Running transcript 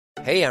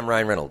Hey, I'm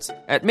Ryan Reynolds.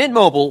 At Mint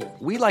Mobile,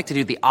 we like to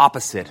do the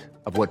opposite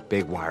of what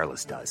Big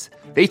Wireless does.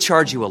 They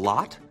charge you a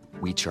lot,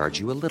 we charge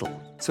you a little.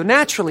 So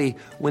naturally,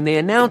 when they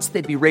announced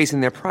they'd be raising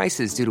their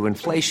prices due to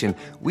inflation,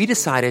 we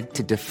decided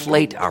to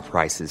deflate our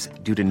prices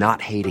due to not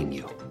hating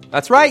you.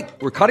 That's right.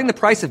 We're cutting the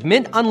price of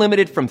Mint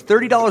Unlimited from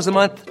 $30 a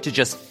month to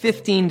just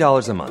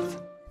 $15 a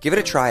month. Give it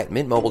a try at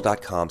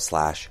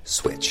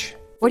mintmobile.com/switch.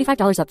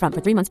 $45 up front for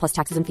 3 months plus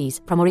taxes and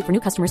fees. Promo rate for new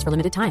customers for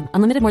limited time.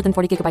 Unlimited more than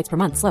 40 gigabytes per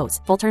month. Slows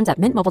full terms at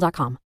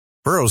mintmobile.com.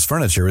 Burrow's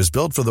furniture is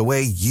built for the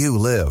way you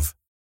live.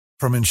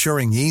 From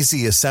ensuring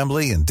easy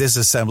assembly and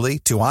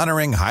disassembly to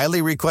honoring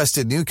highly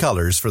requested new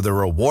colors for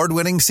their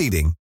award-winning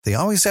seating, they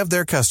always have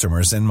their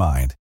customers in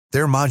mind.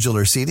 Their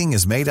modular seating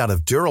is made out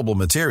of durable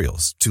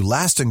materials to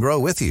last and grow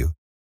with you.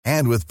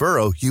 And with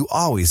Burrow, you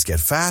always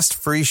get fast,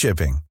 free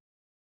shipping.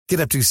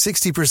 Get up to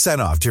 60%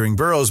 off during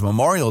Burrow's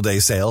Memorial Day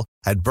sale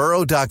at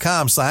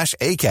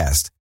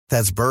burrow.com/ACAST.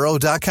 That's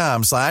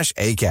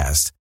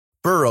burrow.com/ACAST.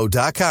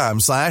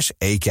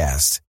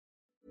 burrow.com/ACAST.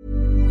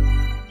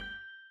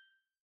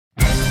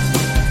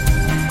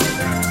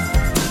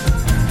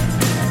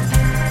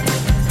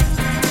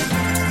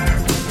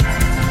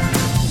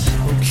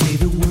 Okay,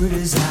 the word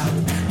is out.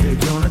 They're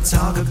gonna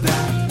talk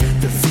about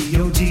the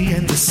VOD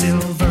and the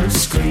silver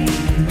screen.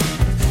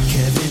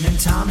 Kevin and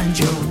Tom and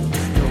Joe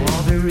know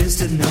all there is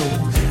to know,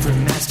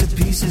 from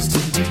masterpieces to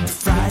deep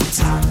fried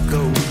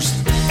tacos.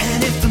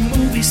 And if the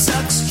movie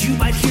sucks, you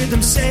might hear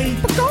them say,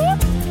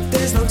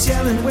 there's no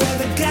telling where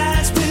the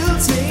guys will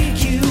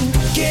take you.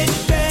 Get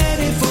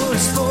ready for a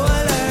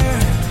spoiler.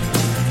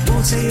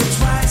 Won't say it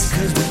twice,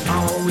 cause we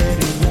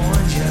already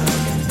warned you.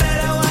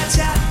 Better watch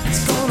out,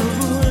 it's gonna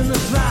ruin the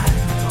plot.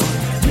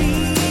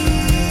 Real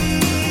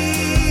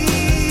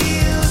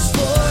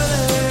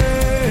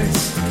spoilers.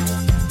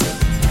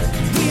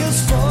 Real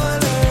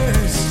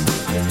spoilers.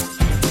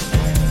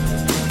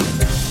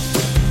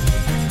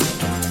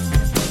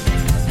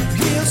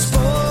 Real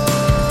spoilers.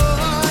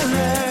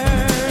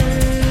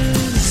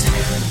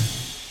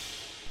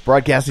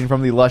 Broadcasting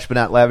from the lush but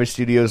not lavish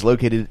studios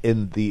located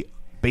in the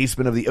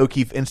basement of the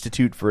O'Keefe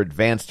Institute for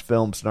Advanced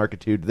Film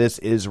Snarkitude, this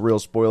is Real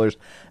Spoilers,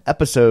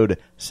 episode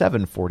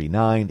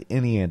 749,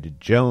 Indiana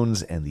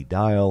Jones and the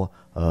Dial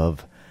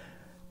of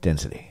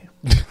Density.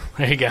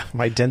 There you go.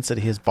 My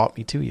density has brought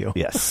me to you.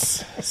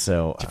 Yes.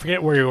 So Did you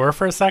forget where you were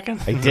for a second?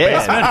 I did.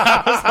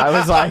 I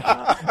was like,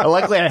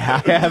 luckily I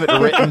have it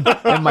written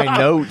in my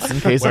notes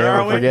in case Where I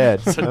are ever we?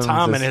 forget. So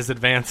Tom, in his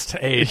advanced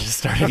age, is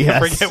starting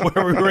Yes. to forget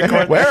where we were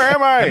recording. Where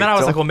am I? And then I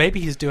was like, well, maybe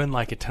he's doing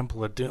like a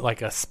Temple of Doom,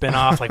 like a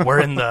spin-off. Like we're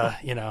in the,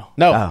 No.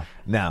 Oh,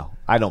 no,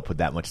 I don't put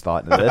that much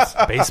thought into this.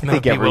 basement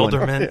of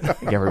bewilderment. I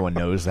think everyone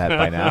knows that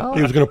by now.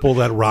 He was going to pull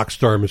that rock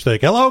star mistake.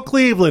 Hello,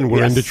 Cleveland. We're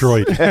in Yes.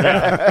 Detroit.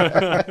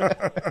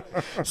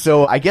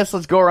 So I guess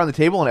let's go around the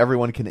table and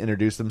everyone can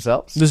introduce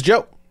themselves. This is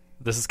Joe.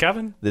 This is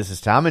Kevin. This is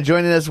Tom, and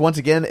joining us once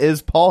again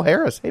is Paul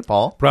Harris. Hey,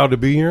 Paul. Proud to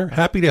be here.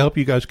 Happy to help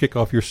you guys kick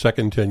off your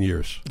second 10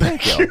 years.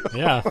 Thank you.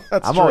 Yeah.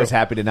 I'm always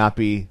happy to not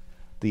be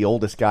the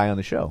oldest guy on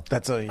the show.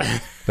 That's a.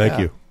 Thank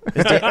you.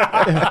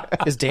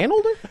 Is Dan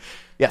older?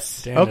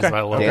 Yes. Dan is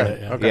about a little Dan, bit,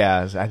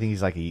 yeah. yeah, I think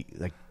he's like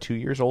 2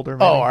 years older.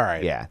 Maybe. Oh, all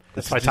right. Yeah.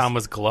 That's why Tom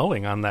was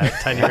glowing on that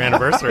 10-year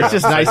anniversary. It's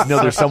just nice to know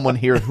there's someone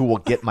here who will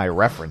get my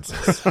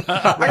references. I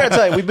gotta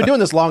tell you, we've been doing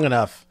this long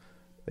enough.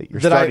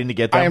 You're starting to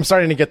get them? I am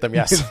starting to get them,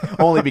 yes.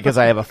 Only because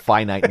I have a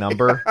finite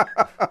number.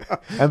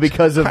 And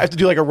because of I have to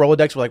do like a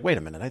Rolodex. We're like, wait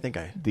a minute, I think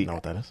I know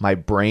what that is. my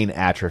brain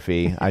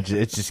atrophy.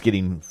 It's just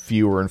getting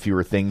fewer and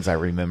fewer things I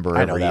remember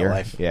I know every that year.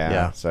 life. Yeah,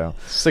 Yeah. So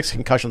 6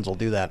 concussions will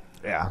do that.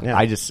 yeah.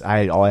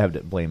 All I have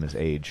to blame is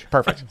age.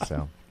 Perfect.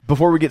 So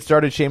before we get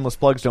started, shameless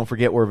plugs. Don't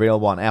forget we're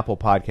available on Apple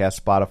Podcasts,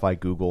 Spotify,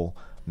 Google,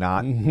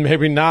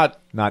 Maybe not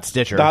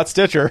Stitcher. Not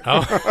Stitcher.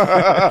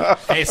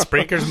 Hey,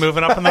 Spreaker's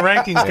moving up in the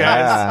rankings,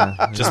 guys.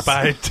 Yeah. Just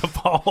by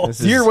default.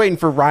 You're waiting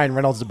for Ryan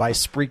Reynolds to buy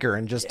Spreaker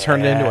and just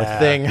turn it into a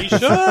thing. He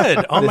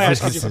should. Oh my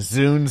This gosh. is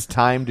Zune's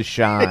time to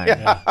shine.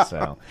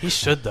 So He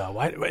should, though.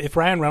 Why, if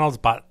Ryan Reynolds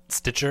bought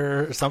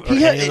Stitcher or something, or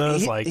He, any of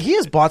those, he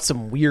has bought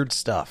some weird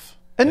stuff.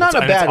 And not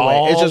in a bad way.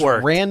 all It's just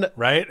worked, random.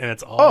 right? And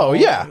it's all Oh,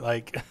 yeah.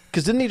 like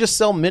Because didn't he just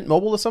sell Mint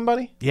Mobile to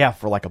somebody? yeah,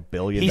 for like $1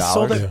 billion. he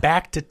sold it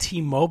back to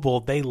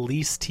T-Mobile. They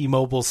leased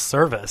T-Mobile's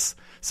service,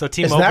 so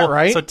T-Mobile, that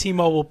right? So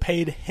T-Mobile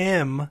paid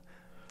him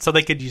so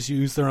they could just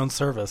use their own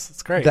service.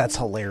 It's great. That's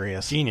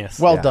hilarious. Genius.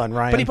 Well Yeah. done,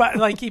 Ryan.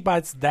 But he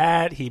buys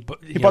that. He bought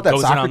that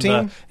goes in soccer on team?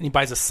 and he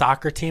buys a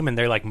soccer team, and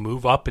they like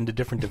move up into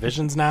different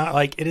divisions now.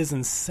 Like it is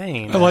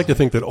insane. I like to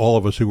think that all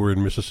of us who were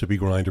in Mississippi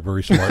Grind are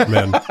very smart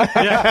men.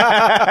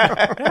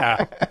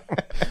 Yeah.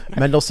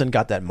 Mendelsohn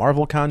got that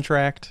Marvel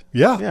contract.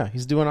 Yeah. Yeah,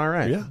 he's doing all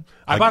right. Yeah.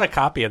 I bought a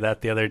copy of that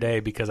the other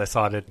day because I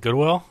saw it at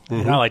Goodwill.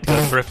 You know, I like to go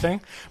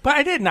thrifting, but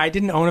I didn't. I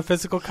didn't own a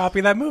physical copy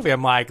of that movie.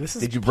 I'm like, this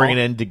is. Did you bring it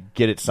in to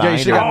get it Yeah, you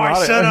signed? should Oh, have.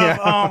 I should have.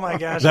 Oh my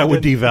gosh, That I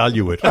would didn't.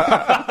 devalue it.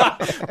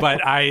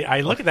 But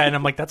I look at that and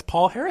I'm like, that's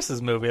Paul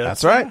Harris's movie.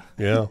 That's right.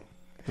 Yeah.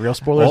 Real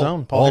spoilers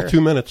own. Paul all Harris.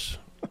 2 minutes.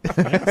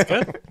 That's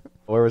good.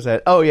 Where was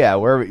that? Oh yeah,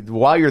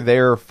 while you're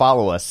there,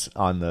 follow us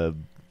on the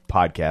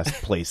podcast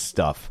place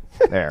stuff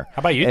there.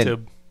 How about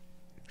YouTube?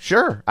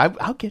 Sure,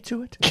 I'll get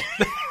to it.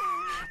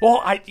 Well,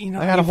 I got you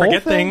a whole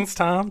forget thing. things,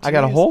 Tom. I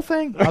got a Jeez. whole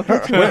thing. I'll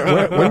get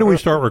to it. When do we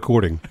start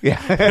recording?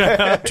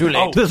 Too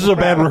late. This is a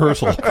bad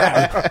rehearsal.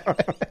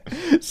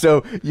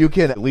 So you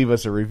can leave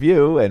us a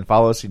review and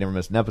follow us so you never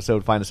miss an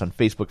episode. Find us on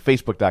Facebook,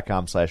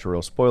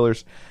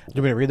 facebook.com/realspoilers. Do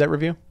you want me to read that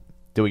review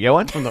Do we get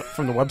one? from the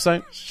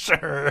website?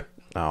 Sure.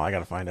 Oh, I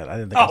gotta find it. I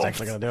didn't think I was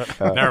actually gonna do it.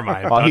 Never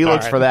mind. While he All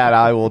looks right. for that,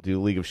 I will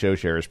do League of Show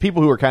Sharers.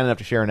 People who were kind enough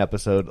to share an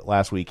episode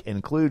last week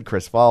include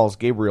Chris Falls,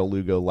 Gabriel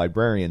Lugo,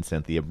 Librarian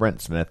Cynthia,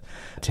 Brent Smith,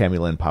 Tammy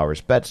Lynn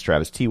Powers Betts,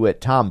 Travis Tewitt,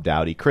 Tom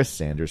Dowdy, Chris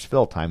Sanders,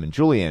 Phil Timon,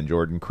 Julianne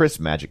Jordan, Chris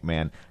Magic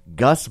Man,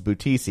 Gus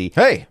Butisi.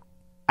 Hey,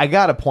 I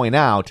got to point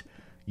out,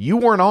 you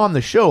weren't on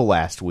the show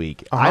last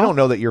week. I don't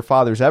know that your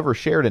father's ever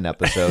shared an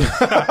episode.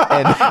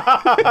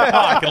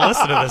 I can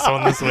listen to this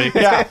one this week.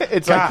 Yeah,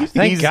 it's like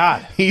thank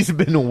God. He's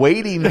been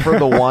waiting for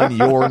the one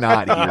you're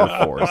not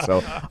here for.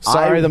 So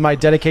sorry that my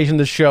dedication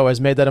to the show has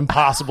made that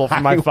impossible for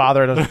my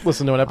father to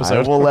listen to an I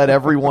episode. will let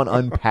everyone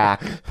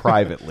unpack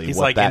privately. He's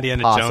what like that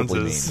Indiana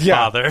possibly Jones's means.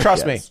 father.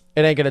 Trust Yes.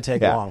 me, it ain't gonna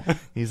take Yeah. long.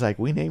 He's like,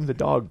 we named the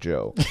dog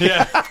Joe.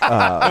 Yeah.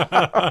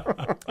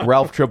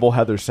 Ralph Tribble,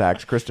 Heather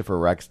Sachs, Christopher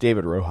Rex,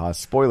 David Rojas,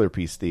 Spoiler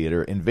Piece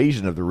Theater,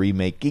 Invasion of the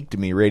Remake, Geek to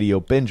Me Radio,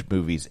 Binge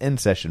Movies, In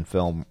Session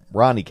Film,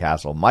 Ronnie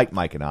Castle, Mike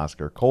and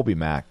Oscar, Colby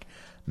Mack,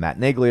 Matt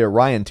Naglia,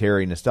 Ryan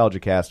Terry, Nostalgia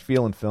Cast,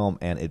 Feel and Film,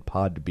 and It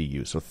Pod to Be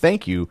You. So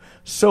thank you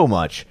so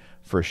much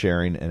for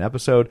sharing an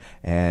episode.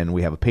 And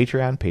we have a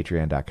Patreon,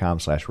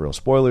 patreon.com/real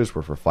spoilers,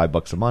 where for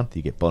 $5 a month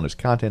you get bonus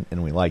content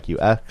and we like you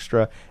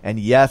extra. And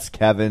yes,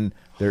 Kevin,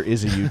 there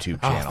is a YouTube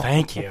Oh, channel.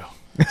 thank you.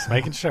 Just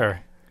making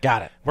sure.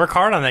 Got it. Work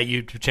hard on that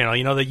YouTube channel.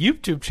 You know, the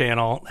YouTube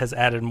channel has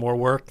added more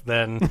work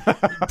than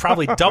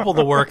probably double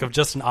the work of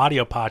just an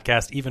audio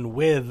podcast, even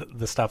with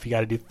the stuff you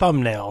got to do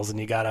thumbnails and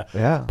you got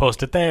to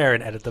post it there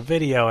and edit the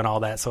video and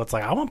all that. So it's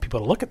like, I want people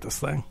to look at this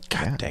thing.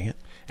 God dang it.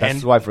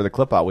 That's why for the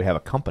clip out we have a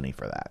company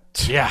for that.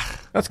 Yeah.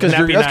 That's because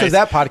Wouldn't that be nice?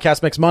 that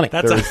podcast makes money.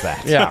 That's There is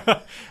that. Yeah.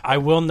 I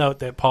will note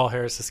that Paul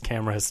Harris's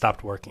camera has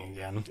stopped working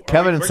again.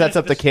 Kevin sets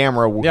up the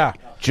camera. Yeah.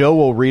 Joe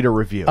will read a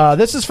review.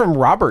 This is from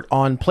Robert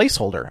on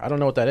Placeholder. I don't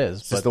know what that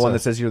is. Is this the one that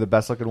says you're the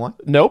best looking one?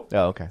 Nope.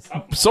 Oh, okay.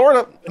 Sort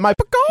of. My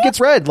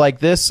gets read like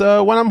this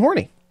when I'm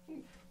horny.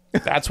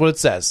 That's what it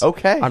says.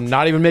 Okay. I'm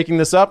not even making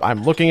this up.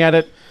 I'm looking at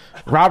it.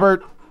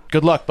 Robert,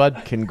 good luck,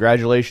 bud.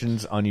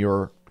 Congratulations on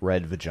your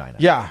red vagina.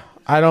 Yeah.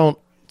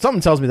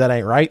 Something tells me that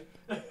ain't right.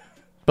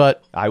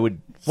 But I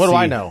would. What do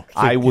I know?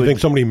 I You would. think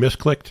somebody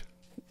misclicked?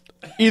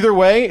 either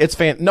way, it's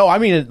No, I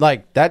mean,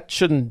 that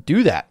shouldn't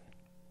do that.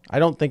 I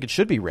don't think it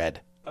should be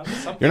red.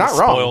 You're not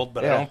wrong. Spoiled,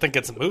 but I don't think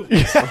it's a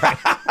movie.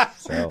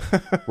 So,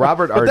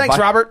 Robert, thanks,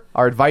 Robert.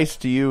 Our advice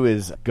to you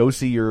is go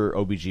see your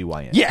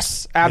OBGYN.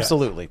 Yes,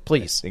 absolutely. I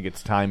Please. think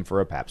it's time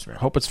for a pap smear.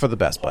 Hope it's for the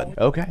best, bud.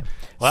 Okay.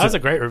 Well, that was a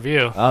great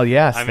review. Oh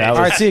yes. I mean, that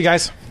All was, right, see you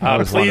guys.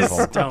 was please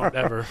wonderful. don't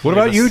ever. What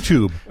about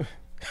YouTube?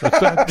 No,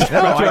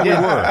 I did.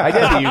 I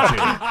did the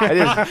YouTube. I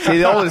did. See,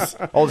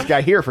 the oldest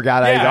guy here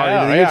forgot I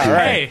already did the YouTube.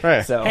 Hey,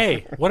 Right. So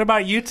hey, what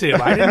about YouTube?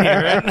 I didn't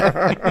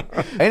hear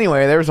it.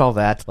 anyway, there's all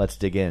that. Let's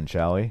dig in,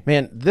 shall we?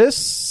 Man, this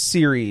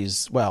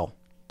series, well,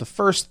 the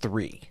first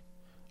three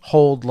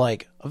hold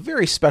like a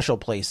very special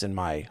place in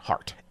my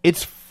heart.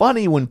 It's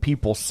funny when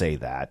people say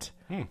that,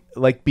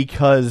 like,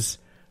 because,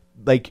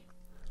 like,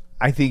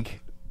 I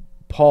think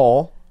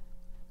Paul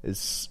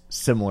is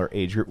similar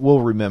age group.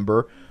 Will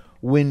remember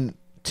when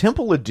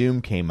Temple of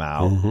Doom came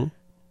out,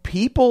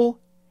 people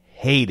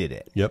hated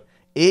it. Yep.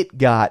 It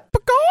got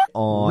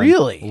on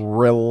Really?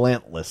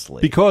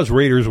 relentlessly. Because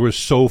Raiders was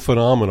so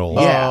phenomenal.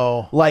 Yeah.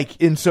 Oh.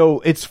 Like, and so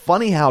it's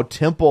funny how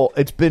Temple,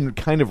 it's been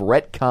kind of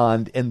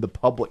retconned in the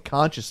public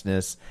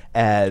consciousness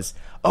as,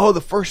 oh,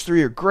 the first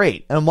three are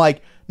great. And I'm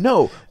like,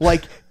 no,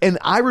 like, and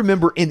I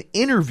remember in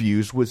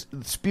interviews was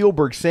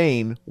Spielberg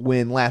saying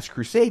when Last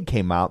Crusade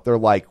came out, they're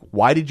like,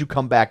 why did you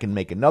come back and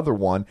make another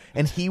one?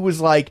 And he was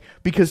like,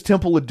 because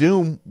Temple of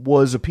Doom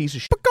was a piece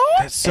of shit.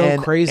 That's so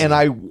crazy. And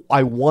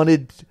I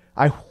wanted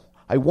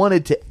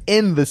to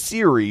end the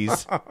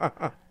series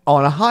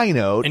on a high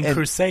note. And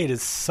Crusade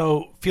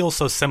feels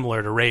so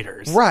similar to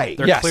Raiders. Right.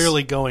 They're Yes.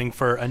 clearly going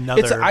for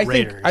another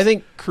Raiders. I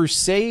think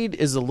Crusade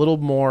is a little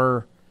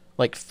more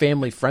like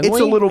family friendly. It's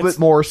a little bit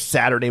more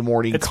Saturday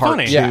morning it's cartoon.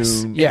 funny.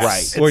 Yes. Yes.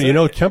 Right. Well, you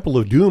know, Temple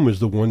of Doom is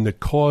the one that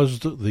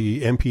caused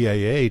the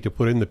MPAA to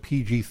put in the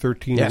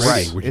PG-13 Yes. rating,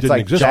 Right. which It's didn't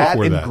like exist that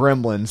before and that.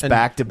 Gremlins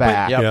back to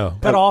back. Yep. Yeah.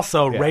 But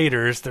also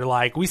Raiders, they're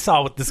like, we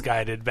saw what this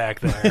guy did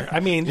back there. I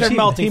mean, they're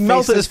melting. he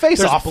melted his face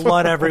There's off.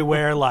 blood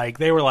everywhere. Like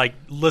they were like,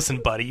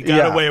 listen, buddy, you got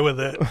Yeah. away with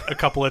it a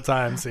couple of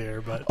times here,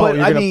 but But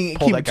you're I gonna mean,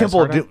 pull keep that guy's Temple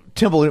heart out?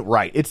 Temple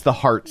right. It's the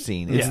heart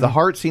scene. It's Yeah. the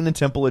heart scene in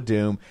Temple of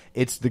Doom.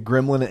 It's the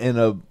gremlin in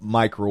a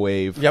microwave.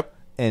 Yep.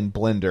 And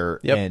blender.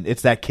 Yep. And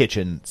it's that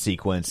kitchen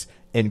sequence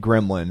in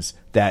Gremlins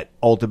that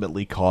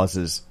ultimately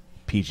causes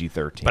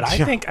PG-13. I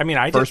think,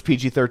 I first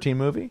PG-13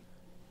 movie?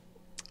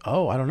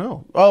 Oh, I don't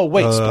know. Oh,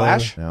 wait,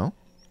 Splash? No.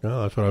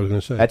 No, that's what I was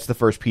going to say. That's the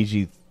first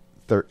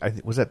PG-13. I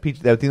think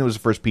that was the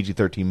first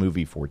PG-13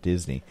 movie for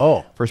Disney.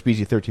 Oh. First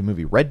PG-13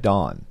 movie, Red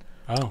Dawn.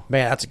 Oh,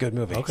 Man, that's a good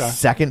movie. Okay.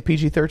 Second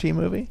PG-13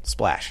 movie,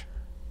 Splash.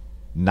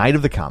 Night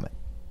of the Comet.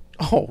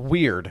 Oh,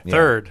 weird.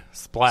 Third,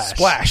 Splash.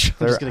 Splash.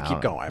 I'm just going to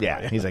keep going.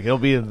 Yeah, he's like, it'll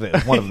be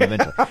one of them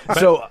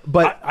eventually.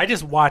 But I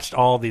just watched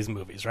all these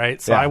movies,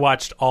 right? So I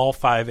watched all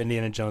 5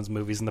 Indiana Jones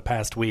movies in the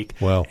past week.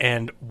 Wow.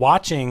 And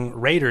watching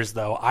Raiders,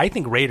 though, I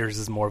think Raiders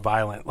is more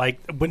violent. Like,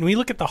 when we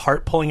look at the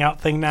heart pulling out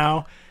thing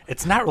now,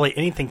 it's not really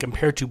anything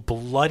compared to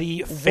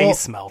bloody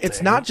face melting.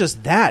 It's not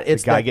just that.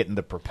 It's the guy getting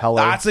the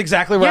propeller. That's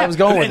exactly where I was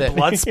going with and it.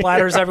 blood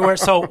splatters everywhere.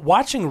 So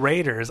watching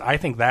Raiders, I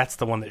think that's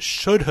the one that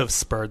should have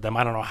spurred them.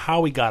 I don't know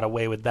how we got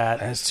away with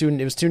that. It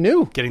was too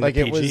new. Getting like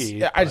the it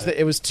PG.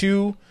 it was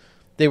too.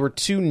 They were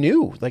too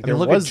new. Like there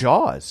look was at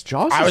Jaws.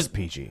 Jaws is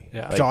PG.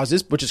 Yeah. Jaws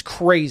is, which is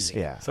crazy.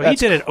 Yeah. So That's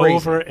he did it crazy.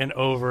 over and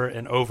over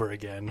and over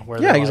again. Where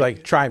Yeah, they're he's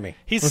like, try me.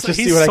 he's Let's just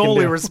see what I can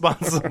solely do.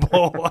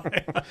 responsible.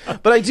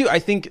 But I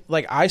think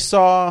like I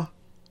saw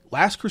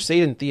Last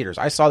Crusade in theaters.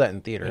 I saw that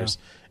in theaters,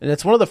 and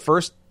it's one of the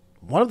first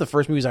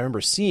movies I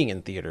remember seeing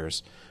in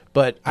theaters.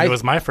 But it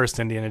was my first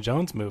Indiana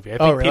Jones movie. I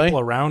think Oh, really? people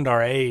around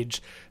our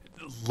age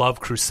love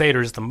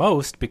Crusaders the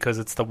most because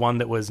it's the one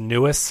that was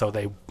newest, so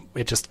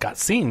it just got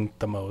seen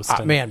the most.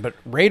 And man, but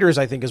Raiders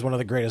I think is one of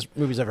the greatest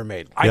movies ever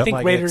made. I think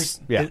Like, Raiders.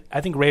 it's-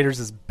 I think Raiders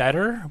is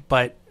better,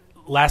 but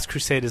Last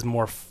Crusade is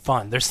more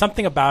fun. There's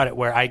something about it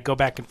where I go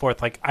back and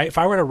forth. Like if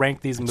I were to rank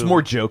these movies, It's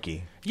more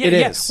jokey. It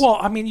is. Well,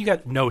 I mean, you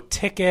got No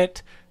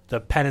Ticket. The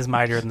pen is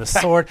mightier than the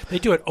sword. They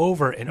do it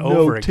over and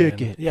over again.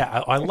 Ticket.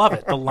 Yeah, I love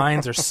it. The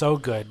lines are so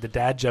good. The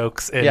dad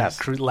jokes in Yes.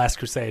 Last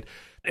Crusade.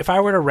 If I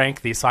were to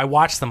rank these, so I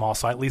watched them all,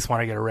 so I at least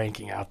want to get a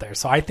ranking out there.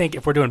 So I think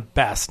if we're doing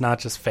best, not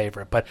just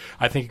favorite, but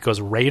I think it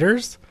goes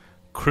Raiders,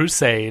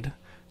 Crusade,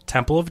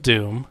 Temple of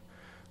Doom,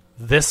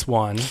 this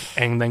one,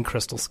 and then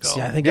Crystal Skull.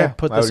 See, I think Yeah, I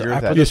put I would this. agree I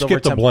with put that. You this over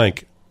skipped a Temple.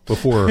 blank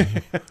before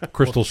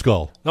Crystal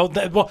Skull. No,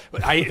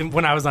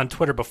 when I was on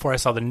Twitter before I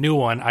saw the new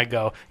one, I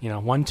go,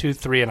 1, 2,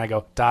 3, and I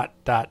go ...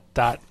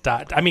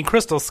 I mean,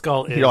 Crystal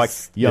Skull is You're like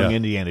Young Yeah.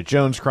 Indiana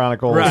Jones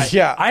Chronicles. right.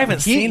 Yeah. I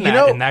haven't He- seen you that,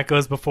 know- and that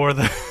goes before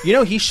the.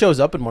 He shows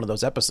up in one of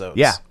those episodes.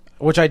 Yeah.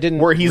 which I didn't.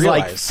 Where he's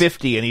like realize.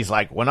 50 and he's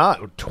like,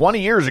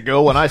 20 years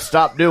ago when I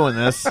stopped doing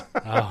this.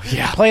 Oh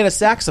yeah. playing a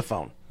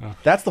saxophone.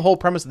 That's the whole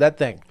premise of that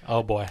thing.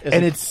 Oh boy.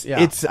 And it's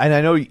and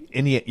I know Young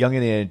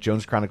Indiana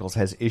Jones Chronicles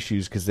has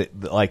issues because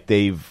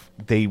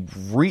they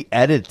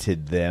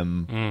re-edited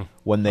them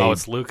when they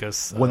it's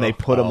Lucas when they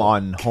put them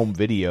on home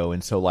video,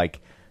 and so like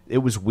it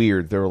was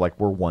weird. They were like,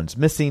 "We're one's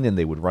missing," and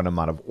they would run them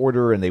out of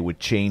order, and they would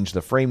change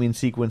the framing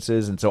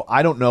sequences. And so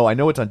I don't know. I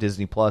know it's on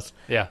Disney Plus.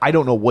 Yeah. I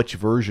don't know which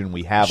version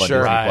we have on Sure.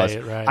 Disney Right, Plus.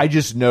 right. I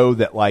just know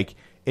that like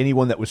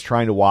anyone that was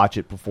trying to watch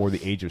it before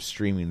the age of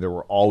streaming, there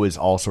were always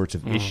all sorts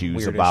of issues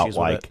Weird about issues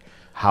with like it.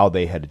 how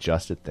they had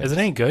adjusted things. Is it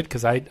any good?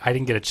 Because I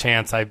didn't get a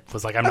chance. I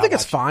was like, I think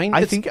it's fine.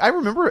 I think I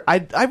remember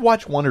I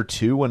watched one or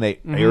two when they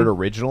aired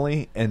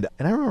originally, and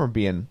I remember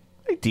being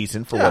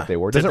decent for what they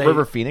were. Doesn't Did they-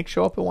 River Phoenix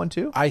show up in one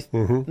too? Well, I was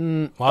Oh,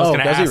 going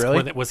to does he ask,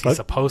 really? was he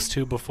supposed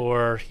to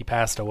before he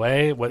passed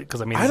away?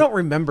 Because I mean, I don't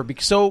remember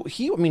because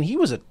he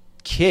was a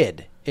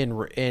kid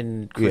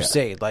in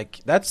Crusade. Like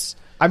that's.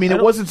 I mean,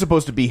 it wasn't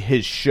supposed to be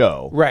his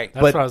show, Right.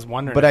 That's what I was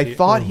wondering But if I he-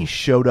 thought he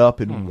showed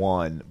up in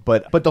one.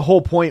 But the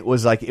whole point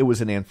was like it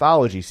was an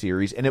anthology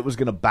series, and it was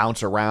going to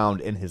bounce around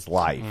in his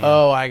life.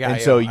 Oh, I got and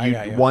you. so I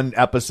got you. one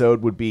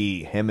episode would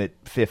be him at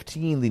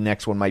 15. The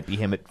next one might be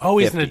him at 50. Oh,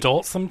 he's an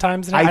adult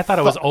sometimes. I thought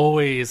it was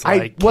always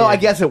like. I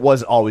kid. guess it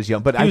was always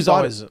young, but He I was thought,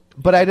 always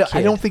but I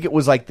kid. don't think it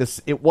was like this.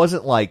 It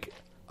wasn't like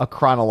a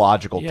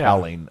chronological Yeah.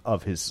 telling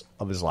of his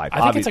life.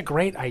 I think it's a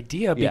great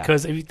idea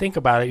because if you think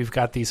about it, you've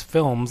got these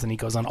films and he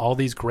goes on all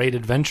these great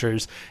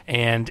adventures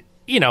and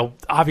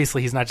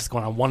obviously he's not just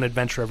going on one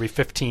adventure every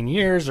 15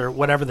 years or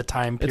whatever the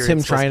time period. It's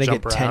him trying to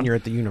jump get around. tenure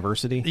at the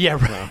university. Yeah,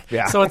 right.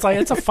 Yeah. So it's like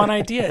it's a fun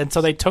idea, and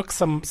so they took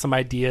some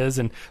ideas,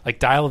 and like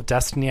Dial of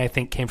Destiny, I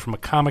think came from a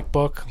comic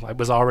book. It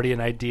was already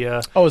an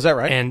idea. Oh, is that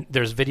right? And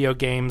there's video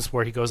games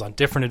where he goes on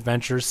different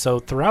adventures. So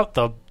throughout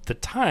the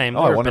time,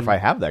 I wonder if I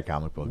have that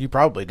comic book. You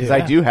probably do. Because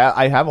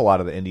I have a lot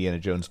of the Indiana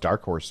Jones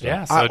Dark Horse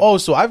stuff. Yeah.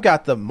 So I've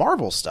got the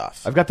Marvel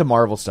stuff. I've got the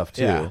Marvel stuff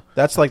too. Yeah,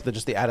 that's like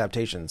just the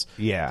adaptations.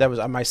 Yeah. That was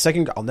my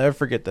second. I'll never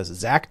forget this.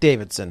 Zach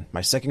Davidson,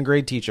 my second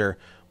grade teacher,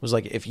 was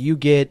like, "If you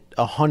get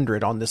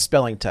 100 on this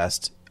spelling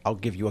test, I'll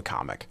give you a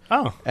comic."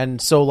 Oh.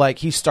 And so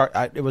like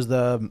it was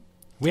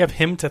we have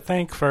him to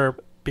thank for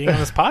being on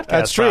this podcast.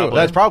 that's true. probably.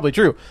 That's probably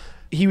true.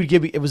 He would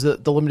give me. It was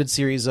the limited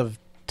series of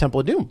Temple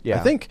of Doom. Yeah.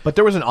 I think. But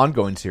there was an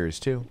ongoing series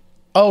too.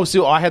 Oh,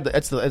 so I had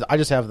I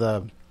just have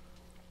the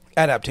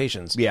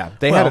adaptations. Yeah,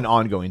 they had an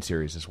ongoing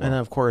series as well. And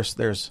of course,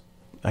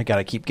 I got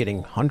to keep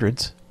getting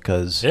hundreds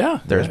because Yeah.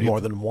 there's more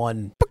than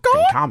one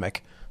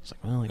comic. It's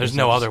like, well, I There's guess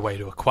no I'll other way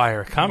to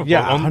acquire a comic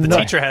Yeah, book. Only no.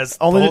 the teacher has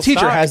Only the whole teacher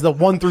stock. has the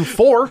 1 through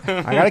 4.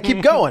 I got to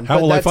keep going. How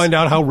But will I that's- find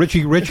out how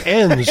Richie Rich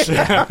ends?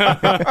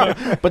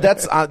 But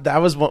that's that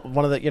was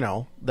one of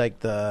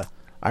the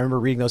I remember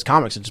reading those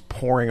comics and just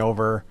poring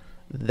over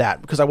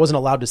that because I wasn't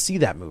allowed to see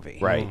that movie.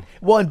 Right.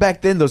 Well, and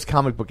back then, those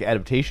comic book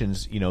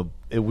adaptations,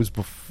 it was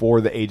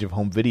before the age of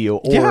home video,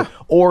 Yeah.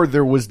 or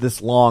there was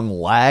this long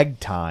lag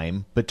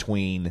time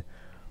between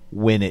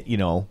when it,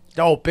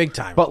 Oh, big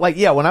time. But like,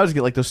 yeah, when I was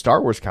getting like those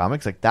Star Wars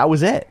comics, like that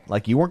was it.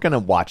 Like you weren't going to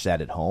watch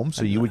that at home,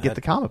 so you would get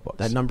the comic books.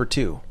 That number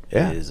 2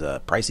 is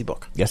a pricey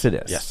book. Yes, it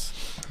is. Yes.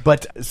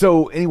 But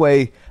so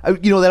anyway,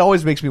 that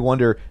always makes me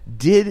wonder: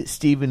 did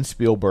Steven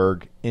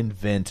Spielberg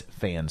invent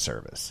fan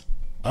service?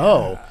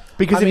 Oh,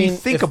 Because if you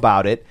think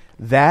about it,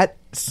 that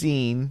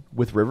scene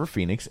with River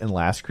Phoenix in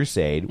Last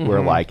Crusade, where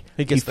like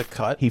he gets the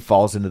cut, he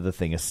falls into the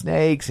thing of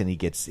snakes, and he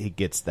gets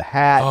the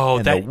hat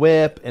and that, the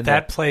whip, and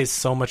that plays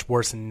so much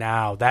worse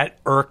now. That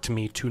irked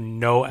me to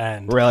no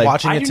end. Really,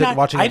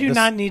 I do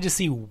not need to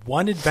see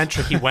one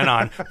adventure he went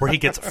on where he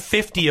gets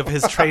 50 of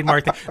his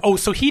trademark thing. Oh,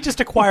 so he just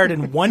acquired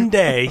in one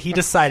day. He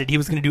decided he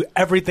was going to do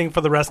everything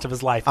for the rest of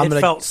his life. I'm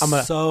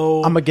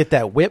gonna get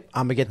that whip.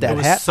 I'm gonna get that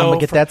hat. I'm gonna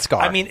get that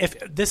scar. I mean, if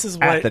this is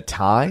what at the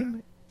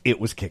time. It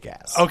was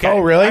kick-ass. Okay. Oh,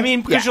 really? I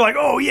mean, because you're like,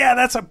 oh, yeah,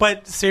 that's...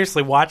 But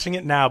seriously, watching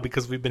it now,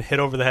 because we've been hit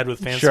over the head with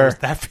fan service,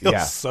 that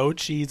feels so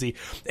cheesy.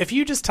 If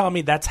you just tell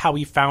me that's how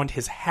he found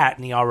his hat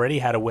and he already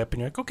had a whip, and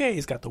you're like, okay,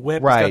 he's got the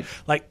whip. Right.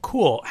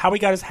 Cool. How he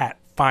got his hat,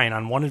 fine,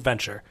 on one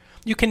adventure.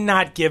 You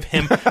cannot give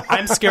him,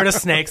 I'm scared of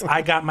snakes,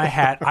 I got my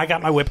hat, I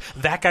got my whip,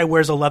 that guy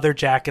wears a leather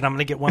jacket, I'm going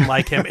to get one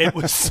like him. It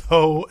was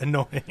so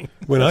annoying.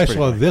 When I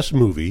saw this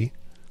movie,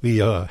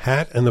 the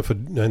hat and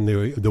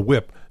the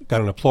whip got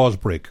an applause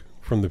break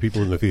from the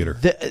people in the theater.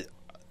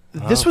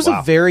 This was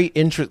a very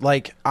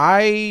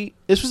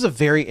This was a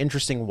very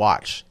interesting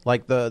watch.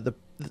 Like the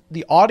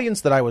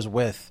audience that I was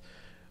with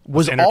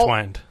was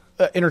intertwined.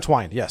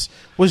 Intertwined, yes.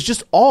 Was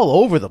just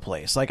all over the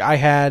place. Like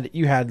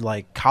you had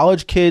like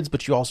college kids,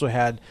 but you also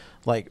had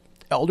like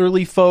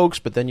elderly folks.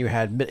 But then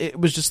it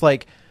was just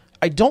like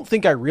I don't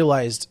think I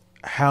realized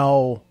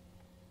how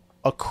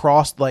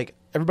across like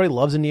everybody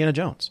loves Indiana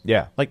Jones.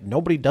 Yeah, like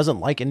nobody doesn't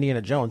like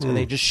Indiana Jones, and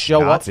they just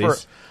show Nazis. up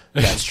for.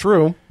 That's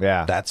true.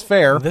 Yeah, that's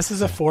fair. This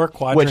is a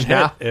 4-quadrant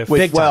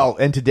hit.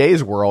 In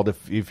today's world,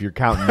 if you're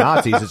counting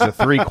Nazis, it's a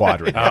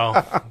 3-quadrant.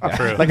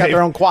 True. They got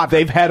their own quadrant.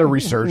 They've had a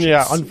resurgence.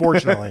 Yeah,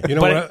 unfortunately.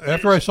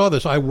 After I saw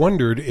this, I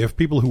wondered if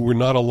people who were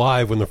not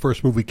alive when the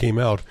first movie came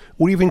out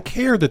would even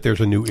care that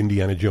there's a new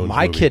Indiana Jones movie.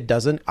 My kid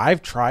doesn't.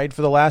 I've tried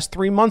for the last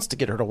 3 months to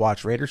get her to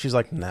watch Raiders. She's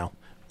like, no.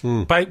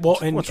 But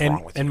what's wrong with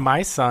you? And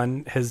my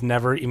son has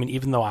never,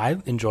 even though I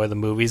enjoy the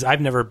movies,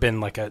 I've never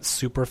been like a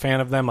super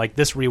fan of them. Like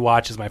this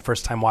rewatch is my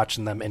first time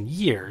watching them in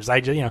years.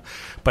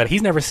 But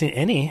he's never seen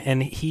any,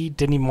 and he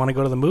didn't even want to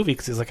go to the movie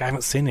because he's like, I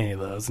haven't seen any of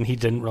those, and he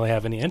didn't really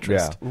have any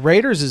interest. Yeah.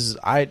 Raiders is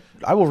I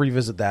will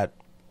revisit that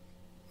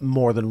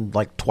more than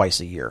like twice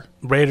a year.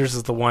 Raiders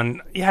is the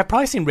one. Yeah, I've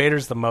probably seen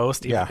Raiders the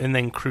most. Yeah, and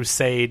then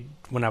Crusade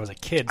when I was a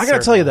kid. I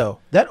gotta tell you though,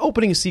 that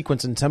opening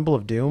sequence in Temple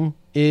of Doom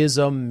is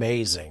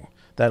amazing.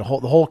 The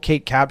whole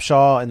Kate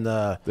Capshaw and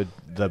the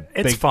it's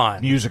big fun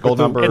musical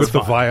number with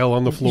the vial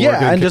on the floor.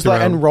 Yeah, and just like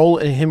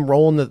him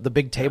rolling the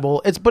big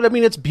table. It's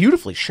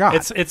beautifully shot.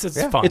 It's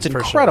fun. It's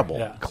incredible.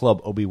 Sure. Yeah. Club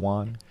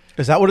Obi-Wan.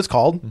 Is that what it's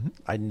called? Mm-hmm.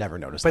 I never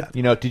noticed that.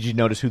 Did you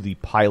notice who the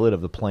pilot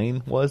of the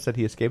plane was that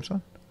he escapes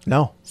on?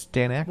 No. It's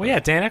Dan Aykroyd. Well, yeah,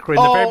 Dan Aykroyd.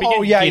 In the very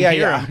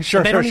beginning, yeah.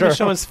 Sure, they don't even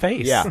show his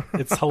face. Yeah.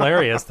 It's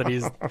hilarious that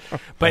he's...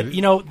 But,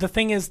 the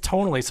thing is,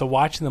 tonally, so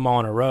watching them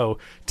all in a row,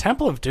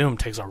 Temple of Doom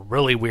takes a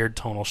really weird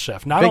tonal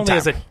shift. Not only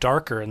is it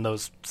darker in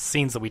those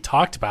scenes that we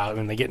talked about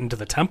when they get into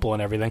the temple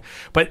and everything,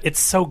 but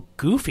it's so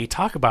goofy.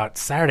 Talk about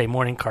Saturday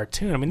morning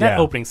cartoon. I mean, that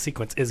opening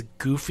sequence is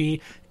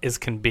goofy as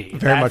can be.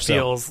 Very much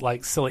feels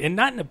like silly. And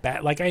not in a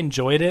bad... Like, I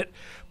enjoyed it,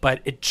 but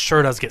it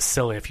sure does get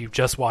silly if you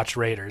just watch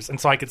Raiders. And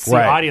so I could see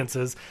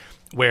audiences...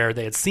 where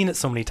they had seen it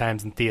so many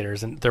times in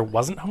theaters, and there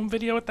wasn't home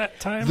video at that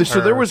time?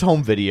 So there was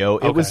home video.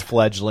 It was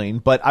fledgling.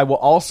 But I will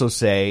also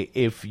say,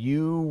 if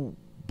you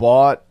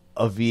bought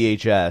a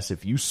VHS,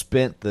 if you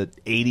spent the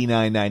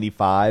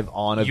 $89.95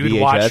 on a VHS...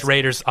 You'd watch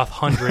Raiders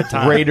 100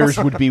 times. Raiders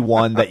would be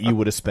one that you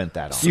would have spent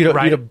that on. You'd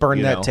have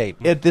burned that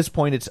tape. At this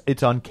point,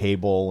 it's on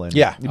cable. And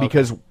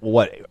because,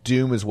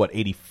 Doom is,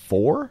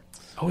 84?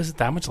 Oh, is it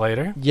that much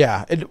later?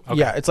 Yeah.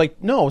 Yeah, it's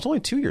like, no, it's only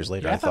 2 years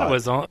later. Yeah, I thought it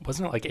was,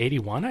 wasn't it like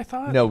 81, I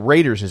thought? No,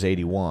 Raiders is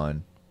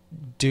 81.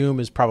 Doom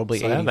is probably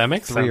 83 that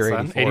makes sense, or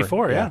 84.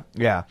 84, yeah.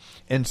 Yeah.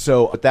 And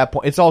so at that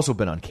point, it's also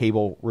been on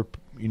cable,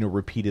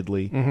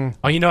 repeatedly. Mm-hmm.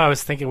 Oh, I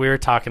was thinking we were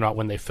talking about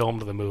when they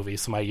filmed the movie,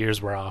 so my years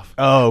were off.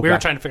 Oh, okay. We were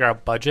trying to figure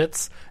out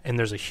budgets, and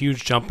there's a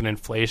huge jump in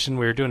inflation.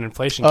 We were doing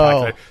inflation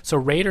calculator. So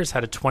Raiders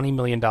had a $20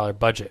 million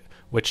budget,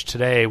 which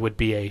today would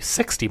be a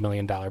 $60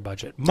 million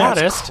budget.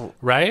 Modest,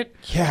 right?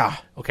 Yeah.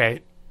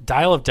 Okay.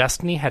 Dial of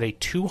Destiny had a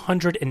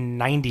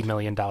 $290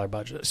 million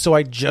budget. So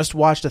I just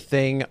watched a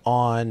thing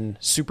on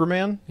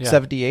Superman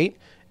 78,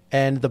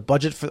 and the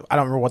budget for I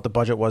don't remember what the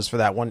budget was for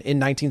that one in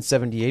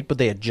 1978, but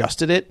they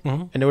adjusted it,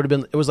 and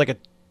it was like a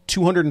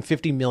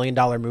 $250 million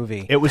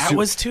movie. It was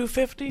was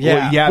 $250.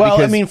 Yeah, Well,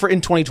 because, for in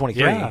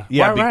 2023.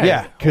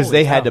 Because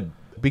they had to.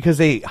 Because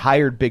they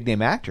hired big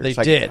name actors.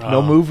 They did.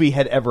 No movie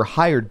had ever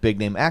hired big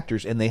name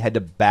actors, and they had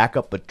to back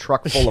up a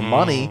truck full of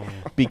money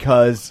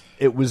because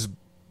it was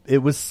it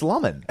was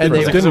slumming. And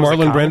Didn't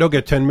Marlon Brando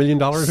get $10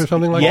 million or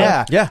something like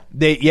that? Yeah.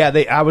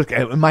 I was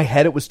in my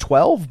head it was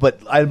 12, but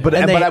I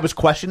was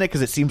questioning it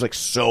because it seems like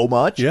so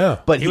much. Yeah,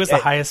 but he was the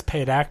highest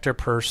paid actor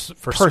for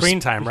screen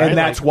time, right? And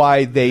that's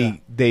why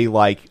they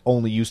like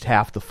only used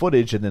half the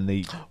footage, and then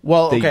they.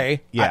 The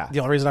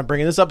only reason I'm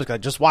bringing this up is because I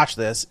just watched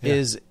this.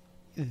 Is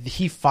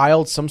he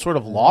filed some sort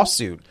of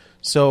lawsuit?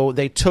 So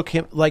they took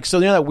him so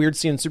you know that weird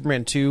scene in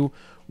Superman 2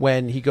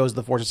 when he goes to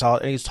the Fortress Hall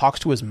and he talks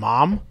to his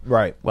mom.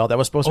 Right. Well, that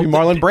was supposed to be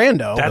Marlon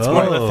Brando. That's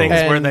one of the things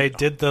where they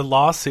did the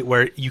lawsuit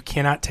where you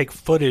cannot take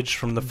footage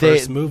from the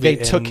first movie.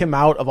 They took him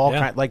out of all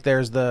kinds. Like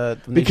there's when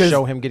they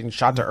show him getting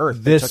shot to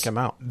Earth. They took him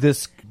out.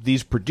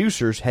 These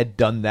producers had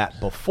done that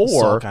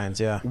before. All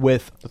kinds,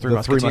 with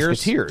the Three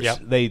Musketeers. Yep.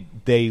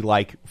 They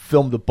like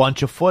filmed a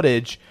bunch of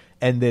footage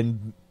and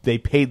then they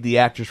paid the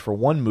actors for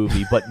one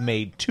movie but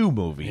made two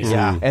movies.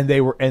 Yeah. And they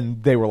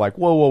were like,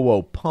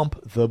 whoa,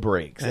 pump the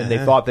brakes. And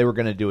they thought they were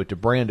going to do it to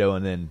Brando,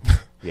 and then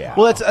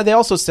Well, they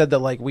also said that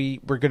like we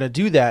were going to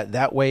do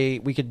that way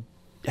we could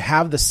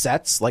have the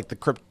sets like the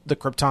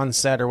Krypton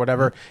set or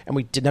whatever, and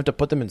we didn't have to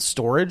put them in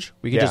storage.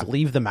 We could just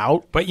leave them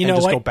out. But you know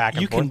just what? Go back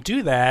and you forth. can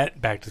do that.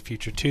 Back to the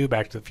Future 2,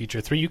 Back to the Future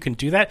 3. You can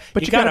do that.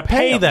 But you got to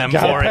pay them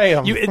for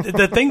it.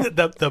 The thing that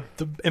the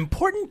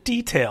important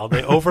detail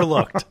they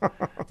overlooked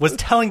was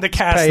telling the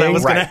cast that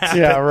was going to happen.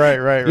 Yeah,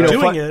 right. You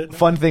know, Doing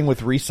fun thing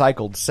with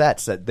recycled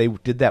sets that they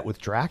did that with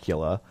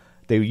Dracula.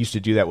 They used to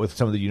do that with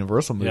some of the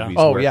Universal movies.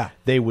 Where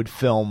they would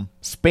film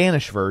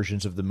Spanish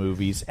versions of the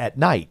movies at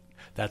night.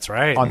 That's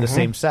right. On the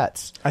same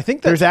sets. I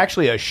think there's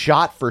actually a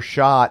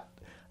shot-for-shot,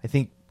 I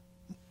think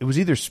it was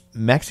either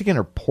Mexican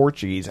or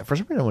Portuguese, for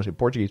some reason I want to say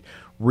Portuguese,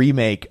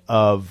 remake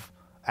of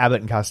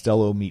Abbott and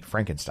Costello Meet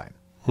Frankenstein.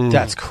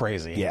 That's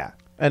crazy. Yeah.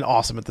 And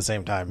awesome at the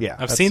same time. Yeah.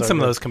 I've seen some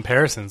of those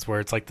comparisons where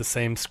it's like the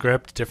same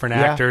script, different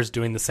actors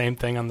doing the same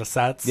thing on the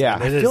sets. Yeah.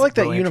 I feel like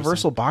that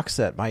Universal box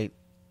set might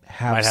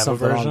have a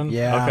version?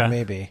 Yeah,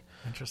 maybe.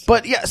 Interesting.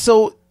 But yeah,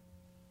 so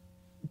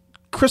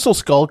Crystal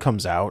Skull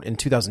comes out in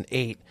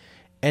 2008.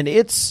 And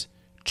it's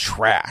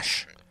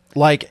trash.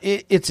 Like,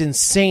 it's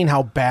insane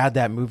how bad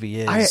that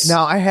movie is.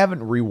 I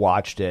haven't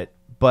rewatched it,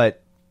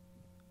 but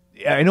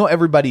I know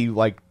everybody,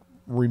 like,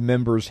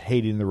 remembers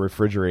hating the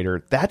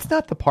refrigerator. That's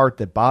not the part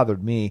that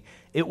bothered me.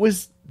 It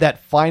was that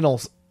final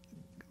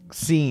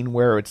scene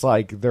where it's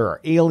like, there are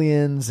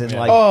aliens, and,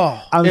 like,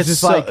 I was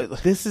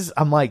just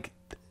I'm like,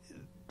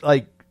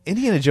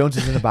 Indiana Jones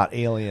isn't about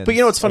aliens. But you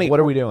know what's funny? Like, what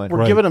are we doing?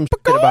 We're giving them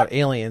shit about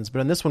aliens, but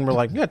in this one we're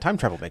like, yeah, time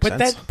travel makes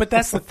sense. But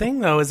that's the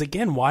thing, though, is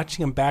again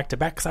watching them back to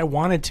back because I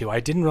wanted to. I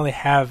didn't really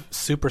have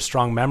super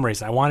strong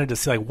memories. I wanted to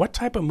see like what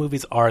type of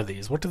movies are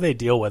these? What do they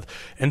deal with?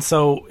 And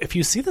so if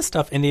you see the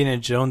stuff Indiana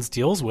Jones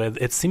deals with,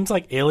 it seems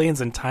like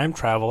aliens and time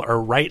travel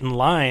are right in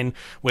line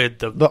with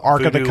the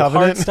Ark of the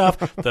Covenant stuff,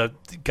 the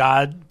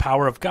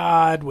power of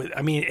God.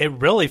 I mean, it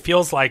really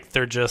feels like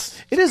they're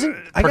just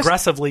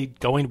progressively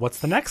going. What's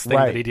the next thing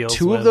that he deals with?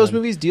 Two of those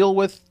movies deal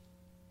with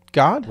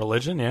God,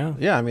 religion,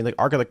 yeah. I mean, like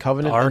Ark of the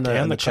Covenant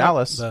and the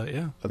Chalice,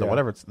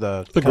 whatever it's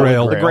the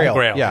Grail, the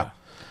Grail, yeah.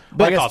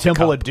 But I guess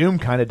Temple of Doom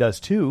kind of does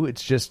too.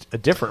 It's just a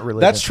different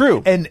religion. That's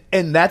true, and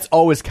that's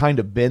always kind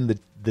of been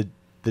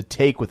the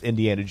take with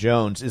Indiana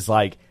Jones is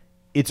like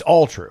it's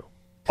all true.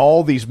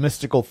 All these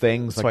mystical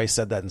things. That's why he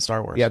said that in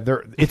Star Wars. Yeah,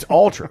 it's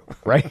all true,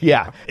 right?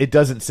 Yeah, it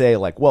doesn't say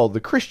like, well, the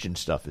Christian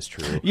stuff is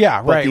true.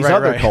 Yeah, but these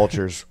other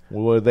cultures,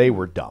 well, they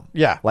were dumb.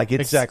 Yeah, like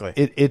exactly.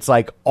 It's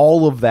like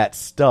all of that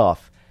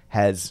stuff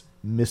has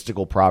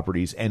mystical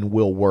properties and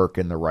will work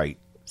in the right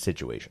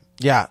situation.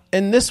 Yeah,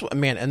 and this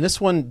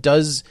one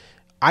does.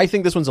 I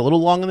think this one's a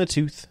little long in the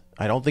tooth.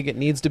 I don't think it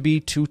needs to be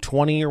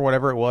 220 or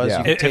whatever it was.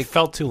 Yeah. It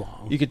felt too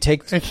long. You could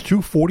take. It's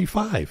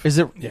 245. Is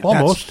it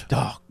almost?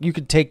 You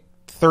could take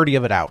 30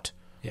 of it out.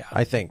 Yeah,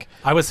 I think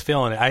I was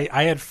feeling it.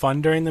 I had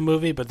fun during the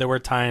movie, but there were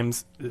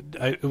times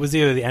it was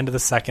either the end of the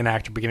second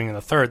act or beginning of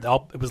the third.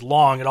 It was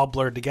long; it all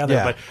blurred together.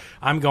 Yeah. But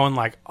I'm going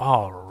like,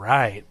 all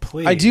right,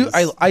 please. I do.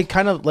 I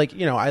kind of like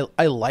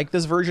I like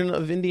this version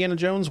of Indiana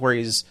Jones where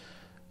he's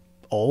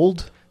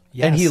old.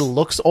 Yes. And he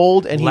looks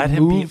old, and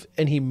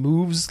he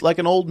moves like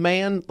an old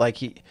man. Like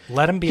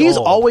let him be. He's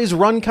old. always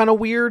run kind of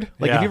weird.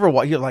 Like if you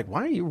ever you're like,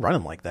 why are you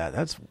running like that?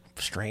 That's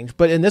strange.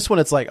 But in this one,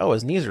 it's like, oh,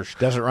 his knees are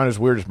doesn't run as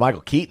weird as Michael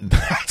Keaton.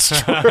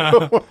 That's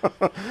true.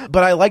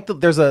 But I like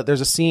that. There's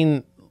a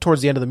scene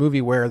towards the end of the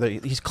movie where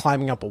he's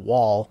climbing up a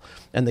wall,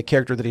 and the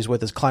character that he's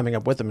with is climbing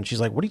up with him, and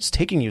she's like, "What is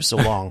taking you so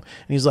long?"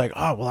 And he's like,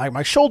 "Oh, well,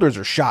 my shoulders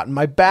are shot, and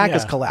my back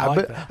is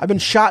collapsed. But I've been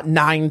shot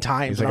 9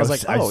 times." And I was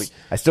like, "Oh,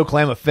 I still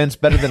climb a fence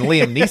better than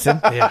Liam Neeson."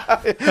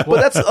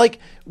 But that's like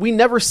we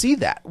never see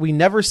that. We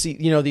never see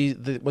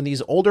when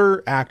these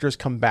older actors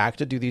come back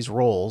to do these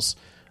roles.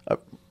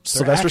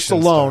 Sylvester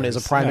Stallone is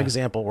a prime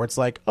example where it's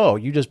like, oh,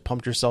 you just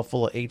pumped yourself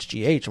full of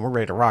HGH and we're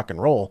ready to rock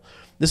and roll.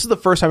 This is the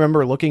first time I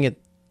remember looking at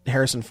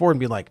Harrison Ford and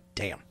being like,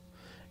 damn,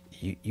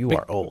 you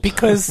are old.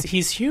 Because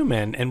he's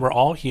human and we're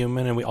all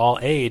human and we all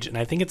age. And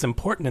I think it's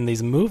important in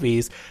these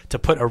movies to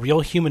put a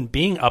real human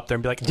being up there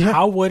and be like,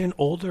 how would an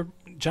older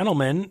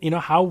gentleman,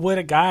 how would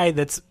a guy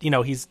that's,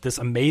 he's this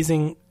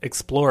amazing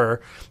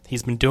explorer.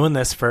 He's been doing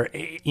this for,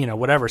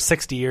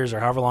 60 years or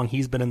however long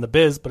he's been in the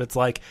biz, but it's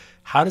like,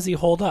 how does he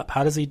hold up?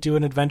 How does he do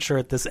an adventure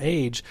at this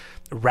age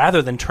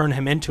rather than turn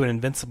him into an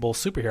invincible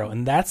superhero?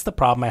 And that's the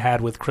problem I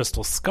had with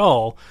Crystal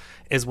Skull,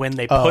 is when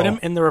they put him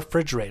in the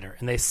refrigerator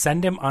and they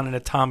send him on an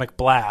atomic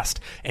blast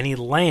and he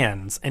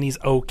lands and he's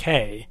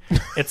okay.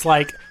 It's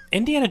like,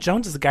 Indiana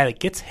Jones is the guy that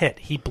gets hit,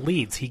 he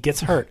bleeds, he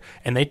gets hurt,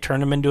 and they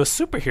turn him into a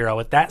superhero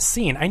at that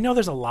scene. I know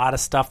there's a lot of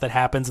stuff that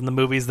happens in the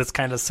movies that's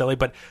kind of silly,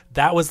 but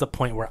that was the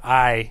point where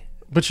I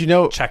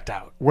checked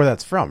out. Where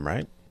that's from,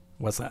 right?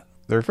 What's that?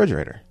 The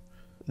refrigerator.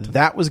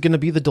 That was going to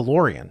be the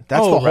DeLorean.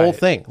 That's the whole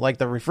thing. Like,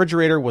 the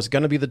refrigerator was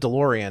going to be the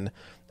DeLorean,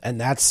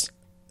 and that's...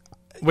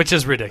 Which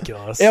is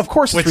ridiculous. Yeah, of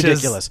course it's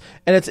ridiculous.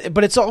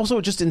 But it's also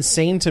just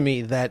insane to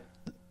me that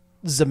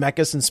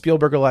Zemeckis and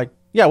Spielberg are like,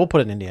 yeah, we'll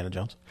put it in Indiana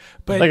Jones.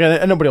 But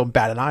and nobody will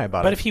bat an eye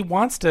about it. But if he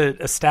wants to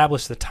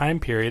establish the time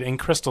period in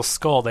Crystal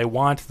Skull, they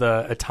want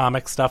the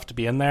atomic stuff to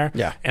be in there.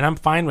 Yeah. And I'm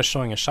fine with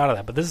showing a shot of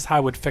that. But this is how I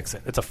would fix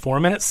it. It's a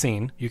 4-minute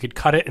scene. You could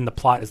cut it and the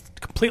plot is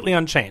completely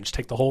unchanged.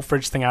 Take the whole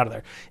fridge thing out of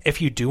there.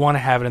 If you do want to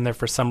have it in there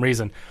for some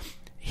reason,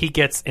 he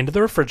gets into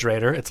the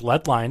refrigerator. It's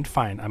lead-lined.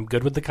 Fine. I'm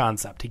good with the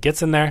concept. He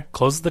gets in there,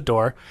 closes the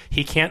door.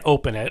 He can't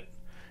open it.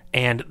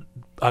 And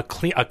a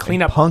cleanup...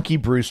 And Punky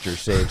Brewster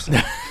saves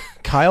him.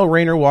 Kyle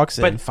Rayner walks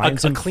in,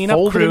 finds him a cleanup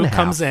folded crew in half.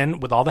 comes in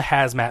with all the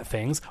hazmat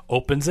things,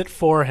 opens it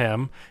for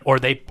him, or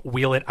they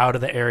wheel it out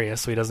of the area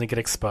so he doesn't get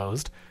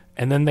exposed,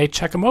 and then they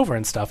check him over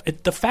and stuff.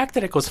 The fact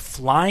that it goes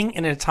flying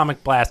in an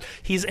atomic blast,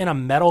 he's in a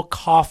metal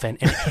coffin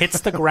and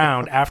hits the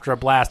ground after a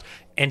blast,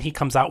 and he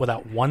comes out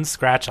without one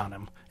scratch on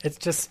him. It's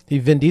just... He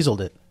Vin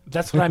Diesel'd it.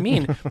 That's what I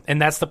mean.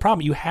 And that's the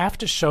problem. You have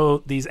to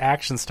show these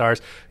action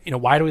stars.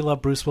 Why do we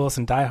love Bruce Willis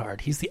in Die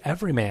Hard? He's the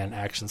everyman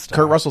action star.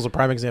 Kurt Russell's a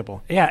prime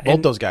example. Yeah.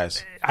 Both those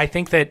guys. I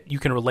think that you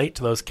can relate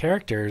to those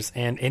characters,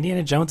 and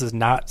Indiana Jones is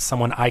not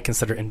someone I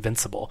consider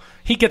invincible.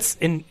 He gets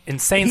in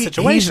insane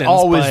situations. He's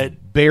always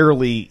but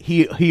barely...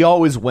 He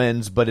always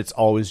wins, but it's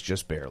always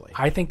just barely.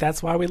 I think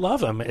that's why we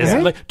love him.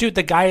 Like, dude,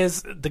 the guy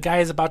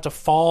is about to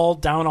fall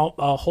down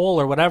a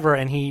hole or whatever,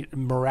 and he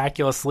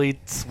miraculously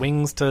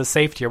swings to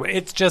safety.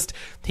 It's just...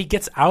 He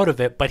gets out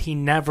of it, but he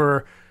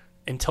never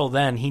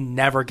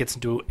gets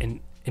into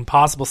an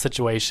impossible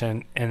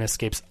situation and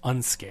escapes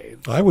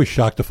unscathed. I was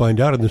shocked to find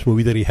out in this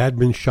movie that he had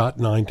been shot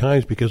 9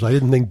 times because I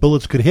didn't think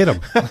bullets could hit him.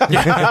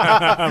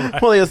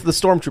 Right. Well, it's the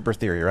stormtrooper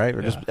theory, right?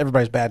 Or just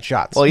everybody's bad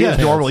shots. Well, he is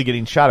normally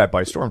getting shot at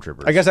by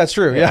stormtroopers. I guess that's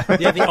true, yeah.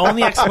 Yeah, the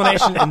only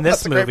explanation in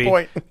this That's a great movie,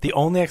 point. the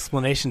only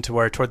explanation to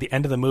where toward the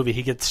end of the movie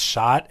he gets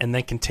shot and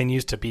then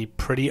continues to be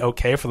pretty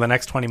okay for the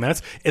next 20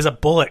 minutes is a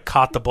bullet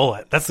caught the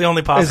bullet. That's the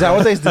only possible. Is that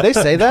what did they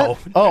say that? No.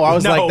 Oh, I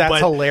was No, like, that's but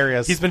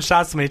hilarious. He's been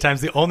shot so many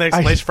times. The only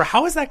explanation for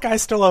how is that guy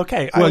still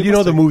okay? Well, you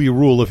know the movie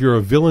rule, if you're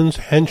a villain's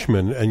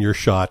henchman and you're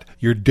shot,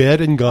 you're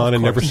dead and gone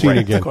and never seen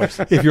again.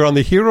 If you're on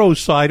the hero's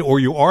side or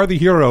you are the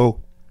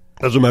hero,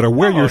 doesn't matter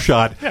where you're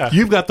shot,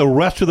 you've got the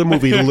rest of the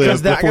movie to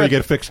live before you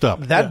get fixed up.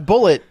 That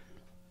bullet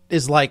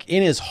is like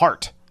in his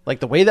heart.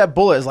 Like the way that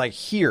bullet is like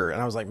here. And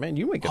I was like, man,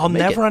 you ain't gonna I'll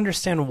make never it.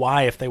 understand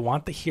why, if they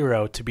want the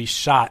hero to be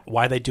shot,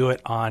 why they do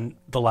it on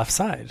the left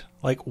side.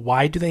 Like,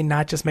 why do they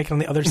not just make it on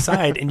the other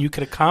side and you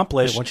could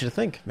accomplish... I want you to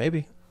think,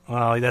 maybe.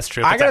 Well, that's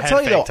true. I gotta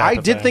tell you though, I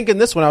did think in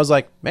this one, I was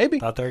like, maybe.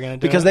 Thought they were gonna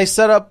do because it? they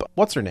set up,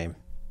 what's her name?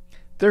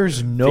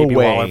 There's no Phoebe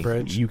way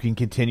Waller-Bridge. you can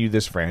continue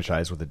this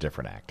franchise with a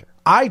different actor.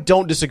 I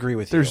don't disagree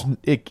with you.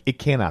 It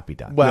cannot be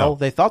done. Well, No.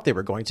 they thought they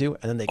were going to,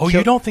 and then they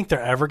you don't think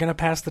they're ever going to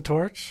pass the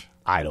torch?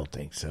 I don't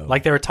think so.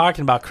 Like they were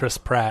talking about Chris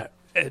Pratt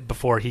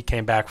before he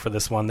came back for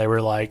this one. They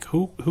were like,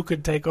 who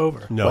could take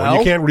over? No, Well-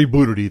 you can't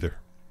reboot it either.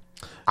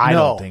 I No.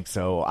 don't think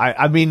so.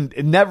 I mean,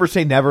 never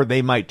say never.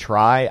 They might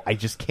try. I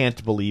just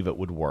can't believe it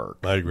would work.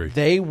 I agree.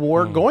 They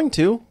were going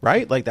to,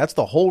 right? Like that's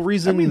the whole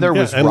reason. I mean, there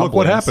was and look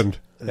what rumblings.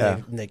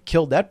 happened. They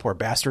killed that poor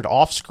bastard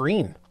off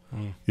screen.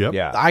 Yep.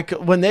 Yeah.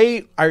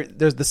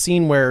 There's the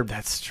scene where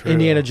That's true.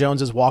 Indiana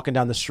Jones is walking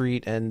down the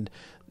street and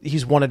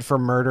he's wanted for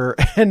murder,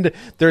 and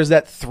there's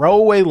that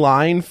throwaway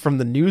line from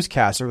the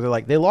newscaster where they're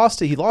like,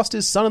 he lost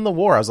his son in the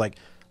war. I was like,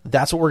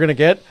 that's what we're gonna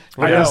get.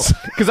 I know.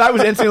 Because I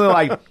was instantly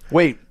like,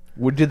 wait,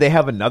 did they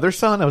have another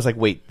son? I was like,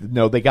 wait,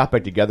 no, they got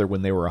back together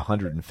when they were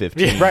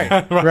 115.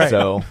 Right.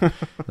 So,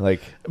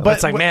 like, But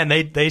it's like, man,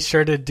 they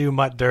sure did do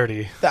Mutt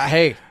dirty.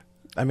 Hey,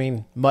 I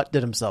mean, Mutt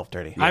did himself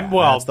dirty.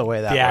 That's the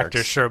way that the works.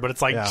 actor, sure, but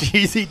it's like, Yeah.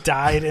 geez, he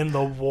died in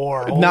the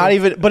war. Not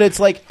even, but it's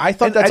like I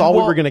thought that's all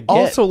we were gonna get.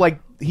 Also, like,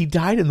 he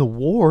died in the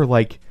war.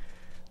 Like,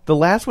 the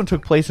last one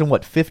took place in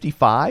what,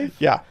 55?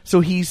 Yeah.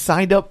 So he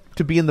signed up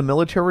to be in the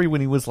military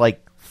when he was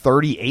like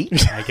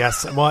 38. I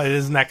guess. Well,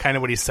 isn't that kind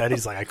of what he said?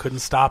 He's like, I couldn't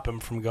stop him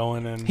from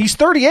going and. He's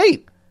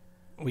 38.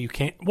 Well, you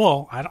can't.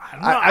 Well, I don't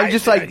know. I'm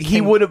just like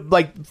he would have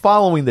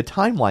following the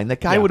timeline.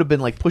 That guy would have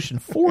been pushing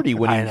 40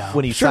 when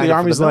he Sure, signed the up for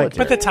Army's the like-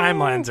 military. But the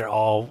timelines are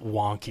all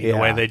wonky. The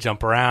way they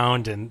jump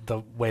around and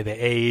the way they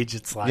age.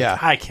 It's like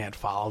I can't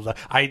follow.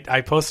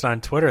 I posted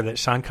on Twitter that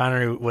Sean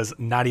Connery was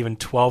not even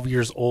 12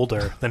 years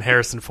older than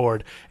Harrison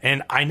Ford,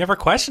 and I never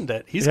questioned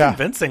it. He's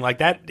convincing. Like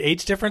that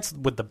age difference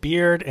with the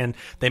beard, and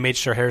they made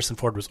sure Harrison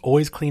Ford was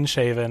always clean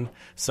shaven.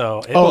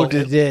 So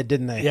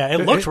didn't they? Yeah,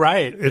 it looked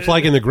right. It's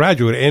like in The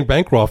Graduate, Anne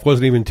Bancroft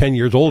wasn't even 10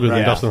 years older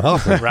than Dustin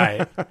Hoffman.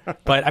 Right.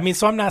 But I mean,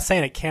 so I'm not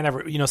saying it can't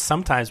ever,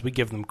 sometimes we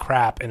give them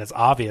crap and it's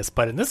obvious,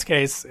 but in this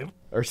case.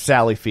 Or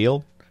Sally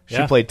Field.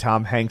 She played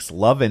Tom Hanks'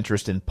 love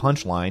interest in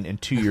Punchline, and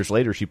 2 years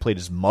later she played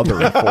his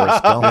mother in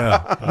Forrest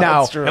Gump.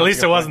 Now, at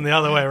least it wasn't the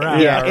other way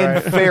around.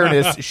 In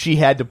fairness, she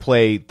had to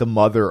play the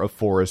mother of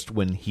Forrest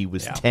when he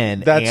was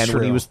 10 and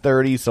when he was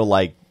 30, so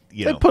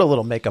they put a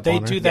little makeup on her.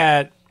 They do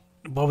that.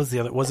 What was the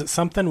other? Was it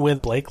something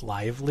with Blake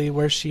Lively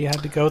where she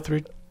had to go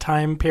through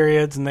time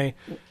periods and they...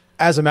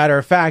 As a matter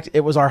of fact,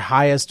 it was our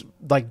highest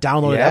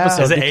downloaded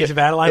episode. Is it Age of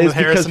Adeline with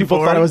Harrison because people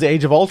Ford? thought it was the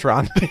Age of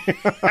Ultron.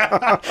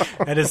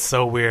 That is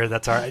so weird.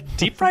 That's all right.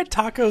 Deep Fried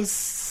Tacos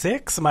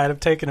 6 might have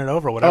taken it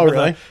over. Whatever. Oh,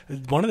 really?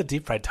 One of the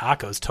Deep Fried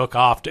Tacos took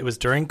off. It was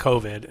during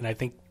COVID, and I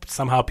think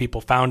somehow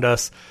people found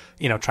us,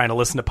 trying to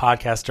listen to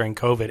podcasts during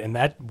COVID, and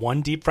that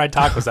one Deep Fried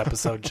Tacos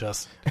episode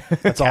just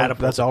that's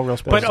all real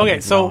spoilers. But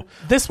okay, so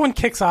this one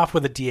kicks off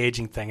with a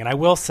de-aging thing, and I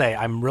will say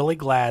I'm really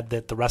glad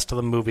that the rest of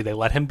the movie they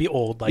let him be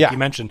old, like you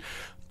mentioned.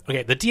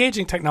 Okay, the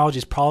de-aging technology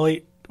is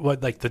probably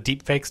the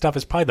deep fake stuff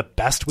is probably the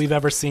best we've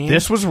ever seen.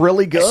 This was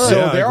really good. So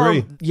I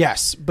agree.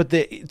 Yes, but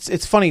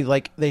it's funny.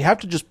 They have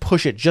to just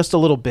push it just a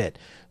little bit.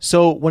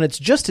 So when it's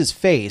just his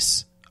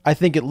face, I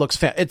think it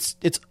looks it's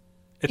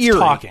eerie.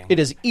 Talking. It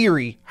is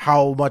eerie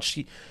how much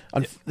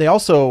they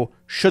also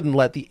shouldn't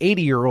let the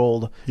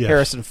 80-year-old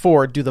Harrison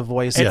Ford do the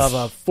voice of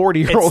a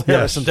 40-year-old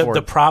Harrison Ford.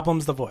 The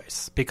problem's the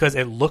voice because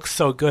it looks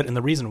so good, and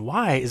the reason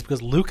why is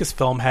because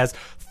Lucasfilm has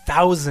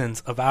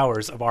thousands of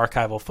hours of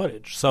archival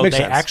footage. So Makes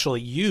they sense.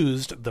 actually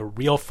used the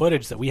real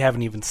footage that we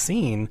haven't even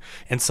seen,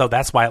 and so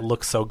that's why it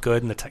looks so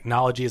good, and the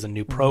technology is a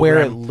new program.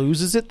 Where it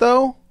loses it,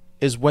 though,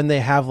 is when they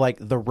have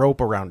the rope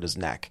around his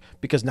neck,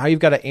 because now you've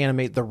got to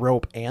animate the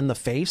rope and the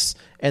face,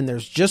 and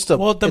there's just the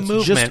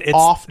movement just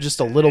off just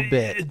a little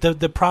bit.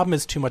 The problem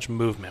is too much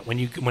movement.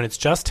 When it's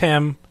just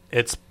him,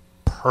 it's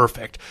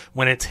perfect.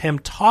 When it's him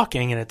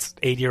talking and it's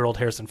 80-year-old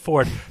Harrison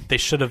Ford, they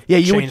should have you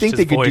would changed think his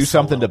they could do voice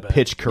something a to little bit.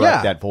 pitch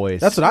correct that voice.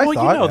 That's what I thought.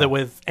 Well, that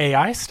with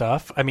AI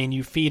stuff, I mean,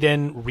 you feed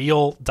in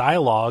real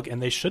dialogue,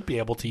 and they should be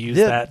able to use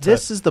that.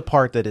 This is the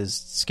part that is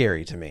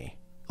scary to me.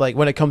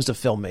 When it comes to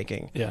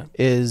filmmaking,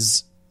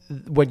 is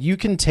when you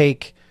can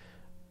take.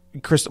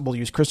 We'll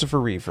use Christopher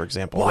Reeve, for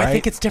example. Well, right? I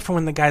think it's different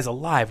when the guy's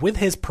alive. With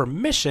his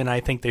permission, I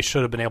think they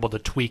should have been able to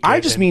tweak it. I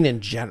just mean in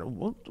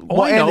general.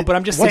 I know, but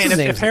I'm just saying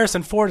if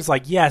Harrison Ford is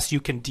like, yes, you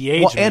can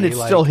de-age me. And it's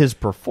still his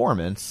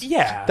performance.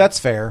 Yeah. That's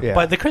fair. Yeah.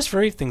 But the Christopher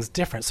Reeve thing's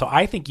different. So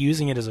I think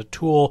using it as a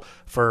tool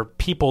for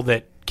people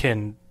that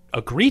can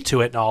agree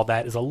to it and all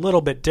that is a little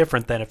bit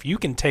different than if you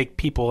can take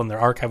people and their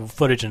archival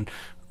footage and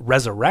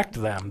resurrect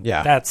them.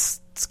 Yeah.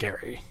 That's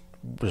scary.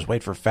 Just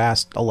wait for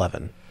Fast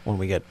 11 when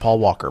we get Paul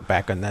Walker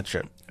back on that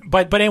ship.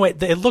 But anyway,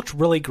 it looked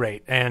really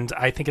great, and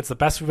I think it's the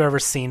best we've ever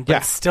seen, but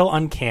it's still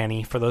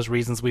uncanny for those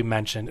reasons we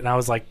mentioned. And I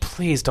was like,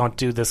 please don't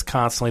do this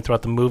constantly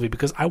throughout the movie,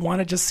 because I want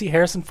to just see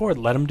Harrison Ford.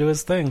 Let him do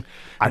his thing.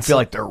 I feel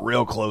like they're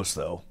real close,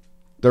 though.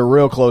 They're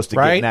real close to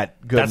getting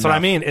that good That's enough. what I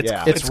mean.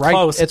 It's right,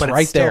 close, it's but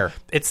right it's still, there.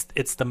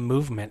 It's the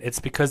movement. It's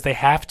because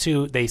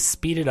they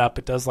speed it up.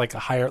 It does like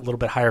a little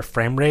bit higher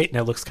frame rate, and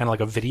it looks kind of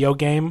like a video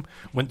game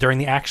during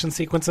the action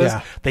sequences.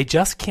 Yeah. They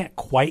just can't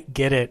quite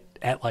get it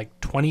at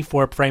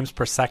 24 frames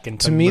per second.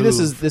 To me, move.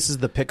 this is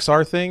the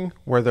Pixar thing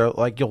where they're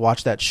you'll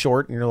watch that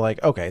short and you're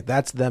like, okay,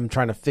 that's them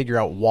trying to figure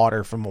out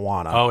water from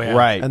Moana. Oh yeah,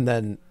 right. And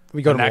then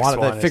we go to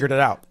Moana, they figured it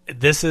out.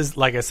 This is,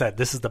 like I said,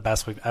 this is the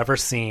best we've ever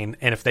seen.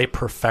 And if they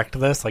perfect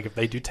this, if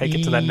they do take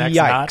it to that next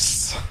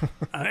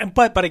notch.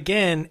 But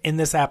again, in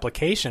this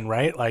application,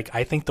 right?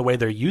 I think the way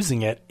they're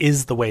using it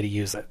is the way to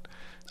use it.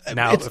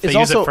 Now, if they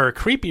use it for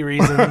creepy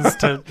reasons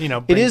to,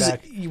 bring it is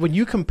back. When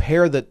you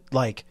compare the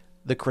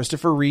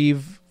Christopher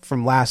Reeve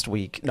from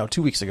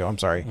 2 weeks ago, I'm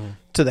sorry,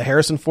 to the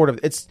Harrison Ford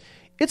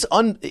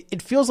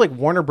it feels like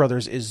Warner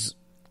Brothers is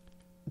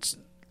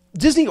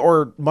Disney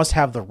must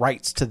have the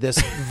rights to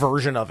this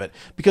version of it,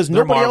 because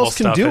nobody else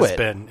can do it. It's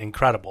been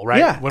incredible, right?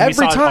 Yeah, when we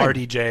saw time.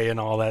 RDJ and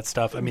all that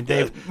stuff, I mean,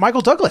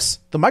 Michael Douglas.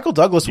 The Michael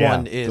Douglas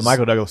one is the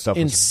Michael Douglas stuff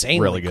insanely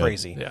was really good.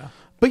 crazy. Yeah.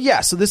 But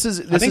yeah, so this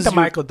is. I think the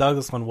Michael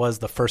Douglas one was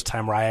the first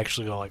time where I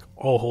actually go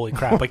oh, holy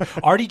crap!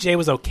 RDJ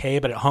was okay,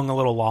 but it hung a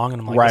little long,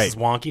 and I'm like, this is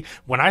wonky.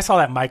 When I saw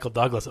that Michael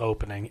Douglas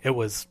opening, it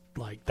was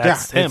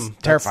that's him.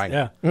 It's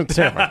terrifying. It's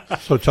terrifying.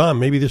 So Tom,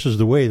 maybe this is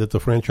the way that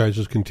the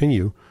franchises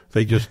continue.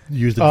 They just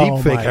use the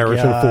deep fake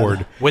Harrison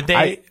Ford. Would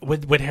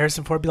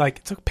Harrison Ford be like,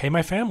 it's okay, pay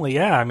my family?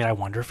 Yeah, I mean, I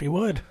wonder if he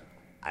would.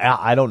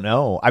 I don't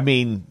know. I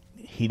mean,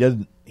 he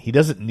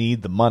doesn't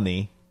need the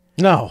money.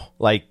 No,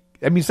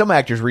 I mean, some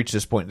actors reach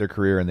this point in their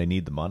career and they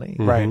need the money.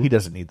 Right. He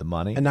doesn't need the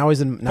money. And now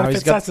he's in. Now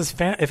he's got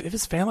if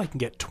his family can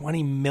get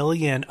 $20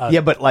 million.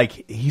 Yeah, but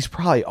like he's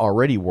probably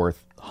already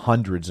worth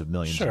hundreds of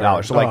millions of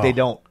dollars. So like they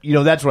don't.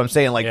 That's what I'm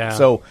saying. Like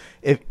so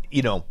if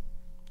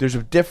there's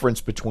a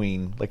difference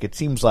between like it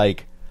seems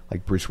like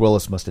Bruce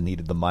Willis must have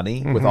needed the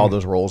money with all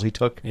those roles he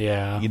took.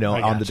 Yeah,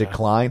 on the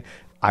decline.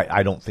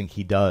 I don't think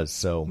he does.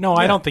 So no,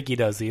 I don't think he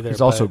does either.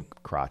 He's also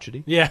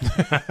crotchety. Yeah.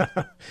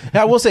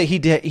 I will say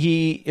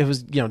it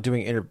was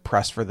doing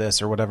press for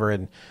this or whatever,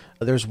 and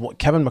there's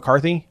Kevin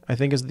McCarthy, I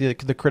think is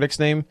the critic's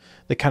name,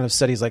 that kind of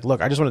said he's like,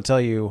 look, I just want to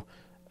tell you,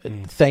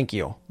 thank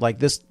you. Like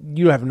this,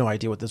 you have no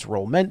idea what this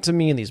role meant to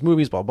me in these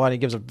movies, blah blah. And he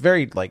gives a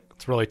very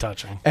it's really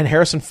touching. And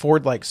Harrison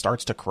Ford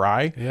starts to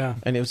cry. Yeah,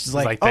 and it was just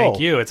like thank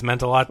you. It's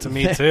meant a lot to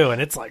me too.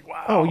 And it's like,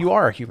 wow, oh, you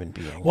are a human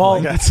being.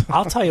 Well,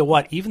 I'll tell you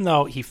what. Even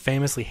though he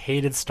famously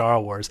hated Star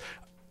Wars,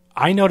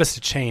 I noticed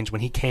a change when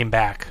he came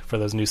back for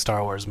those new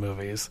Star Wars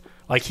movies.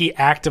 Like he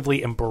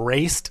actively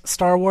embraced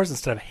Star Wars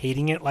instead of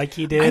hating it like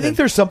he did. I think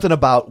there's something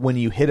about when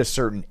you hit a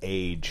certain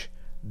age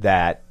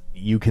that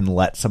you can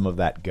let some of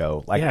that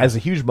go. Like as a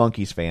huge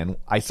Monkees fan,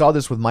 I saw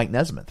this with Mike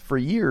Nesmith. For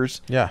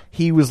years,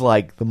 he was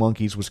like, the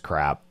Monkees was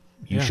crap.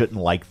 You shouldn't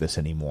like this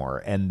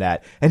anymore. And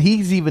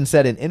he's even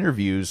said in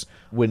interviews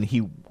when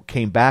he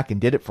came back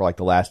and did it for like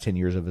the last 10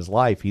 years of his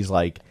life, he's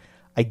like,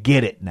 I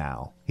get it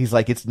now. He's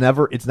like, it's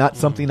not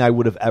something I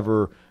would have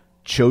ever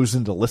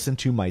chosen to listen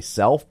to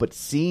myself, but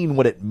seeing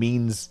what it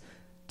means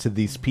to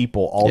these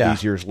people all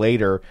these years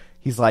later,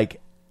 he's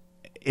like,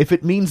 if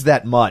it means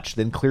that much,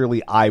 then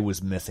clearly I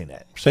was missing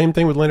it. Same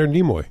thing with Leonard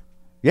Nimoy.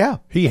 Yeah.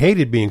 He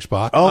hated being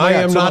Spock. Oh, I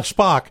am not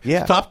Spock.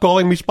 Yeah. Stop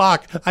calling me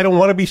Spock. I don't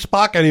want to be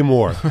Spock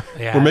anymore.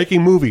 We're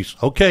making movies.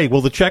 Okay,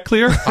 will the check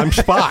clear? I'm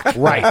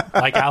Spock. Right.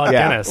 Like Alec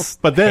Guinness.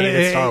 But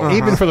then,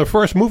 even for the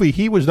first movie,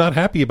 he was not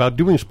happy about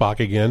doing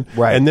Spock again.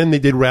 Right. And then they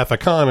did Wrath of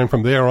Khan, and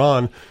from there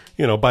on,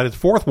 by the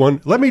fourth one,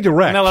 let me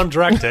direct. And let him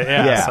direct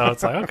it, So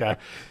it's like, okay.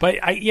 But,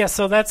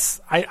 so that's,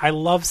 I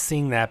love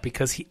seeing that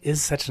because he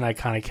is such an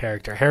iconic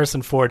character.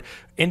 Harrison Ford,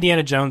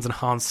 Indiana Jones, and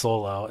Han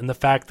Solo, and the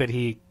fact that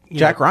he...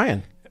 Jack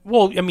Ryan.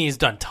 Well, I mean, he's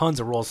done tons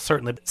of roles,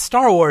 certainly. But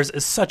Star Wars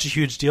is such a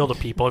huge deal to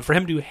people. And for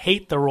him to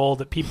hate the role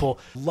that people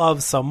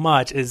love so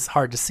much is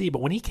hard to see.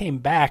 But when he came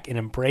back and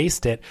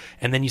embraced it,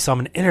 and then you saw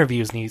him in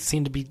interviews, and he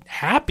seemed to be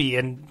happy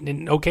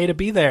and okay to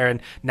be there.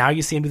 And now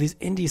you see him do these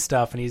indie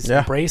stuff, and he's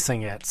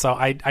embracing it. So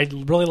I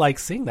really like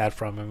seeing that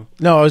from him.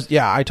 No,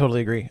 I totally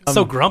agree.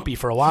 So grumpy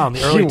for a while in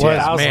the early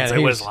 2000s.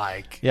 It was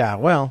like... Yeah,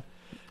 well...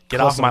 Get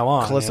off my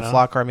lawn. Calista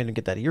Flockhart made him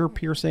get that ear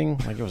piercing.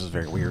 Like, it was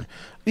very weird.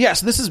 Yeah,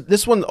 so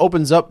this one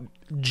opens up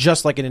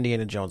just like an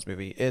Indiana Jones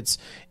movie. It's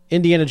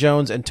Indiana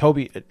Jones and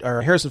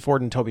Harrison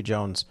Ford and Toby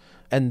Jones,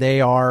 and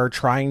they are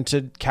trying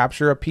to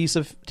capture a piece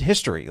of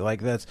history.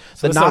 Like that's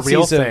the Nazis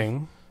real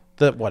thing.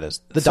 What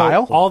is the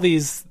dial? All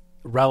these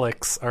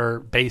relics are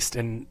based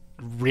in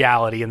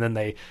reality, and then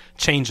they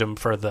change them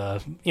for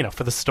the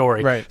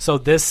story. Right. So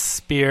this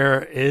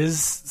spear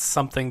is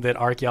something that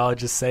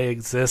archaeologists say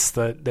exists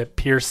that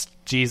pierced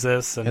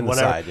Jesus and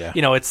whatever. Side,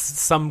 it's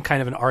some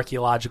kind of an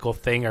archaeological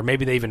thing, or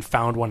maybe they even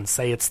found one and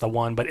say it's the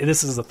one, but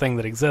this is a thing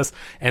that exists.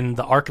 And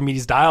the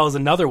Archimedes dial is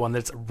another one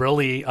that's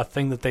really a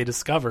thing that they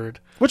discovered,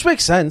 which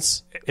makes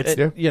sense.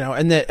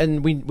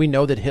 And we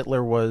know that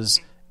Hitler was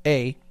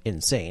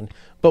insane,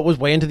 but was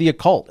way into the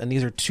occult, and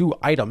these are two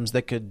items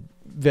that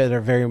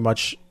are very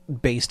much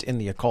based in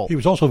the occult. He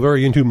was also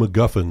very into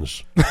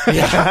MacGuffins,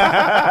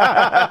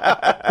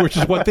 which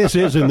is what this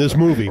is in this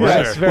movie.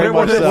 Yes,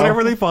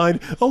 whatever they find.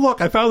 Oh,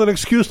 look, I found an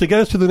excuse to get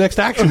us to the next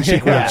action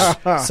sequence.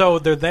 So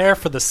they're there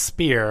for the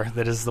spear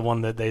that is the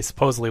one that they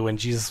supposedly, when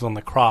Jesus was on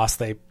the cross,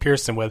 they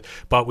pierced him with.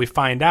 But we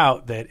find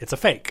out that it's a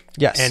fake.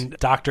 Yes. And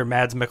Dr.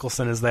 Mads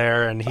Mikkelsen is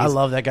there, and I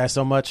love that guy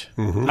so much.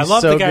 Mm-hmm. I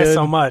love the guy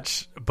so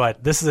much.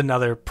 But this is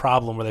another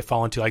problem where they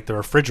fall into like the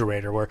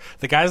refrigerator, where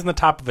the guy's on the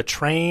top of a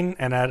train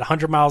and at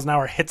 100 miles an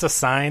hour hits a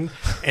sign,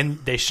 and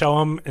they show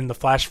him in the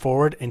flash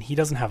forward, and he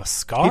doesn't have a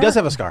scar. He does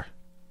have a scar.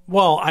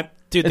 Well,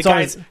 the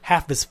guy's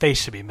half his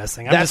face should be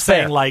missing. I'm just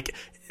saying, like,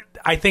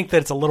 I think that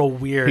it's a little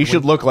weird. He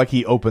should look like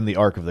he opened the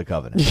Ark of the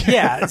Covenant.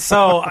 Yeah,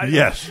 so...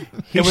 yes.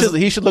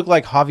 He should look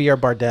like Javier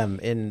Bardem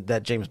in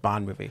that James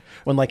Bond movie,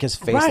 when like his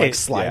face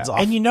slides off.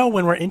 And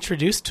when we're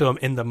introduced to him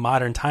in the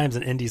modern times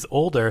and Indy's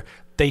older,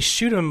 they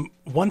shoot him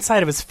one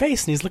side of his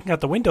face and he's looking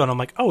out the window, and I'm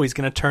like, oh, he's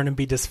going to turn and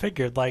be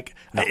disfigured. Like,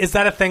 is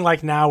that a thing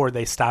like now where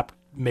they stop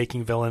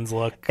making villains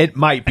look? It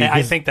might be.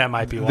 I think that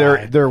might be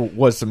why. There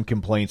was some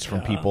complaints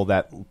from people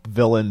that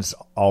villains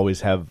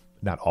always have...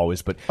 Not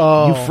always, but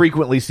you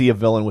frequently see a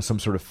villain with some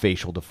sort of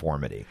facial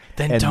deformity.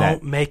 Then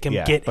don't make him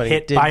get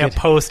hit by a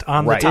post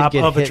on the top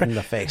of a train. In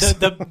the face.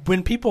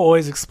 When people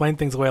always explain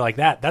things away like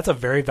that, that's a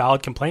very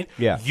valid complaint.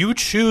 Yeah. You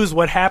choose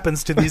what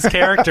happens to these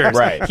characters.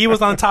 Right. He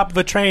was on top of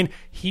a train.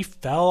 He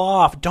fell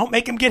off. Don't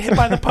make him get hit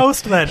by the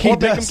post then. Or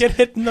make him get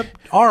hit in the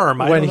arm.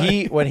 When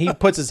he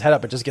puts his head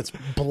up, it just gets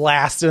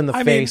blasted in the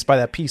face by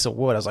that piece of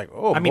wood. I was like,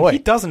 oh, boy. He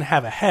doesn't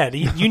have a head.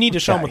 You need to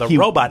show him with a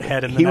robot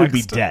head. He would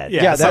be dead.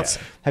 Yeah,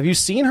 have you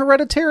seen Hereditary?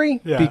 Hereditary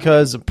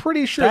because I'm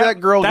pretty sure that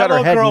girl got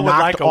her head knocked would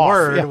like off. a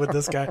word with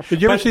this guy.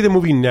 Did you ever see the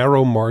movie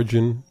Narrow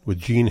Margin with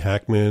Gene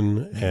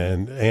Hackman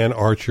and Ann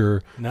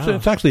Archer? No. So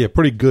it's actually a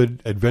pretty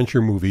good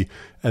adventure movie.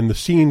 And the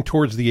scene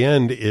towards the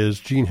end is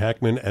Gene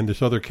Hackman and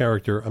this other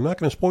character. I'm not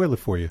going to spoil it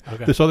for you.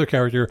 Okay. This other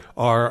character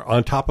are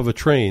on top of a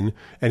train,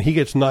 and he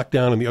gets knocked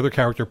down, and the other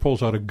character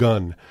pulls out a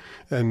gun.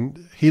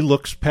 And he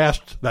looks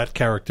past that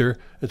character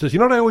and says, "You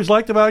know what I always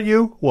liked about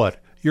you? What?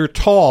 You're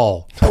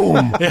tall."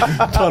 Boom.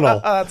 Tunnel.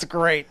 That's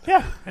great.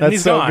 Yeah. And That's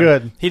he's so gone.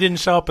 good. He didn't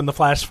show up in the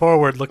flash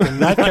forward looking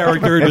That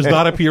character does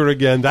not appear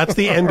again. That's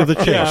the end of the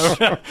chase.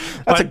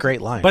 That's a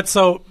great line. But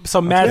so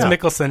Mads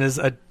Mikkelsen is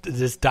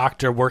this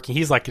doctor working.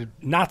 He's like a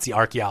Nazi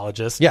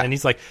archaeologist. Yeah. And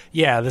he's like,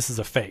 yeah, this is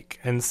a fake.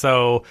 And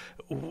so...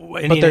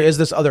 But there is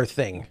this other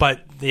thing.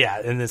 But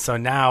yeah, and then, so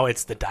now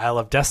it's the Dial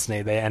of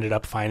Destiny they ended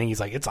up finding. He's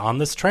like, it's on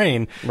this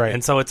train. Right.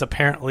 And so it's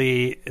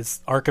apparently,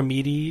 it's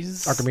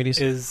Archimedes.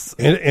 Is...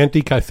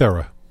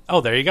 Antikythera. Oh,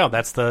 there you go.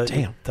 That's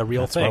the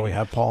real That's thing. why we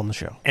have Paul on the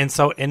show. And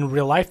so in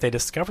real life, they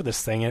discovered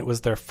this thing, and it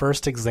was their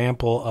first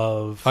example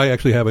of... I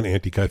actually have an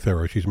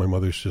Antikythera. She's my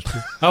mother's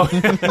sister. Oh.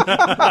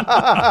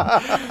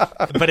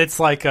 But it's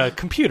like a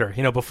computer,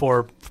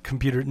 before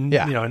computer,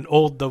 one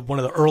of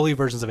the early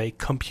versions of a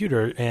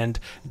computer, and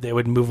they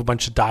would move a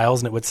bunch of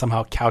dials, and it would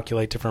somehow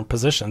calculate different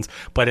positions.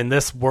 But in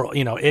this world,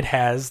 it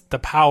has the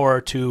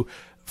power to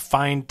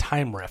find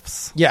time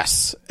rifts.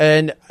 Yes.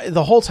 And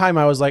the whole time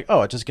I was like,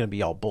 oh, it's just going to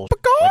be all bullshit.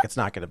 Like, it's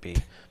not going to be.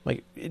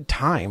 Like,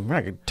 time. We're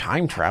not going to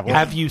time travel.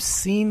 Have you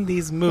seen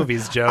these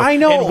movies, Joe? I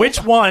know. And which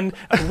one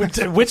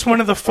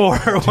of the four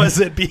was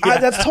it?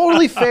 That's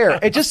totally fair.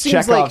 It just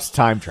seems Chekhov's like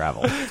time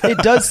travel. It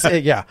does.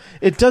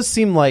 It does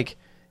seem like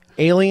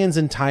aliens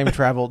and time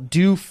travel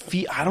do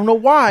feel. I don't know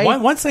why.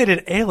 Once they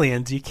did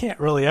Aliens, you can't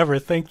really ever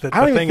think that.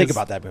 I don't even think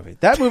about that movie.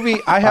 That movie,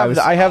 I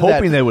have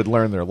hoping they would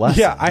learn their lesson.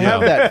 Yeah, I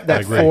have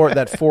that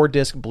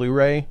 4-disc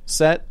Blu-ray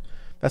set.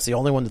 That's the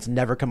only one that's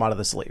never come out of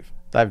the sleeve.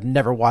 I've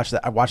never watched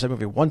that. I watched that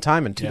movie one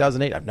time in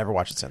 2008. I've never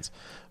watched it since.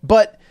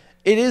 But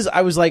it is.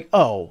 I was like,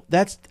 oh,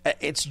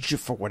 it's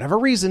just, for whatever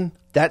reason,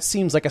 that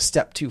seems like a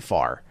step too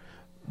far.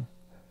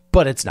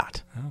 But it's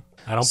not.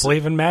 I don't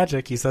believe in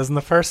magic, he says in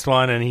the first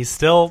one, and he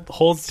still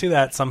holds to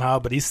that somehow,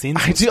 but he's seen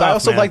some stuff, I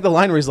also man. like the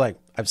line where he's like,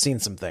 I've seen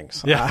some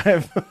things.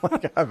 Yeah.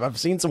 I've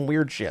seen some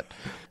weird shit.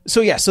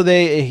 So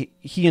he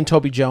and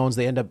Toby Jones,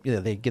 they end up,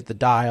 they get the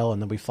dial,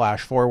 and then we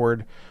flash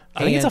forward.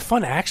 I think it's a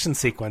fun action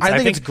sequence. I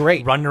think it's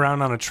great. Running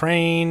around on a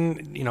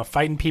train,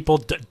 fighting people,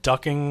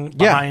 ducking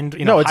behind,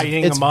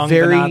 hiding it's among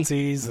very, the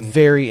Nazis. And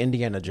very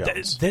Indiana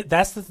Jones.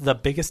 That's the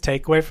biggest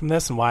takeaway from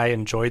this, and why I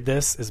enjoyed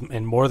this,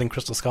 and more than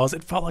Crystal Skulls,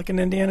 it felt like an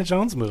Indiana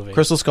Jones movie.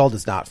 Crystal Skull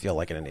does not feel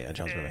like an Indiana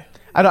Jones movie.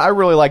 I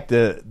really like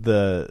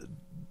the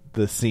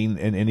scene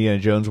in Indiana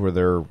Jones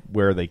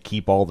where they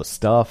keep all the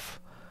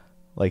stuff,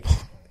 like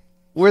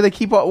where they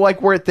keep all,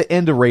 like we're at the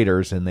end of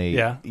Raiders and they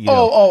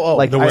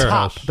like the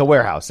warehouse. The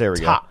warehouse. There we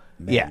go.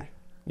 Man.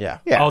 Yeah.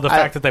 Oh, the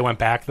fact that they went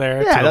back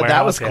there. Yeah, to the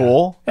that was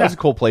cool. Yeah. That was a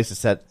cool place to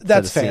set.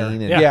 That's set a fair.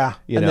 Scene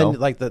And then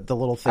like the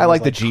little things. I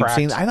like the like Jeep cracked.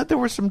 scene. I thought there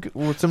were some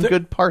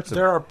good parts of it.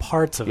 There are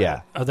parts of it.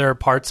 Yeah. There are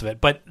parts of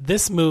it. But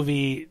this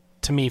movie,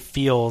 to me,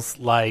 feels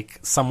like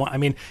someone... I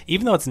mean,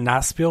 even though it's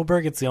not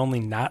Spielberg, it's the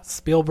only not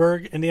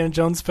Spielberg Indiana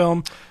Jones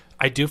film,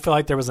 I do feel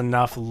like there was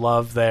enough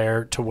love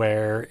there to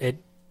where it,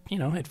 it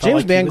felt James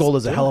like Mangold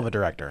is a hell of a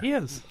director. He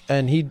is.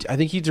 And I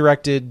think he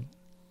directed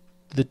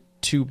the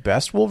two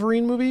best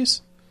Wolverine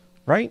movies,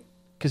 right?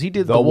 Because he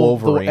did the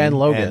Wolverine and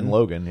Logan. And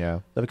Logan,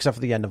 yeah. Except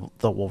for the end of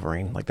the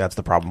Wolverine. Like, that's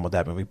the problem with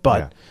that movie.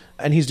 But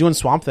and he's doing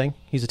Swamp Thing.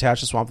 He's attached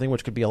to Swamp Thing,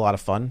 which could be a lot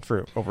of fun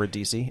for over at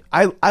DC.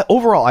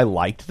 Overall, I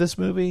liked this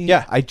movie.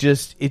 Yeah. it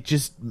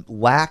just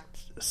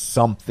lacked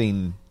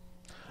something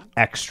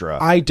extra.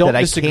 I don't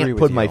that disagree I can't with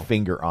put you. my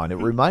finger on. It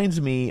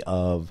reminds me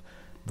of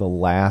the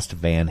last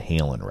Van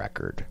Halen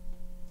record.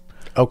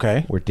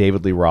 Okay. Where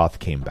David Lee Roth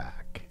came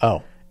back.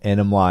 Oh. And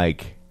I'm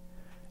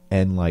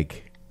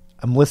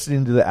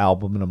listening to the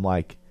album and I'm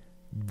like,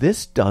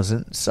 this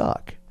doesn't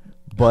suck.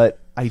 But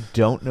I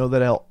don't know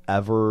that I'll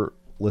ever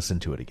listen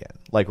to it again.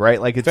 Like,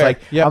 right? Like, it's fair.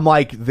 like, Yep. I'm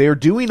like, they're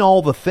doing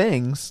all the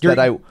things that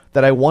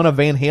I want a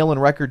Van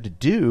Halen record to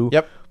do.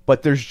 Yep.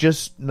 But there's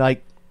just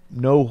like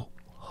no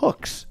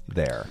hooks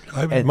there.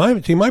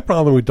 My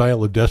problem with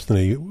Dial of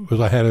Destiny was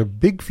I had a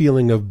big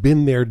feeling of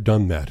been there,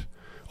 done that.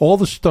 All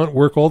the stunt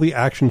work, all the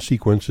action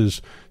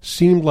sequences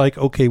seemed like,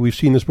 okay, we've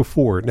seen this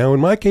before. Now,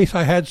 in my case,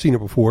 I had seen it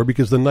before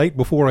because the night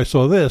before I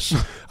saw this,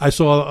 I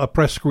saw a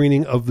press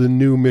screening of the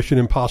new Mission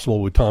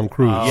Impossible with Tom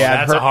Cruise.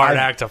 That's a hard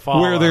act to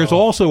follow. Where there's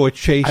also a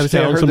chase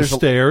down some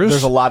stairs.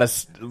 There's a lot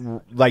of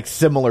like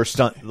similar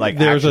stunt. Like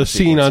there's a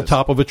scene on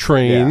top of a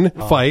train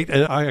Yeah. fight,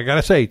 and I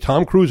gotta say,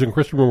 Tom Cruise and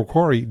Christopher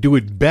McQuarrie do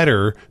it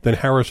better than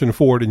Harrison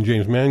Ford and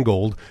James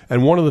Mangold.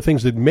 And one of the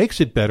things that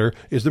makes it better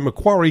is that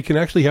McQuarrie can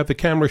actually have the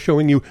camera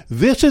showing you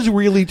this is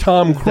really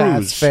Tom Cruise.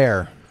 That's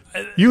fair.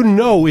 You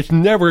know it's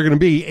never going to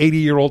be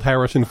 80-year-old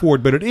Harrison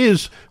Ford, but it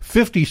is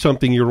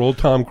 50-something-year-old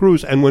Tom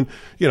Cruise. And when,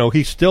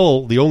 he's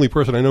still the only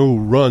person I know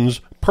who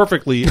runs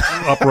perfectly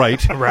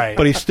upright, right.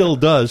 But he still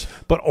does.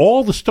 But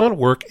all the stunt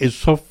work is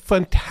so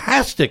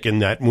fantastic in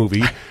that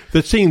movie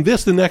that seeing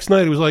this the next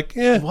night, it was like,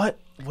 What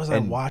was I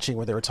watching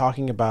where they were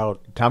talking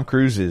about... Tom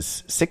Cruise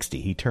is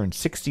 60. He turned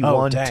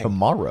 61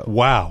 tomorrow.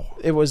 Wow.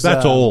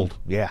 That's old.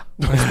 Yeah.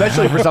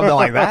 Especially for something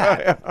like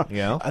that.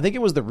 I think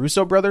it was the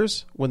Russo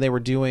brothers when they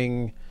were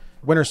doing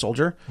Winter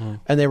Soldier,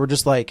 and they were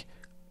just like,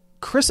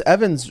 Chris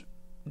Evans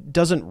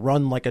doesn't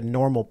run like a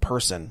normal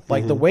person.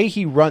 Like the way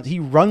he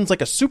runs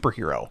like a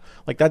superhero.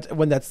 Like that's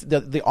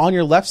the on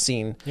your left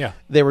scene. Yeah.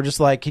 They were just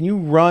like, can you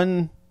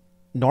run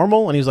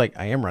normal? And he was like,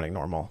 I am running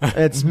normal. But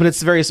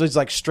it's very, so it's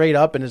like straight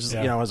up and it's just,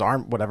 his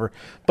arm, whatever.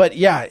 But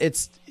yeah,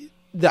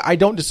 I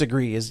don't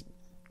disagree. Is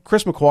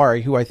Chris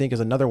McQuarrie, who I think is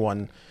another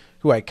one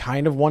who I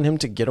kind of want him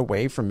to get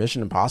away from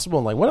Mission Impossible.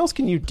 And like, what else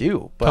can you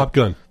do? But, Top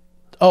Gun.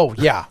 Oh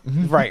yeah,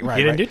 right.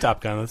 He didn't do Top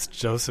Gun. That's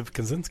Joseph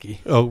Kosinski.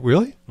 Oh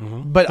really?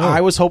 Mm-hmm. But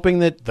I was hoping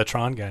that the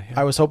Tron guy.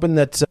 Yeah. I was hoping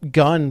that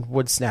Gunn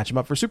would snatch him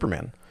up for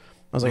Superman.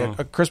 I was like,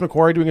 a Chris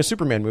McQuarrie doing a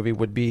Superman movie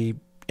would be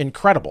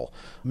incredible.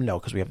 No,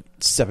 because we have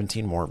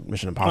 17 more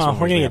Mission Impossible.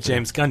 We're going to get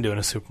James Gunn doing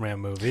a Superman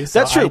movie. So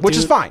that's true, which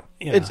is fine.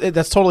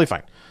 That's totally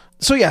fine.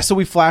 So yeah, so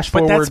we flash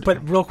forward.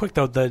 But real quick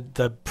though,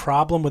 the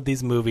problem with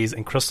these movies,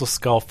 and Crystal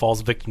Skull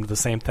falls victim to the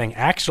same thing.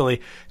 Actually,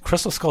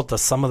 Crystal Skull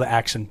does some of the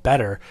action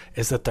better,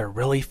 is that they're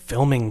really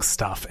filming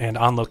stuff and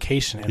on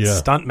location and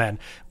stuntmen.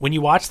 When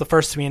you watch the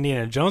first 3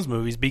 Indiana Jones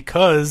movies,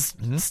 because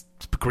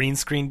green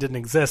screen didn't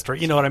exist, or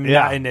you know what I mean?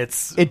 Yeah. And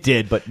it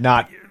did, but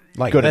not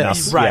like good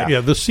this. enough. Right.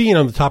 Yeah, the scene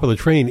on the top of the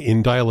train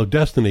in Dial of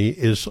Destiny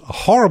is a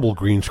horrible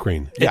green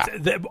screen. Yeah.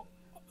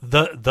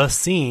 The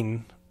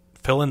scene,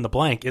 fill in the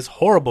blank, is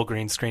horrible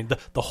green screen.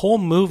 The whole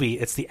movie,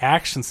 it's the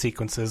action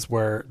sequences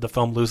where the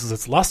film loses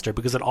its luster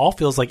because it all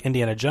feels like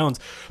Indiana Jones.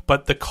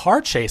 But the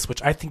car chase,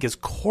 which I think is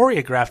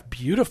choreographed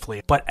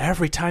beautifully, but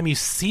every time you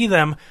see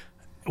them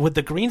with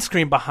the green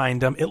screen behind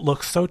them, it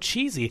looks so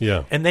cheesy.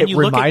 Yeah. And then it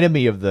reminded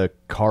me of the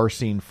car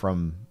scene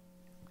from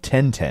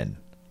 1010.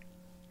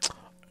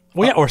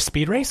 Well, yeah, or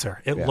Speed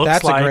Racer. It looks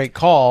that's like a great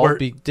call.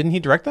 Didn't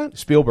he direct that?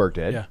 Spielberg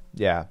did. Yeah.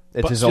 Yeah.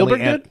 It's But his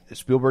Spielberg only did?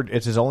 Spielberg.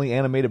 It's his only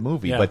animated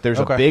movie. Yeah. But there's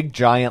a big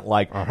giant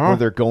where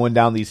they're going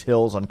down these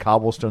hills on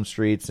cobblestone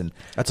streets, and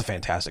That's a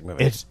fantastic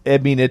movie. it's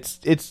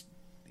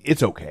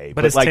okay.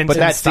 But it's that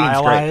scene's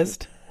stylized,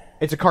 great.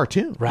 It's a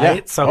cartoon, right?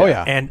 Yeah. So,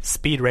 yeah. And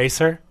Speed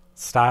Racer,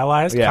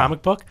 stylized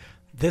comic book.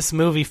 This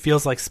movie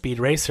feels like Speed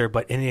Racer,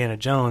 but Indiana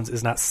Jones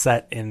is not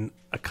set in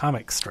a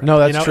comic strip. No,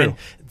 that's true.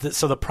 And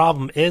so the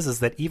problem is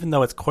that even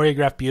though it's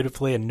choreographed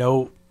beautifully, and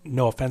no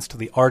offense to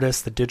the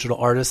artists, the digital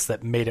artists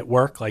that made it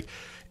work, like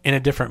in a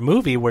different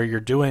movie where you're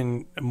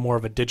doing more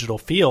of a digital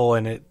feel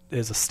and it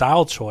is a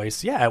style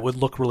choice, yeah, it would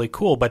look really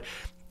cool. But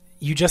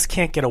you just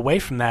can't get away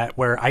from that,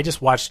 where I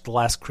just watched The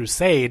Last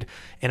Crusade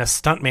and a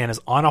stuntman is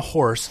on a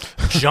horse,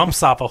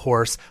 jumps off a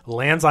horse,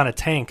 lands on a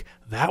tank.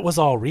 That was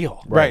all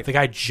real. Right. The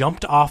guy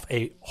jumped off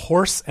a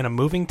horse and a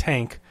moving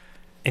tank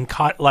and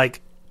caught,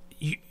 like,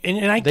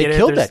 and I get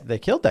it. They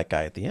killed that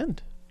guy at the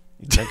end.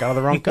 They got out of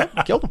the wrong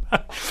cut. Killed him.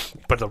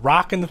 But the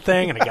rock in the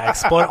thing and a guy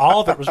exploded.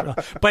 All of it was real.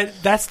 But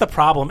that's the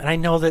problem. And I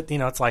know that,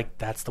 it's like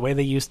that's the way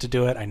they used to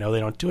do it. I know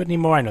they don't do it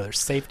anymore. I know there's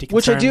safety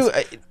concerns. Which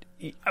I do.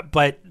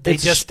 But they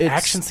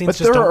action scenes. But just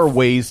there don't are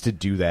ways to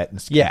do that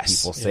and keep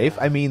Yes. people safe.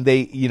 I mean,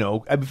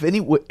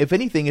 if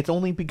anything, it's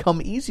only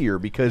become easier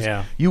because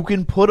Yeah. you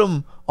can put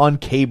them on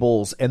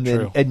cables and then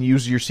True. and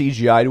use your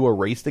CGI to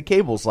erase the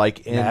cables,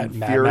 like in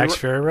Mad Max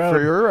Fury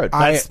Road.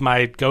 That's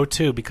my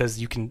go-to because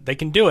they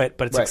can do it,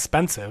 but it's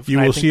expensive. You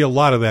will see a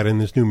lot of that in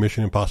this new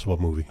Mission Impossible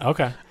movie.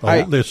 Okay.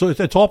 So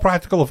it's all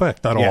practical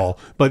effect, not all,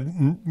 but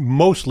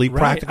mostly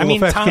practical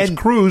effects. Tom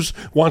Cruise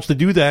wants to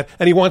do that,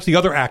 and he wants the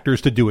other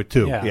actors to do it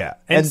too. Yeah.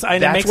 And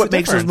that's what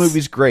makes those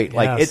movies great.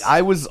 Like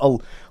Yes.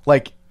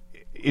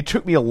 it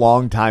took me a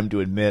long time to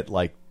admit,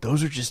 like,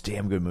 those are just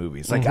damn good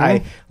movies. Like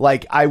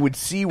I would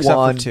see Except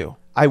one, for two.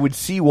 I would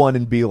see one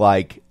and be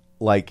like,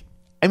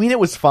 I mean, it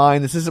was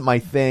fine. This isn't my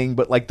thing,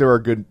 but like there are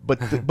good,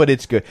 but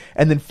it's good.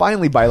 And then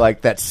finally, by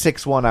like that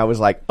 6th one, I was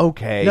like,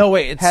 okay, No,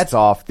 wait, it's- hats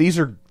off. These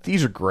are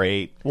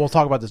great. We'll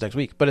talk about this next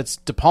week. But it's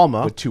De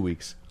Palma. With 2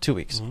 weeks. 2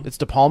 weeks. It's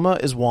De Palma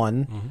is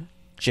 1.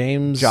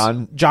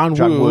 John John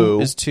Woo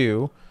Woo is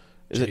 2.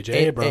 J.J.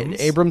 Abrams.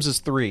 Abrams is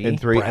 3. And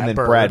 3, and then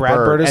Brad Brad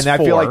Bird. is And I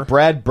feel 4. like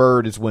Brad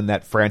Bird is when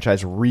that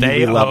franchise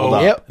really leveled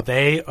up. Yep.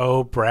 They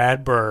owe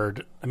Brad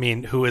Bird,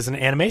 who is an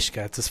animation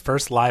guy. It's his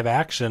first live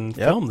action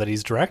film that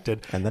he's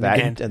directed. And then That,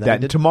 and then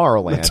that he did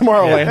Tomorrowland.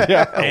 Tomorrowland.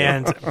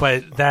 Yeah.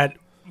 But that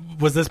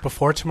was this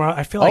before Tomorrow?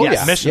 I feel like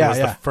yes. Mission Yeah, was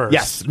yeah. the first.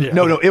 Yes.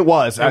 No, it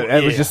was.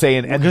 I was just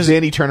saying. And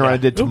then he turned around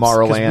and did Because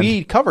Tomorrowland.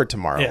 we covered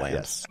Tomorrowland.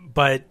 Yes.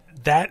 But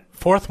that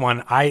 4th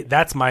one,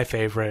 that's my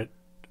favorite.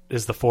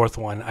 Is the 4th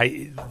one.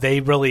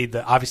 Obviously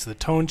the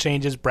tone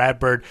changes. Brad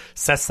Bird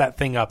sets that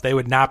thing up. They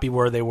would not be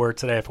where they were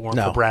today if it weren't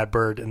for Brad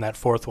Bird in that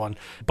 4th one.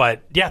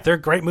 But yeah, they're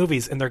great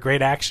movies and they're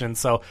great action.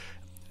 So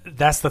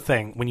that's the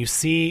thing. When you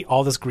see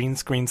all this green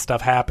screen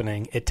stuff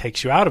happening, it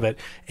takes you out of it.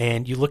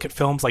 And you look at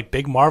films like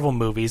big Marvel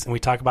movies, and we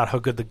talk about how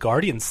good the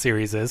Guardians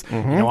series is.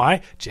 You know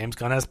why? James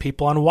Gunn has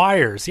people on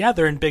wires. Yeah,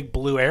 they're in big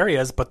blue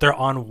areas, but they're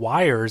on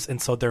wires,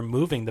 and so they're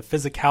moving. The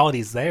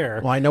physicality's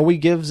there. Well, I know we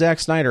give Zack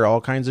Snyder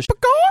all kinds of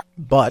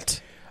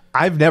but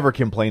I've never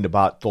complained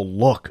about the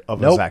look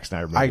of a Zack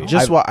Snyder movie.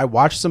 I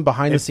watched some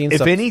behind the scenes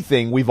stuff. If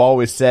anything, we've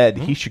always said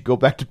he should go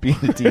back to being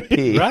the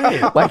DP.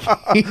 Right. Like,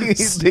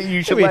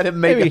 you should let him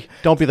make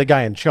don't be the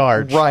guy in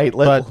charge. Right.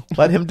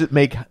 Let him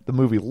make the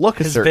movie look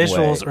a certain way. His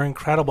visuals are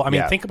incredible. I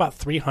mean, think about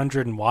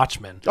 300 and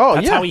Watchmen. Oh,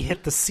 That's how he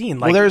hit the scene.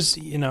 Like, well,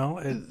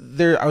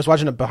 there's, I was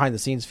watching a behind the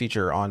scenes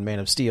feature on Man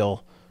of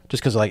Steel,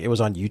 just because it was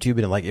on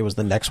YouTube and it was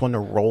the next one to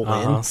roll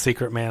in.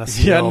 Secret Man of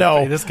Steel. Yeah,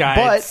 no. This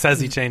guy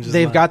says he changes.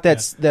 They've got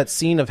that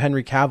scene of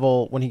Henry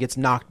Cavill when he gets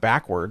knocked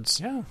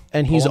backwards. Yeah,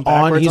 and he's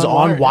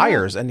on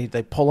wires, and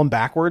they pull him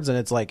backwards, and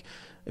it's like,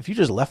 if you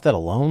just left that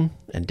alone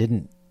and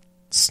didn't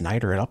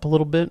Snyder it up a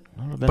little bit.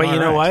 But you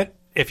know what?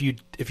 If you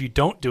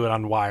don't do it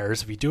on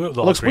wires, if you do it with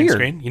all green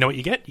screen, you know what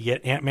you get? You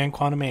get Ant-Man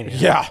Quantumania.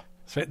 Yeah,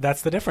 so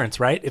that's the difference,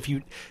 right?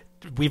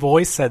 We've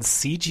always said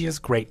CG is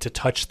great to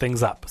touch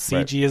things up.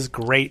 CG is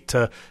great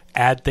to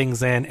add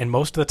things in. And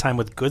most of the time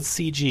with good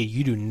CG,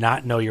 you do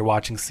not know you're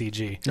watching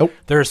CG. Nope.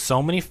 There are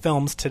so many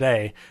films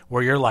today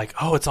where you're like,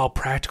 oh, it's all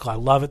practical. I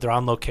love it. They're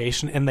on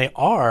location. And they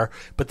are.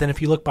 But then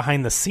if you look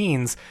behind the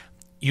scenes,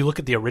 you look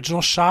at the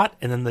original shot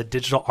and then the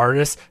digital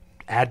artists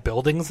add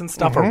buildings and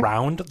stuff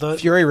around the...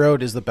 Fury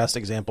Road is the best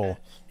example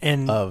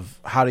of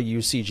how to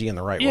use CG in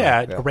the right way.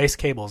 Yeah, erase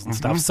cables and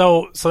stuff.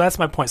 So that's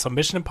my point. So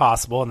Mission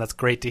Impossible, and that's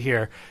great to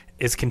hear,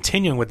 is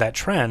continuing with that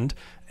trend.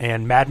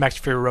 And Mad Max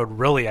Fury Road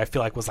really, I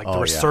feel like, was the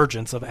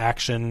resurgence of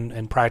action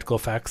and practical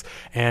effects.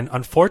 And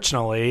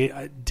unfortunately,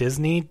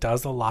 Disney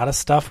does a lot of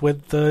stuff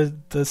with the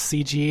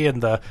CG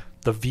and the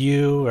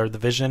view or the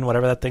vision,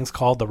 whatever that thing's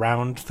called, the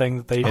round thing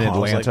that they in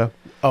Atlanta.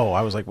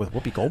 I was like with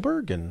Whoopi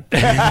Goldberg and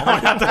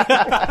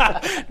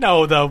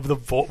no, the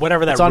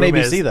whatever that it's on room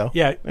ABC is. though.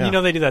 Yeah,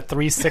 they do that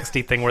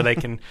 360 thing where they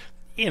can,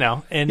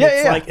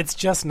 it's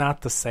just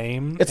not the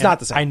same. It's not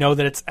the same. I know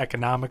that it's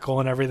economical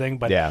and everything,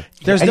 but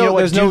there's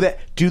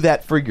do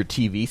that for your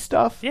TV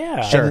stuff.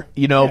 Yeah, sure.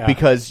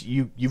 Because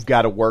you've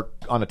got to work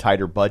on a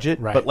tighter budget,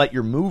 right. But let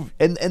your move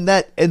and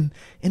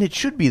it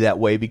should be that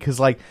way because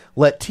let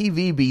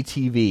TV be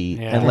TV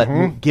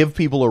and give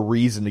people a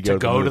reason to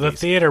go to the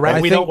theater.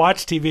 Right, we don't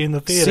watch TV in the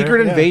theater.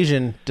 Secret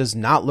Invasion does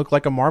not look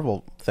like a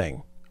Marvel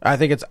thing. I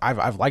think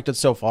I've liked it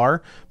so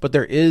far, but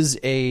there is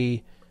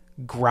a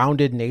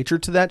grounded nature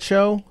to that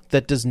show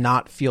that does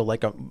not feel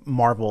like a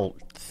Marvel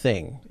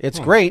thing. It's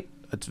great.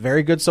 It's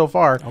very good so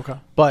far. Okay.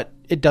 But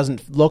it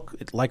doesn't look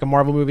like a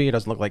Marvel movie. It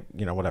doesn't look like,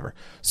 whatever.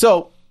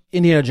 So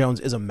Indiana Jones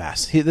is a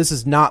mess. This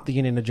is not the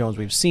Indiana Jones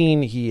we've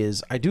seen.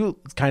 I do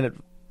kind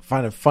of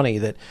find it funny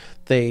that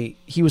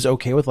he was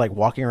okay with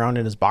walking around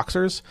in his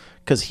boxers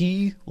because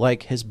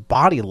his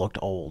body looked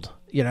old.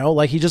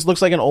 He just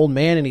looks like an old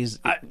man, and he's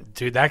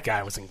dude. That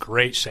guy was in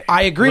great shape.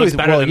 I agree with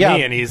better than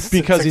me, and he's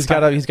because he's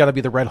got to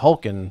be the Red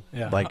Hulk, and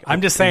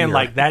I'm just saying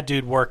that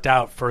dude worked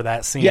out for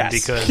that scene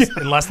because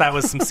unless that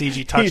was some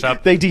CG touch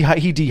up,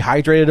 he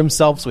dehydrated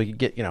himself so he could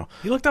get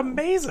He looked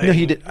amazing. No,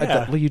 he did.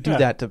 You do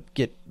that to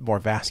get more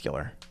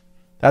vascular.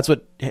 That's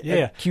what. Hugh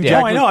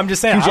Jackman, I know. I'm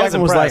just saying. Hugh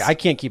Jackman was like, I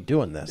can't keep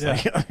doing this.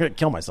 I'm gonna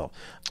kill myself.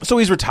 So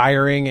he's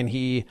retiring, and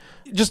he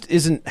just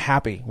isn't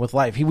happy with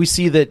life. We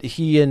see that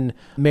he and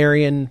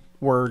Marion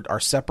are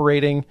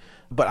separating,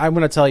 but I'm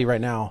going to tell you right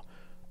now,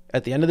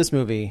 at the end of this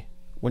movie,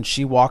 when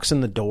she walks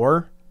in the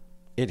door,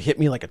 it hit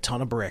me like a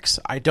ton of bricks.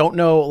 I don't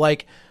know,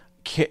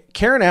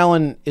 Karen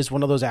Allen is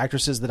one of those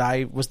actresses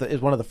that is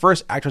one of the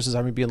first actresses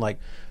I'm being like,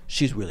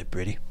 she's really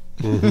pretty.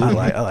 Mm-hmm.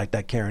 I like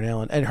that Karen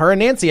Allen, and her and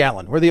Nancy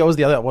Allen was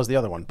the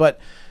other one,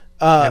 but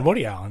and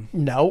Woody Allen.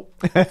 No,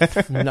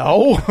 God. And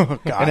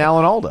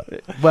Alan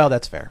Alda. Well,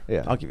 that's fair.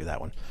 Yeah, I'll give you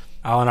that one.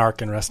 Alan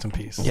Arkin, rest in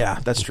peace. Yeah,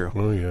 that's true.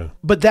 Oh yeah.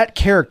 But that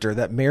character,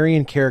 that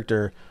Marion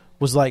character,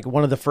 was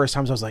one of the first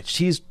times I was like,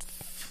 she's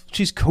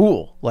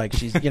cool.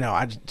 She's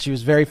she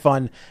was very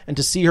fun, and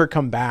to see her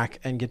come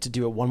back and get to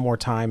do it one more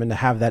time and to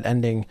have that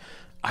ending.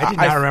 I did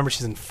not remember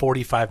she's in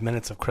 45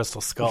 minutes of Crystal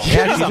Skull.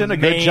 Yeah, she's in a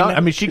good job. I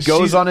mean, she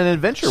goes on an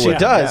adventure with She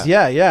does,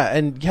 yeah.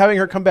 And having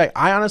her come back,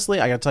 I honestly,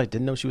 I got to tell you,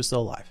 didn't know she was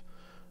still alive.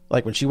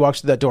 When she walks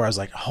through that door, I was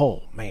like,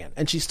 oh, man.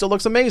 And she still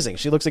looks amazing.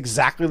 She looks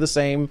exactly the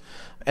same.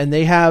 And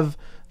they have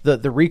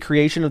the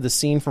recreation of the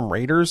scene from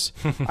Raiders,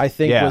 I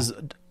think, was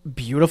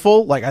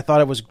beautiful. I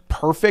thought it was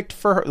perfect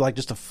for her,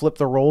 just to flip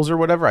the roles or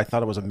whatever. I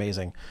thought it was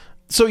amazing.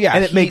 So yeah,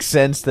 and it makes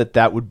sense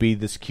that would be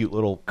this cute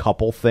little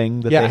couple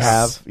thing that they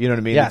have. You know what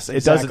I mean? Yes,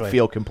 it doesn't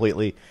feel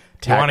completely.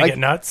 You want to get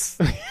nuts?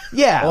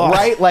 Yeah,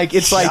 right.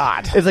 It's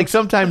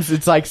sometimes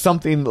it's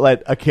something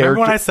like a character.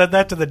 Remember when I said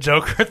that to the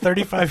Joker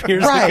 35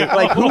 years ago?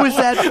 Right. Who is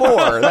that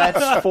for?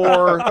 That's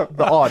for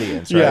the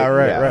audience. Right? Yeah,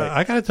 right.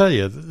 I got to tell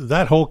you,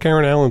 that whole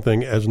Karen Allen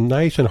thing, as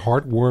nice and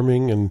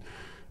heartwarming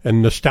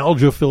and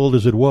nostalgia filled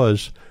as it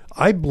was,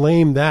 I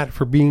blame that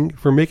for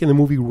making the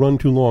movie run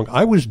too long.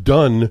 I was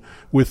done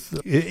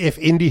with if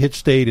Indy had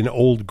stayed in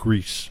old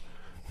Greece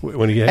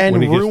when he gets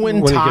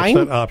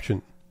that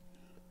option.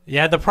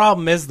 Yeah, the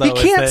problem is though he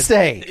can't is that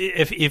stay.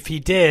 If he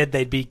did,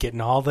 they'd be getting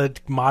all the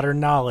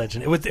modern knowledge,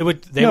 and they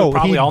would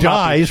probably all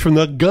dies from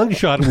the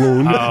gunshot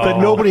wound that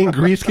nobody in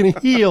Greece can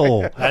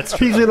heal. That's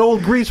He's in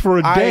old Greece for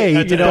a day,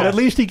 but at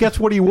least he gets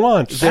what he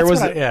wants.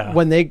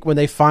 When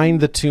they find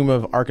the tomb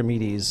of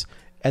Archimedes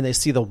and they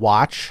see the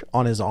watch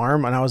on his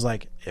arm, and I was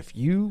like, if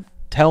you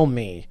tell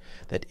me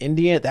that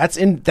that's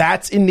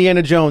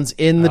Indiana Jones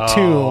in the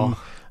tomb,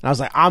 and I was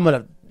like, I'm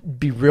gonna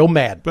be real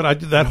mad.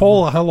 But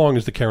how long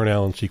is the Karen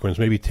Allen sequence?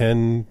 Maybe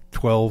 10,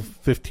 12,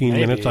 15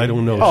 minutes? I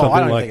don't know. Something I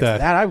don't like think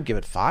that. I would give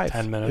it 5.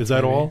 10 minutes. Is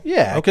that maybe. all?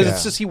 Yeah, because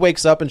it's just he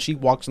wakes up and she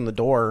walks in the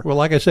door. Well,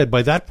 like I said,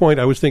 by that point,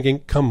 I was thinking,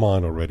 come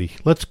on already.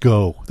 Let's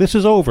go. This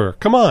is over.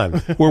 Come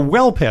on. We're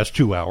well past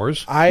 2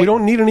 hours. We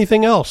don't need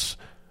anything else.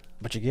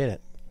 But you get it.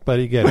 But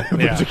you get it.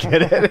 But you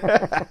get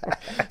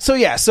it.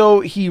 So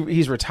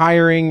he's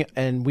retiring,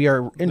 and we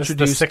are introduced.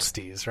 This is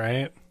the 60s,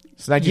 right?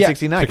 It's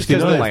 1969.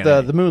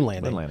 Because the moon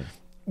landing.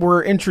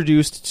 We're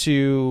introduced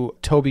to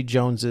Toby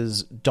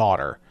Jones's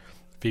daughter,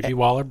 Phoebe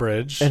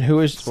Waller-Bridge, and who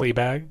is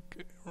Fleabag,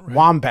 right?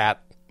 Wombat,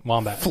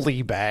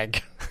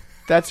 Fleabag.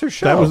 That's her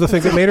show. That was the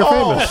thing that made her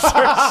famous.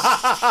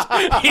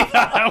 He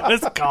thought I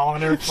was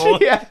calling her full.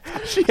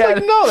 She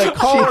had no, they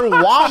call her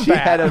Wombat. She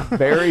had a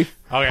very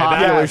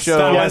popular show.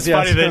 That was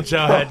funny that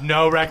Joe had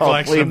no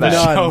recollection of the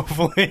show.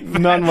 Fleabag.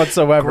 None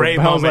whatsoever. Great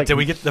moment. Like, did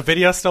we get the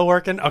video still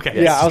working?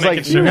 Okay. Yeah, I was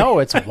like, no,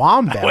 it's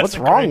Wombat. What's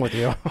wrong with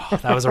you?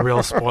 That was a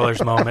real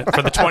spoilers moment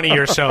for the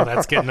 20-year show.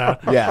 That's getting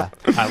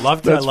I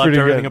loved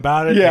everything good.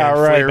 About it. Yeah,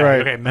 right.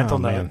 Okay, mental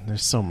note. Man,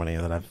 there's so many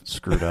that I've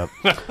screwed up.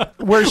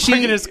 Where she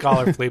can just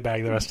call her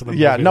Fleabag the rest of the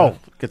movie. Yeah, no,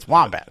 it's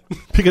Wombat.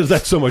 Because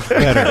that's so much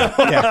better.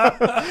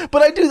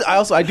 But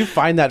I do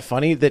find that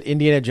funny that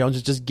Indiana Jones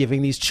is just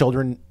giving these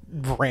children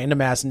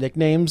random ass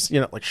nicknames,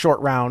 like Short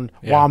Round,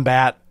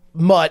 Wombat,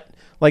 Mutt.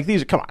 Like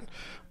these, come on.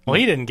 Well,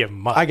 he didn't give him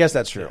Mutt. I guess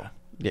that's true.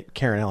 Yeah,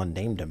 Karen Allen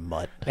named him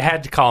Mutt. They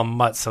had to call him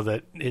Mutt so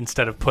that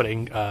instead of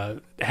putting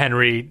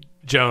Henry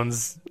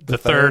Jones the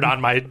third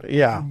on my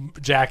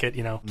jacket,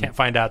 can't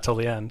find out till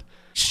the end.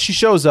 She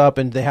shows up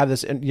and they have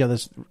this,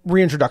 this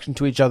reintroduction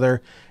to each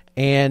other,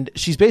 and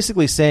she's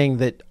basically saying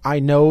that I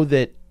know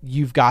that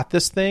you've got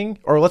this thing,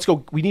 or let's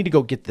go. We need to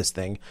go get this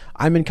thing.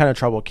 I'm in kind of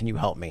trouble. Can you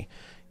help me?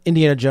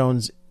 Indiana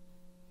Jones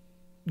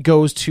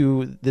goes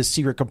to this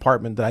secret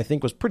compartment that I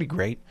think was pretty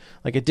great.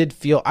 Like it did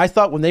feel. I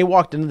thought when they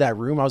walked into that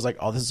room, I was like,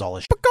 oh, this is all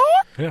a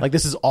like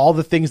this is all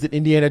the things that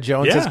Indiana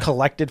Jones has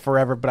collected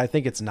forever, but I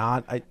think it's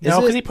not.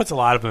 No, because he puts a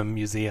lot of them in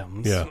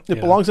museums. Yeah, it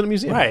belongs in a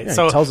museum, right? Yeah,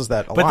 so he tells us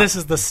that. But this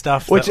is the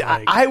stuff which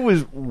that, I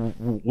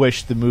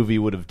wish the movie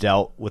would have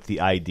dealt with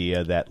the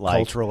idea that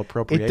cultural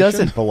appropriation. It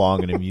doesn't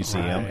belong in a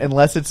museum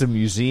unless it's a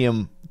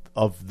museum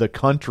of the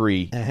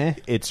country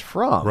it's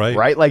from.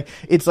 Right? Like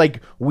it's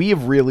like we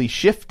have really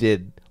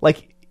shifted.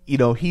 Like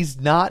he's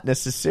not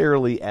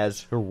necessarily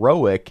as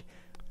heroic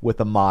with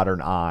a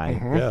modern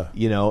eye.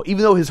 Even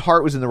though his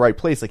heart was in the right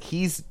place, like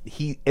he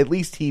at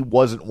least he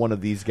wasn't one of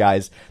these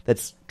guys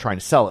that's trying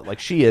to sell it like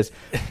she is.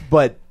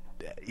 But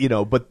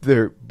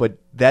but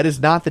that is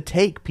not the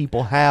take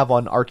people have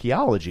on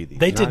archaeology.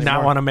 They did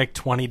not want to make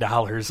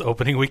 $20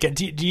 opening weekend.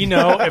 Do you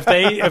know if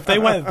they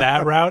went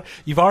that route?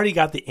 You've already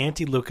got the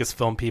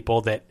anti-Lucasfilm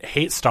people that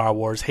hate Star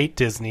Wars, hate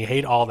Disney,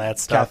 hate all that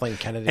stuff. Kathleen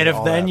Kennedy, and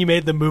if then you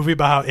made the movie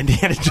about how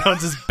Indiana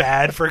Jones is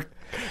bad for.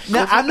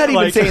 Now, I'm not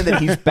even saying that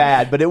he's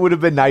bad, but it would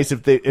have been nice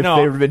if there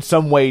had been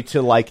some way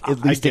to at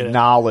least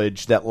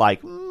acknowledge that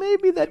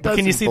maybe that doesn't.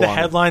 Can you see the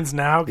headlines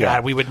now?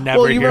 God, we would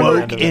never well, hear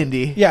woke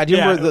Indy. Yeah, do you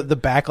remember the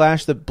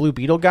backlash that Blue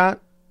Beetle got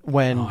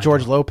when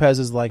George Lopez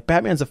is like,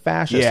 Batman's a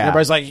fascist? And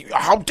everybody's like,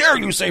 how dare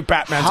you say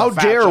Batman's a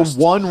fascist? How dare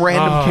one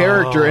random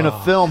character in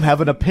a film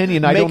have an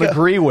opinion I don't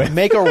agree with?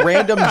 Make a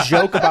random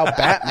joke about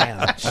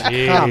Batman.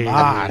 Come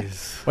on.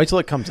 Wait till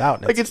it comes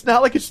out. It's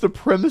not like it's the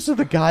premise of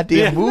the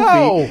goddamn movie.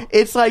 No.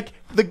 It's like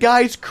the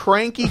guy's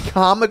cranky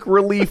comic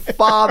relief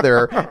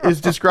father is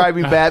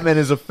describing Batman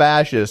as a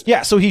fascist.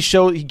 Yeah, so he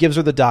gives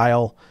her the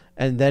dial,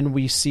 and then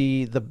we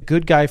see the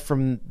good guy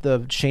from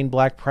the Shane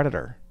Black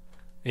Predator.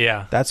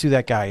 Yeah, that's who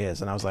that guy is,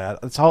 and I was like,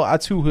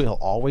 that's who he'll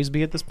always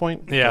be at this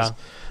point. Yeah.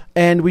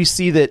 And we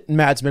see that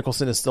Mads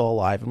Mikkelsen is still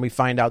alive, and we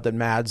find out that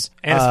Mads...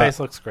 And his face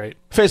looks great.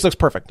 Face looks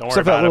perfect. Don't worry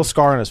except for that about little him.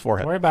 scar on his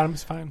forehead. Don't worry about him.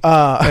 It's fine.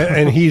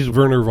 And he's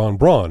Werner von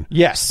Braun.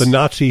 Yes. The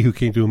Nazi who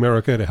came to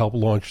America to help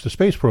launch the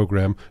space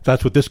program.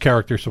 That's what this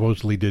character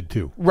supposedly did,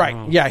 too.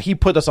 Right. Yeah, he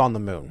put us on the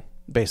moon,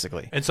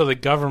 basically. And so the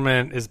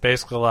government is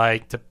basically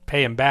like, to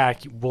pay him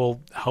back,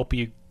 we'll help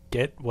you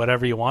get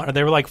whatever you want. Or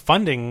they were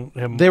funding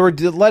him. They were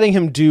letting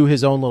him do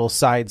his own little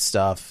side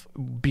stuff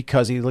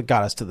because he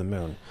got us to the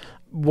moon.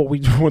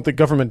 What the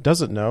government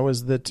doesn't know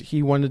is that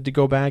he wanted to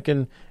go back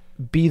and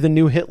be the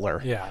new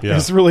Hitler. Yeah.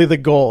 That's really the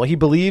goal. He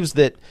believes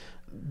that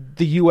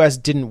the U.S.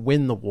 didn't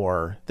win the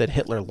war, that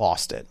Hitler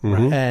lost it.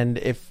 Mm-hmm. And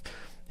if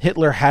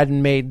Hitler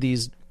hadn't made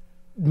these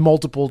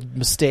multiple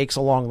mistakes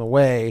along the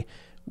way,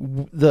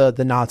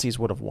 the Nazis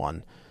would have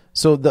won.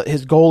 So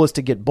his goal is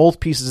to get both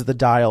pieces of the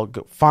dial,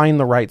 find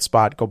the right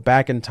spot, go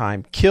back in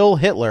time, kill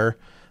Hitler,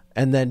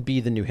 and then be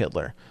the new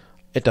Hitler.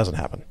 It doesn't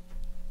happen,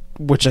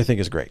 which I think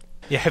is great.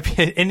 Yeah,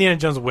 Indiana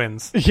Jones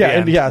wins.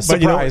 Yeah, but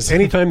surprise.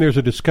 Anytime there's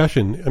a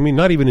discussion, I mean,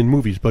 not even in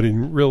movies, but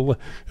in real,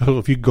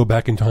 if you could go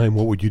back in time,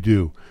 what would you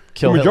do?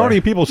 Kill the majority Hitler.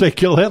 of people say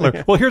kill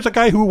Hitler. Well, here's a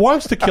guy who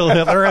wants to kill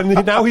Hitler,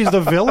 and now he's the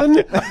villain?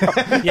 Yeah,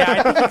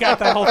 I think you got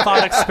that whole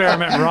thought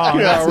experiment wrong.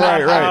 That's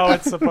not how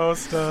it's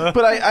supposed to.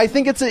 But I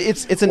think it's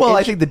an. Well,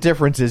 I think the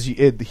difference is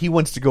he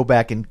wants to go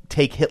back and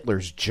take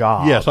Hitler's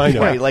job. Yes, I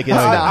know. Right? Like it's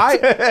not.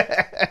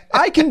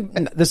 I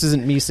can. This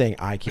isn't me saying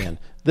I can.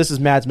 This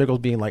is Mads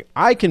Mikkelsen being like,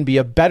 I can be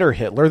a better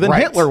Hitler than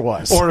Hitler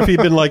was. Or if he'd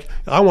been like,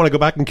 I want to go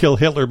back and kill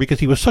Hitler because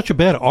he was such a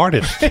bad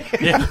artist. But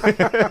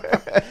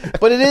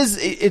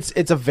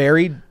it's a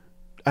very,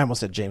 I almost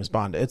said James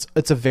Bond.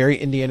 It's a very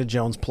Indiana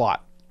Jones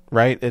plot,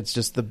 right? It's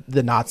just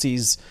the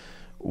Nazis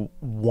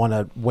want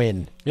to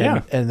win,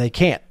 and they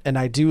can't. And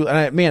I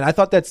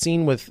thought that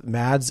scene with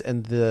Mads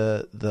and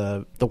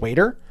the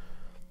waiter,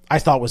 I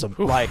thought was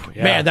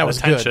that was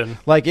tension. good.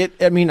 Like it.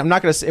 I mean, I'm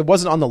not gonna say it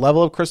wasn't on the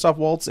level of Christoph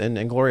Waltz and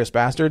Inglourious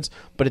Bastards,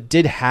 but it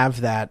did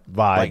have that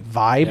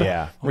vibe.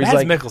 Yeah, where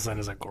Mads he's like, Mikkelsen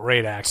is a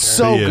great actor.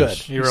 so He good.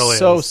 is. He really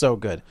is. so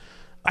good.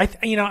 I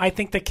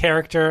think the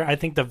character, I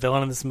think the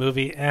villain in this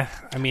movie, I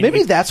mean...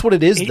 Maybe that's what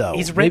it is, though.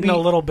 He's written Maybe,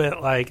 a little bit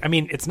like... I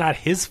mean, it's not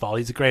his fault.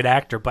 He's a great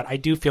actor, but I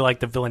do feel like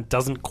the villain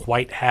doesn't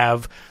quite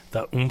have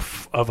the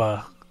oomph of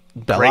a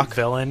great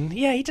villain.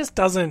 Yeah, he just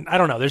doesn't... I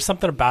don't know. There's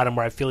something about him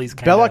where I feel he's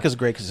kind of... Belloc is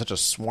great because he's such a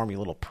swarmy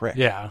little prick.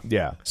 Yeah.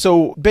 Yeah.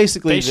 So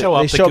basically, They show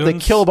up, the they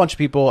goons. kill a bunch of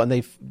people, and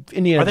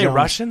Indiana Are they Jones...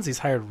 Russians? He's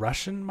hired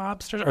Russian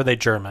mobsters? Or are they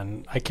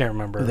German? I can't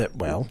remember.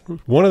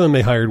 One of them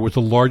they hired was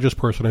the largest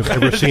person I've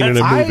ever seen in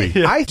a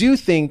movie. I do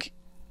think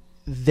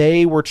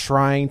they were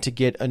trying to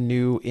get a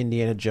new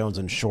Indiana Jones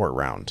in Short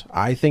Round.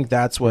 I think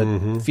that's what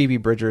Phoebe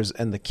Bridgers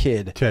and the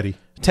kid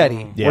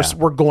Teddy.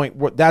 We're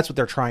going. That's what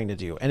they're trying to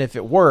do. And if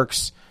it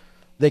works,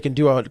 they can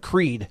do a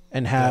Creed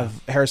and have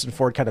Harrison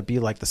Ford kind of be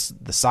like the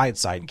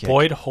sidekick.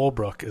 Boyd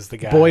Holbrook is the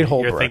guy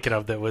you're thinking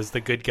of that was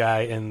the good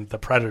guy in The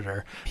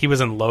Predator. He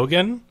was in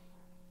Logan.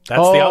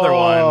 That's the other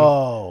one.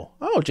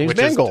 Oh, James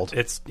Mangold.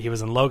 He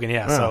was in Logan,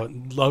 yeah. So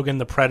Logan,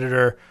 The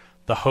Predator,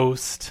 The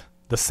Host,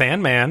 The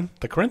Sandman,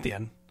 The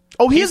Corinthian.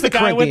 Oh, he's the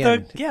guy with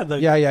Corinthian.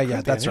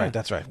 Corinthian, That's right.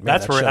 That's right. Man,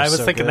 that's where I was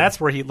thinking. Good.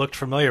 That's where he looked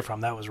familiar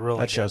from. That was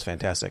really that show's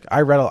fantastic.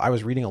 I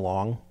was reading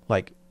along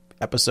like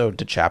episode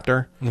to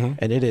chapter,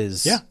 and it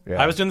is. Yeah,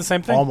 I was doing the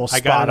same thing. Almost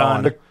I got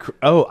it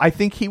on. I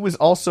think he was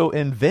also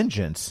in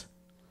Vengeance.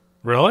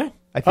 Really?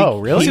 I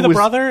think Was he the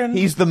brother?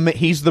 He's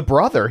the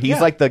brother. He's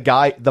like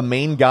the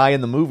main guy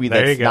in the movie.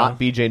 That's not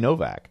B.J.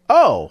 Novak.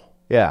 Oh,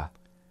 yeah.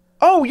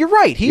 Oh, you're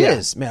right. He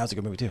is. Man, that was a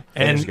good movie too.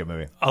 And a good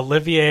movie.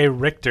 Olivier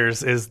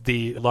Richters is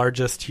the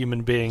largest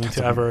human being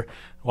to ever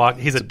walk.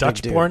 He's a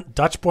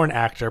Dutch-born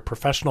actor,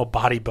 professional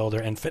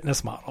bodybuilder, and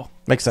fitness model.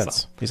 Makes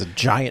sense. So. He's a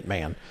giant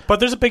man. But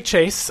there's a big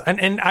chase,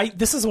 and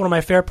this is one of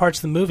my favorite parts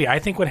of the movie. I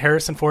think when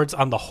Harrison Ford's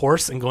on the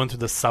horse and going through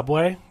the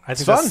subway, I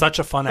think that's such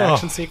a fun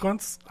action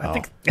sequence. I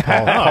think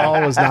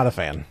Paul was not a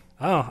fan.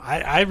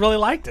 I really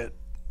liked it.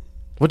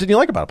 What did you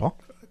like about it, Paul?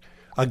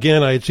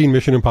 Again, I had seen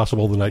Mission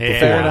Impossible the night before.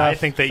 Fair enough. I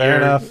think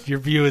that your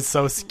view is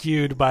so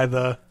skewed by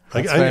the...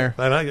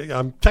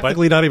 I'm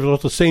technically not even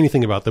supposed to say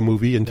anything about the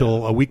movie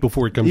until a week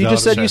before it comes out. You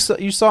just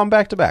said you saw them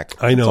back to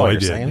back. I know I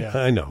did. Saying.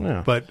 I know.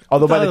 Yeah. But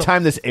although by the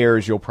time this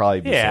airs, you'll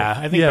probably be safe.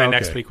 I think by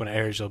next week when it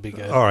airs, you'll be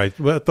good. All right.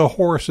 But the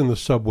horse in the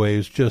subway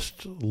is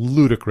just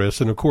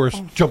ludicrous. And, of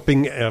course,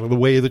 jumping out of the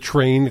way of the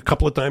train a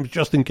couple of times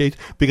just in case,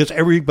 because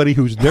everybody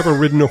who's never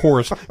ridden a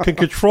horse can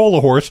control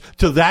a horse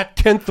to that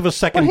 10th of a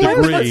second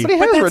degree. But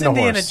that's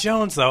Indiana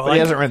Jones, though. But he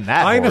hasn't ridden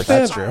that horse. I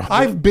understand. That's true.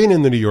 I've been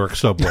in the New York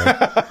subway.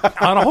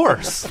 On a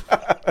horse.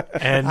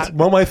 And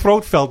my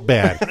throat felt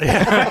bad.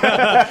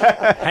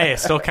 Hey, it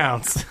still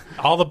counts.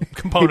 All the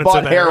components he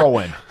bought are there.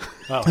 heroin.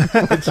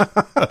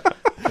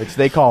 Which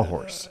they call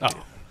horse. Oh.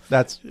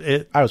 That's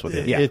it. I was with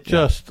you. It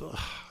just...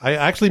 I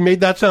actually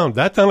made that sound.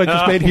 That sound I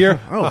just made here.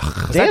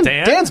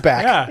 Dan's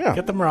back. Yeah,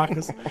 get the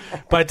maracas.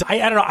 But I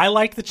don't know. I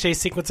liked the chase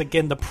sequence.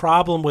 Again, the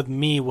problem with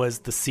me was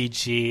the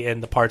CG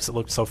and the parts that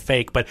looked so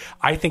fake. But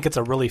I think it's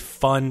a really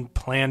fun,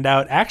 planned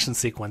out action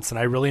sequence. And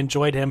I really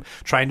enjoyed him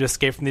trying to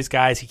escape from these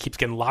guys. He keeps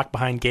getting locked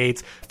behind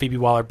gates. Phoebe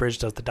Waller-Bridge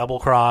does the double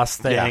cross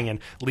thing and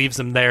leaves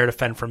him there to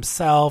fend for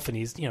himself. And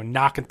he's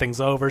knocking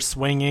things over,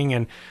 swinging,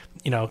 and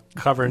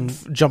covering,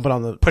 jumping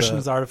on pushing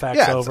his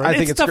artifacts over. I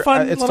think it's a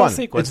fun it's little fun.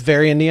 sequence. It's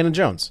very Indiana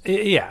Jones.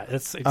 Yeah,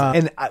 it's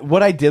exactly. And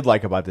what I did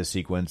like about this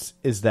sequence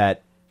is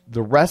that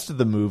the rest of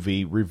the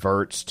movie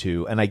reverts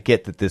to, and I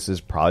get that this is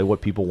probably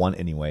what people want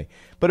anyway,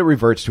 but it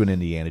reverts to an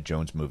Indiana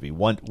Jones movie.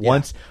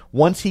 Once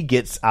he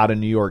gets out of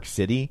New York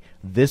City,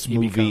 this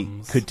movie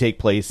could take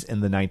place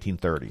in the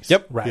 1930s.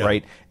 Yep,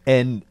 right.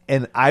 And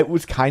I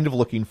was kind of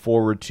looking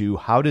forward to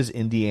how does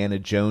Indiana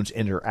Jones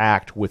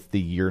interact with the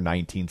year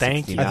 1969.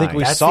 Thank you. I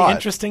think That's saw the it.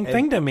 interesting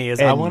thing to me is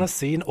I want to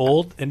see an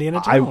old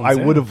Indiana Jones. I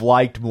would have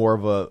liked more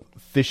of a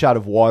fish out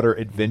of water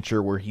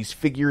adventure where he's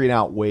figuring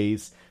out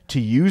ways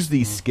to use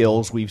these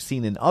skills we've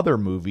seen in other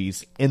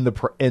movies in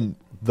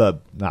the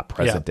not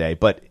present day,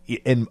 but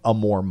in a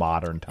more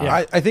modern time.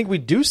 Yeah, I think we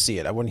do see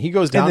it when he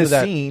goes down to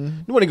that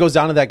scene. When he goes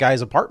down to that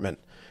guy's apartment,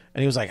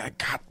 and he was like, "I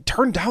got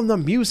turn down the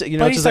music." You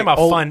know, but he's talking about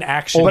fun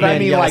action. But I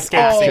mean, like,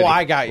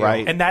 I got you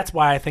right, and that's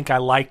why I think I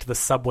liked the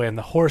subway and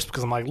the horse,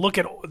 because I'm like, look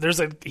at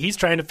he's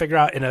trying to figure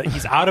out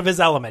he's out of his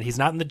element. He's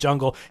not in the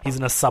jungle. He's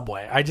in a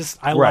subway.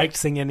 I liked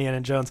seeing Indiana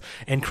Jones,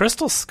 and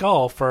Crystal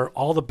Skull, for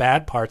all the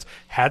bad parts,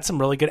 had some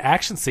really good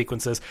action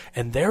sequences.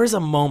 And there is a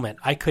moment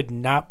I could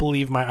not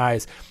believe my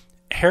eyes.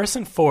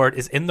 Harrison Ford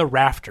is in the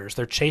rafters.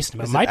 They're chasing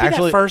him. It might be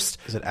that first.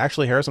 Is it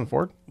actually Harrison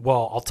Ford?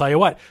 Well, I'll tell you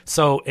what.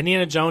 So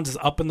Indiana Jones is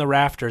up in the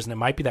rafters, and it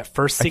might be that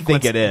first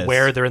sequence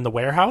where they're in the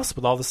warehouse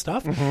with all the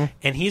stuff. Mm-hmm.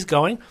 And he's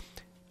going,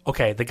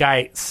 okay, the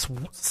guy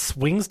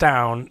swings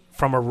down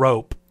from a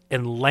rope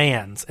and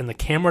lands, and the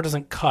camera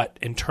doesn't cut,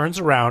 and turns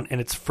around, and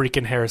it's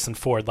freaking Harrison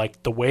Ford.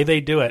 Like, the way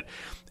they do it.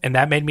 And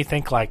that made me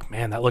think, like,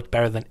 man, that looked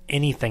better than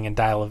anything in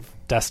Dial of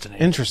Destiny.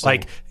 Interesting.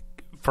 Like,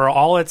 for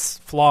all its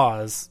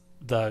flaws,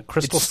 the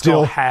Crystal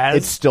Skull has...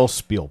 It's still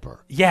Spielberg.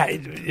 Yeah,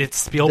 it's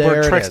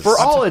Spielberg tricks. For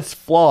all its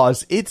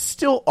flaws, it's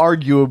still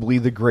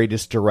arguably the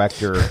greatest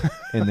director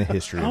in the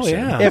history of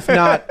cinema.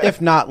 Yeah. If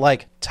not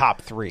like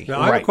top 3.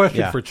 Now, I have a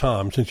question for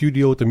Tom, since you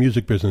deal with the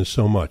music business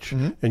so much,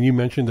 and you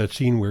mentioned that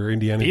scene where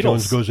Indiana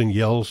Jones goes and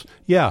yells.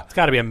 Yeah. It's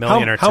got to be $1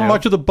 million or $2 million. How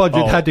much of the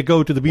budget had to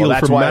go to the Beatles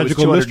for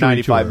Magical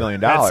Mystery Tour? $295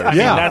 million. I mean,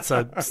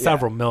 that's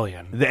several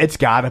million. It's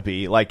got to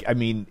be. Like, I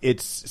mean,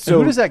 it's... So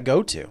who does that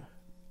go to?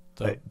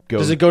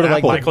 Does it go to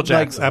Apple, like Michael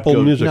Jackson?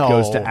 Apple Music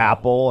goes to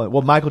Apple.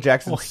 Well, Michael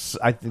Jackson,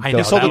 I think,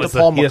 they sold it to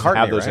Paul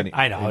McCartney. Right?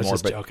 I know. I was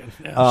just joking.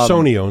 Yeah.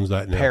 Sony owns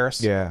that now.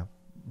 Paris, yeah,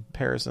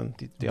 Paris, and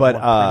the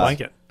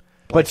blanket.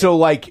 But so,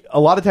 like, a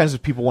lot of times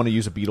if people want to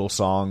use a Beatles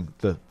song,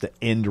 the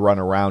end run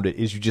around it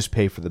is you just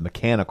pay for the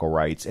mechanical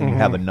rights and you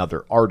have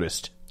another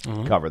artist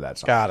cover that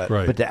song. Got it.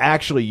 Right. But to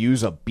actually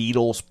use a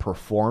Beatles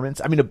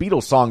performance, I mean, a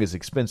Beatles song is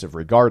expensive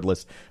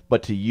regardless,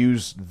 but to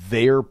use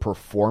their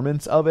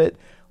performance of it,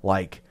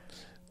 like...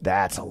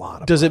 That's a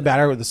lot of Does money. it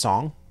matter with the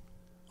song?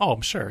 Oh,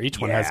 I'm sure. Each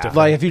one has different.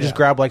 Like, if you just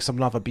grab like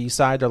something off a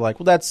B-side, they're like,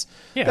 well, that's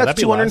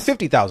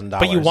 $250,000.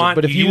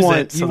 But if you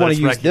want to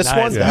use this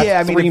one,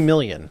 that's $3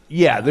 million.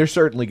 Yeah, they're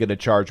certainly going to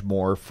charge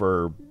more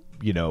for,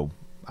 I don't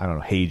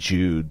know, Hey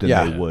Jude than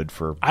they would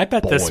for I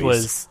bet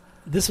Boys.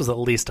 this was at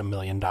least $1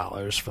 million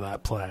for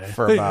that play.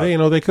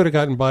 They could have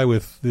gotten by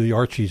with the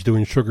Archies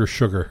doing Sugar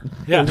Sugar.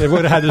 Yeah. It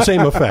would have had the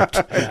same effect.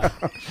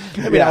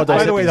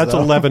 By the way, that's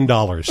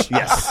 $11.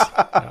 Yes.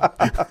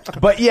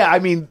 But yeah, I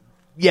mean,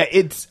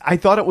 I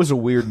thought it was a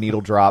weird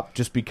needle drop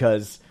just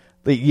because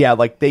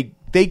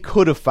they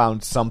could have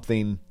found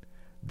something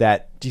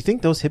that... Do you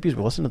think those hippies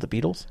were listening to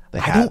the Beatles?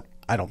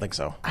 I don't think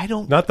so.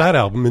 Not that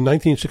album. In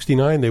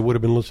 1969, they would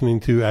have been listening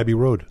to Abbey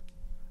Road.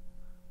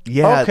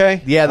 Yeah.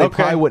 Okay. Yeah, they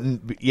probably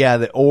wouldn't.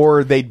 Yeah,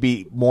 or they'd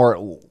be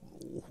more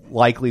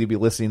likely to be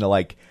listening to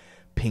like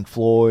Pink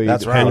Floyd,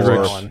 that's right,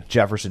 or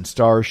Jefferson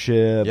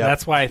Starship. Yeah,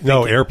 that's why I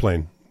think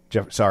Airplane.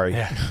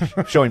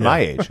 Showing my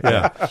age.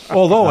 Yeah.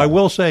 Although I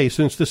will say,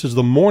 since this is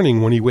the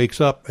morning when he wakes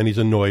up and he's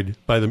annoyed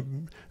by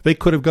they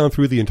could have gone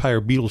through the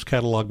entire Beatles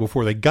catalog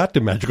before they got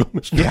to Magical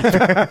Mystery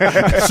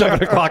at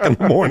 7 o'clock in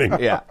the morning.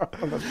 Yeah,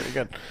 that's pretty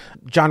good.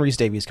 John Rhys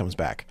Davies comes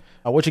back.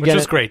 Which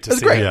was great to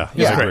see. Great.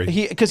 Yeah,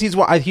 great. Because he's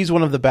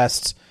one of the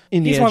best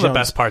Indiana Jones. He's one of the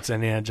best parts of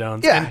Indiana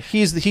Jones. Yeah,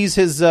 he's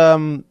his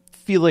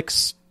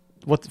Felix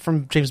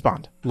from James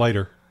Bond.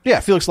 Leiter. Yeah,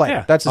 Felix Leiter.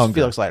 Yeah. That's his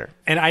Felix Leiter.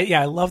 And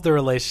I love the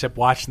relationship,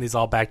 watching these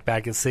all back to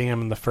back and seeing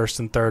him in the first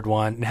and third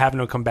one and having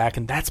them come back.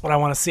 And that's what I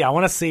want to see. I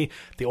want to see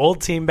the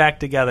old team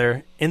back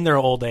together in their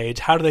old age.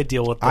 How do they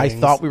deal with things? I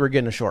thought we were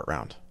getting a short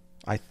round.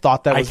 I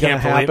thought that was going to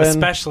happen.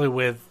 Especially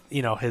with,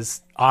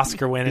 his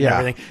Oscar win and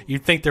everything.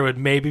 You'd think there would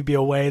maybe be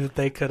a way that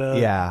they could have.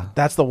 Yeah.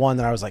 That's the one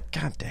that I was like,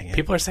 God dang it.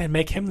 People are saying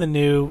make him the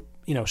new,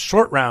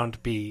 short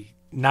round be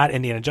not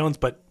Indiana Jones,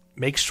 but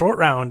make Short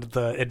Round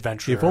the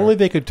adventurer. If only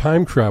they could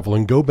time travel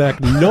and go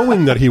back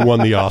knowing that he won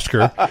the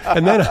Oscar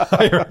and then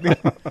hire him.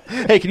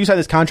 Hey, can you sign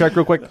this contract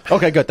real quick?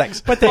 Okay, good,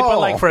 thanks. But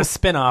like for a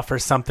spin-off or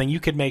something, you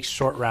could make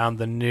Short Round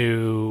the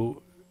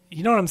new...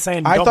 You know what I'm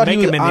saying? I thought he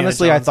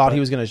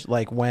was going to,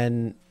 like,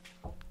 when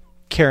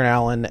Karen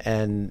Allen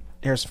and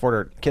Harrison Ford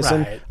are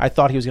kissing, right. I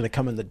thought he was going to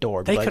come in the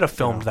door. They could have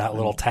filmed that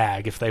little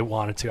tag if they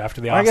wanted to after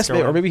the Oscar. I guess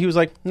or maybe he was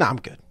like, nah, I'm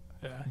good.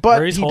 Yeah.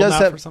 But he does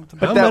have. For something.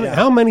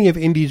 How many of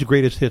Indy's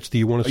greatest hits do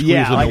you want to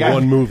squeeze into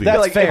one movie?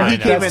 That's fair. If he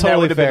came in, that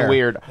would have been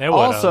weird.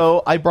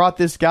 Also, I brought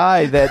this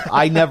guy that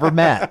I never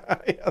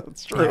met. Yeah,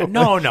 that's true. Yeah,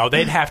 no,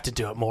 they'd have to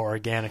do it more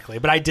organically.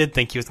 But I did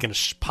think he was going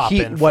to pop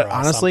in.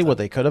 Honestly, what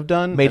they could have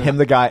done, made him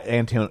the guy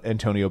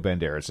Antonio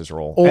Banderas'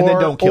 role, and then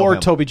don't kill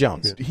him. Toby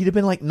Jones. He'd have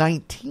been like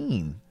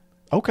 19.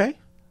 Okay.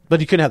 But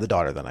you couldn't have the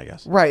daughter then, I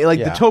guess. Right,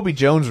 the Toby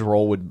Jones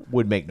role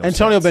would make no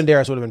sense. Antonio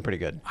Banderas would have been pretty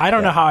good. I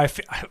don't know how I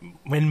feel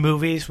in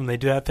movies when they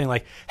do that thing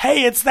like,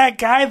 hey, it's that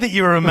guy that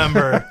you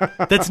remember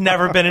that's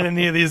never been in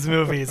any of these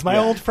movies. My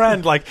old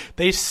friend. Like,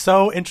 they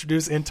so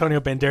introduce Antonio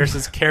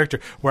Banderas' character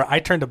where I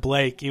turn to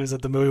Blake, he was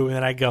at the movie, and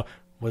then I go,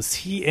 Was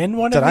he in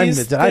one of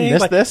these? Did I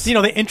miss this? You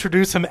know, they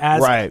introduce him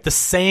as the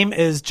same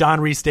as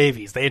John Rhys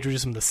Davies. They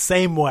introduce him the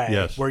same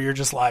way, where you're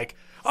just like,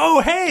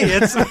 oh, hey,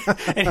 it's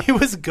and he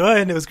was good.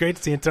 And it was great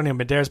to see Antonio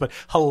Banderas, but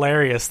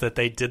hilarious that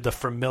they did the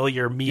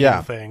familiar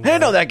meeting thing. Hey, I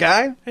know that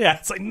guy. Yeah,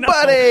 it's like, no.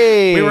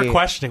 Buddy! We were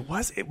questioning,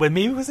 was it when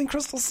maybe it was in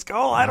Crystal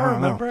Skull? I don't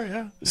remember.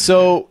 Yeah.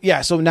 So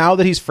now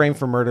that he's framed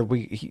for murder,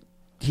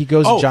 he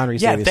goes to John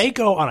Rhys Davies. They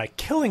go on a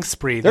killing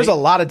spree. There's a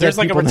lot of dead There's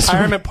like a people in this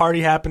retirement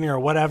party happening or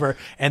whatever,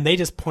 and they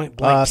just point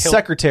blank kill.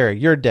 Secretary,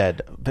 you're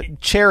dead.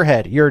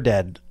 Chairhead, you're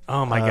dead.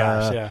 Oh my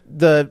gosh, yeah.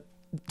 The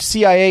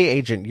CIA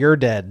agent, you're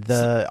dead.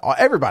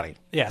 Everybody.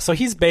 Yeah, so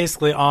he's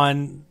basically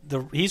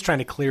he's trying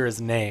to clear his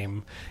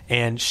name,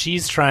 and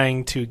she's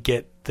trying to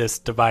get this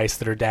device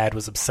that her dad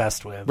was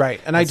obsessed with.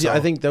 Right, and I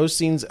think those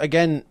scenes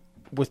again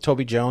with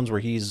Toby Jones, where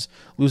he's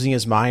losing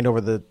his mind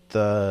over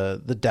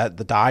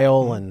the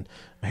dial, and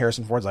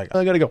Harrison Ford's like,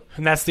 I gotta go.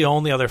 And that's the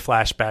only other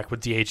flashback with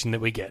de-aging that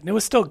we get. And it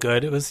was still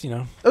good. It was,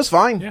 it was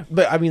fine. Yeah.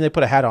 But I mean, they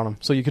put a hat on him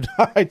so you could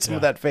hide some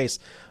of that face.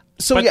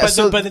 So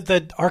but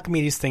the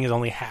Archimedes thing is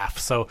only half,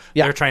 so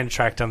they're trying to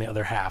track down the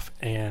other half,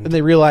 and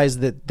they realize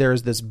that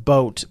there's this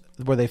boat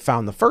where they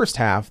found the first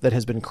half that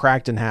has been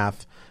cracked in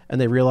half,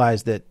 and they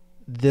realize that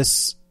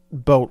this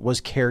boat was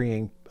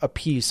carrying a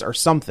piece or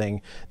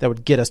something that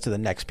would get us to the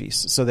next piece.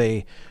 So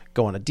they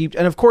go on a deep,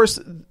 and of course,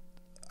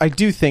 I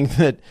do think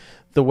that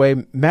the way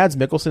Mads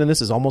Mikkelsen in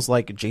this is almost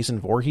like Jason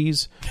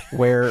Voorhees,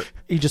 where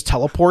he just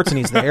teleports and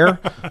he's there.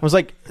 I was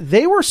like,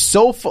 they were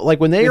so like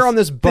when they are on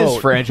this boat.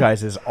 This franchise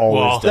has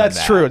always done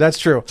that. True. That's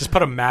true. Just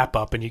put a map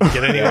up and you can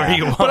get anywhere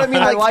you want. But I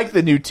mean, I like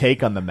the new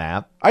take on the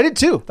map. I did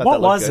too. What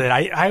was it?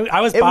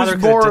 I was bothered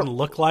because it didn't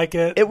look like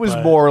it. It was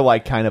more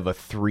like kind of a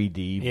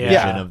 3D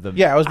vision of the.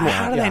 Yeah, it was more.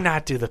 How do they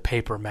not do the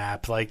paper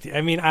map? Like,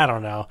 I mean, I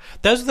don't know.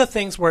 Those are the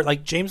things where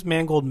like James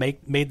Mangold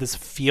made this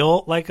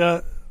feel like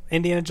a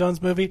Indiana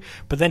Jones movie,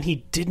 but then he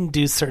didn't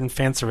do certain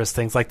fan service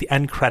things like the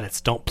end credits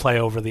don't play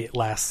over the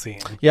last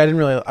scene. Yeah,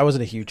 I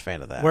wasn't a huge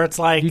fan of that. Where it's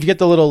like you get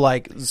the little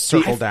like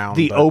circle down.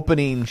 The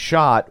opening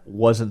shot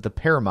wasn't the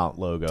Paramount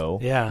logo,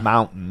 Yeah.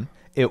 Mountain.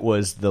 It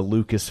was the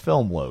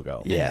Lucasfilm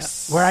logo.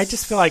 Yes. Where I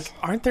just feel like,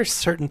 aren't there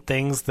certain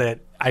things that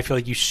I feel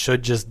like you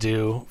should just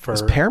do for...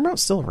 Is Paramount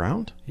still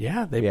around?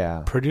 Yeah,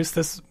 they produced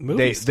this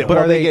movie. But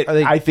are they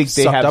I think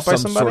they sucked have up by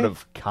some somebody? sort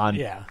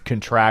of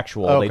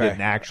contractual. Okay. They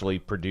didn't actually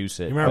produce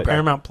it. You remember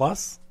Paramount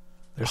Plus?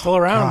 They're still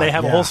around. They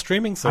have a whole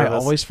streaming service. I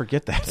always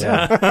forget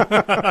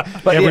that.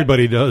 But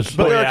everybody does.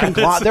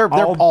 But they're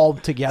all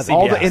together.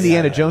 All the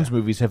Indiana Jones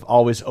movies have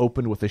always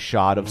opened with a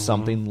shot of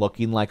something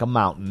looking like a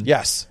mountain.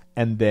 Yes.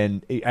 And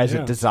then as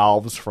it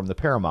dissolves from the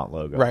Paramount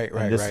logo. Right.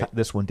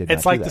 This one did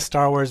It's not like do the that.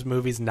 Star Wars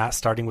movies not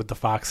starting with the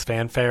Fox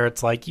fanfare.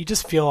 It's like you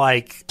just feel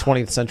like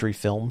 20th century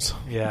films.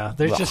 Yeah,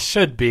 there just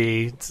should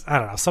be. I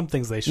don't know. Some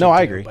things they should. No,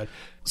 I do, agree. But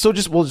So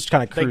we'll just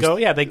kind of cruise.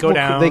 They go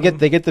down.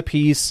 They get the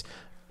piece.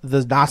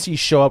 The Nazis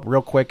show up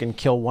real quick and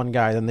kill one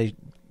guy. Then they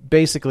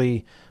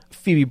basically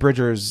Phoebe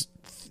Bridgers.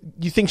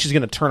 You think she's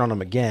going to turn on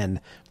him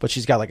again, but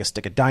she's got like a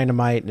stick of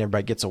dynamite, and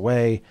everybody gets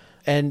away.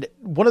 And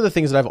one of the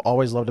things that I've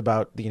always loved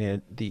about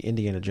the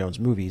Indiana Jones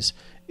movies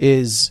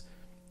is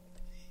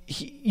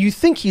you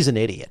think he's an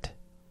idiot.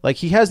 Like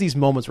he has these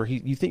moments where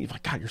you think,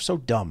 like, God, you're so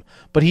dumb.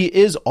 But he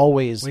is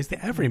always he's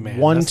the everyman.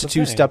 1 to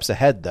 2 steps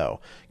ahead,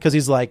 though, because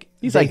he's like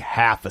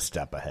half a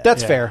step ahead.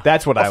 That's fair.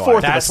 That's what I fourth like.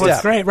 of a That's step.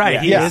 what's great,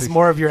 right? He is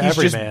more of your He's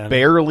everyman. just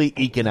barely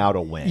eking out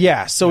a win.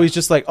 Yeah, so he's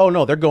just like, oh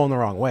no, they're going the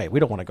wrong way. We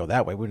don't want to go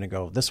that way. We're going to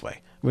go this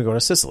way. We're going to go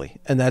to Sicily,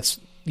 and that's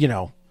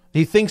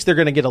he thinks they're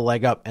going to get a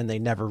leg up, and they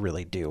never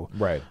really do.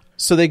 Right.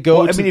 So they go.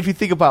 Well, I mean, if you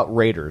think about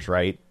Raiders,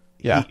 right?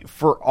 Yeah.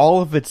 For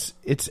all of it's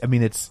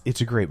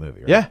a great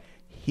movie. Right? Yeah.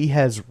 He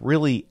has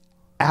really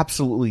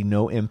absolutely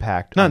no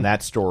impact on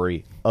that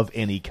story of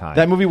any kind.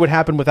 That movie would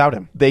happen without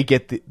him. They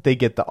get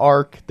the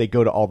arc. They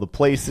go to all the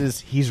places.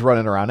 He's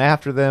running around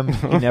after them.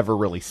 He never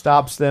really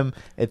stops them.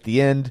 At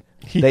the end,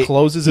 he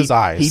closes his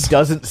eyes. He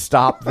doesn't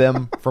stop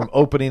them from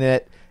opening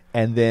it,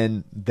 and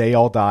then they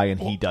all die,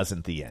 and he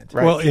doesn't. The end.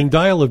 Right. Well, in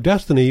Dial of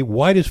Destiny,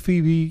 why does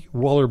Phoebe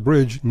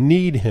Waller-Bridge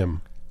need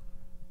him?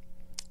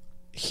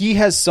 He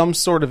has some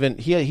sort of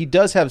he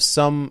does have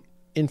some.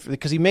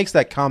 Because he makes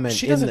that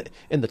comment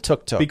in the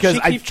tuk-tuk. Because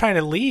she keeps trying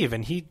to leave,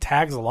 and he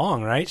tags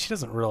along, right? She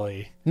doesn't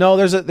really. No,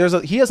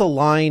 he has a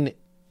line.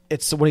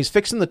 It's when he's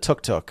fixing the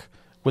tuk-tuk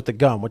with the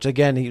gum, which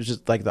again, he was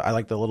just like, I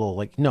like the little,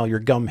 like, no, your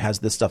gum has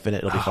this stuff in it.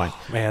 It'll be fine.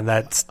 Man,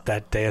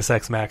 that Deus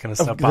Ex Machina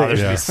stuff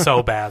bothers me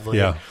so badly.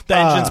 Yeah. The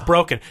engine's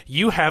broken.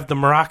 You have the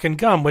Moroccan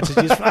gum, which is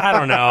used I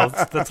don't know.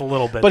 That's a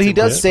little bit. But he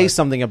does say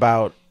something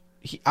about,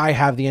 I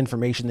have the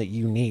information that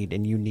you need,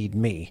 and you need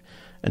me.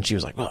 And she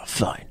was like, well,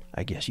 fine.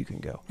 I guess you can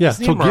go. Yeah,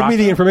 so give me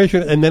the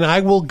information, and then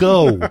I will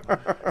go.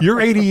 You're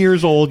 80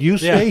 years old. You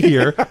stay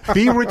here.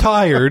 Be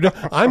retired.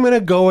 I'm going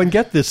to go and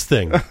get this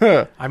thing.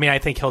 I mean, I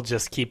think he'll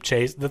just keep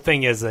chasing. The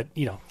thing is that,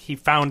 he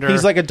found her.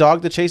 He's like a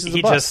dog that chases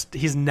a bus.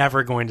 He's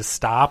never going to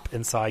stop,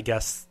 and so I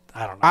guess,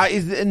 I don't know.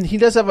 And he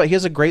has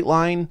a great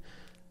line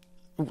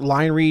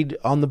line read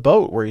on the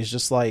boat where he's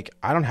just like,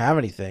 I don't have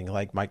anything.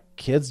 Like, my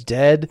kid's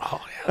dead.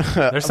 Oh,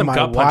 yeah. There's some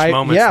gut punch wife,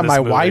 moments yeah, in this my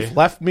movie. wife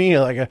left me.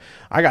 Like,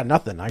 I got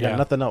nothing. I got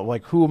nothing else.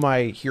 Like, who am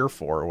I here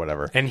for or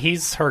whatever? And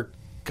he's her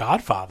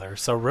godfather.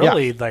 So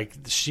really, like,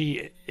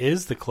 she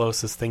is the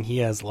closest thing he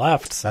has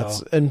left. So.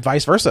 And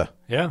vice versa.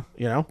 Yeah.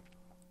 You know?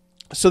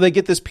 So they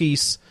get this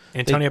piece.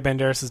 Antonio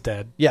Banderas is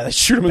dead. Yeah, they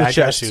shoot him in the Bad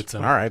guy chest. shoots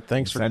him. All right,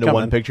 thanks for Signed coming. a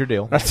one-picture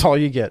deal. That's all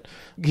you get.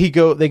 They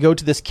go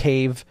to this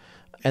cave,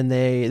 and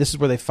this is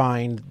where they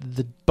find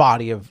the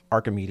body of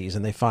Archimedes,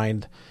 and they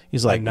find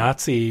he's like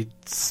Nazi.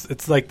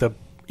 It's like the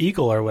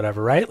eagle or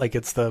whatever, right? Like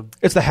it's the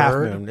half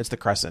bird. moon. It's the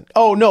crescent.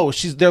 Oh no,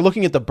 they're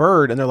looking at the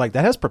bird, and they're like,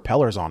 that has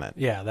propellers on it.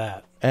 Yeah,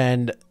 that.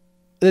 And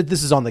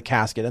this is on the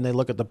casket, and they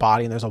look at the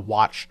body, and there's a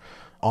watch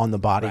on the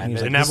body. Right, and they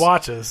he's didn't like, have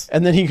watches.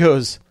 And then he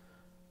goes,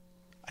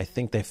 I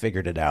think they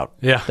figured it out.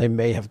 Yeah. They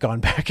may have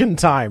gone back in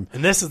time.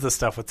 And this is the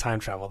stuff with time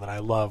travel that I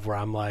love, where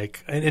I'm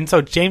like, and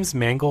so James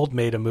Mangold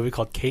made a movie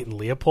called Kate and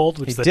Leopold,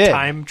 which is a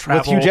time travel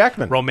with Hugh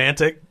Jackman.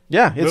 romantic.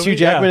 Yeah, it's movie. Hugh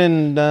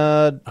Jackman,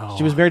 and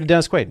she was married to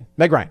Dennis Quaid.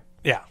 Meg Ryan.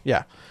 Yeah.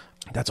 Yeah.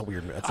 That's a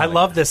weird. I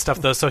love this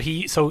stuff though. So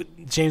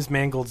James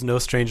Mangold's no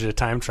stranger to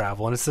time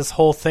travel, and it's this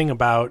whole thing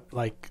about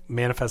like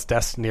manifest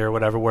destiny or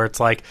whatever, where it's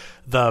like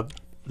the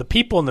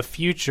people in the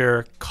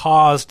future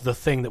caused the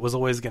thing that was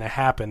always going to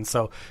happen.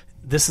 So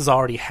this has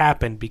already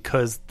happened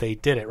because they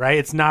did it, right?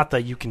 It's not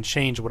that you can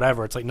change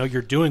whatever. It's like, no,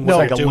 you're doing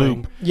what you're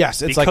doing. Loop.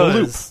 Yes, it's like a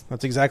loop.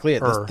 That's exactly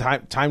it. This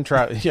time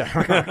travel.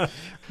 Yeah.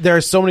 There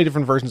are so many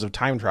different versions of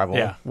time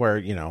travel where,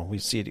 you know, we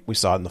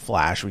saw it in The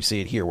Flash. We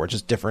see it here where it's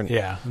just different.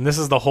 Yeah. And this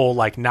is the whole,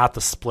 like, not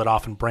the split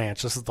off and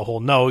branch. This is the whole,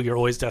 no, you're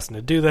always destined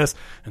to do this,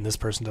 and this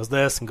person does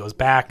this and goes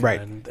back,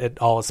 right. And it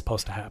all is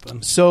supposed to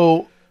happen.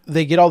 So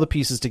they get all the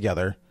pieces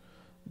together.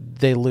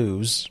 They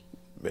lose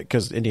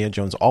because Indiana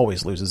Jones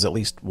always loses at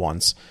least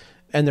once.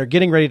 And they're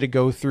getting ready to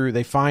go through.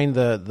 They find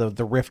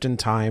the rift in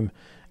time.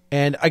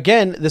 And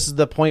again, this is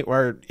the point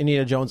where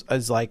Indiana Jones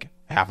is like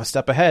half a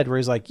step ahead, where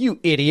he's like, you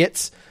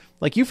idiots.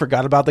 Like, you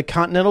forgot about the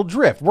continental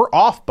drift. We're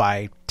off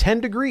by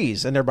 10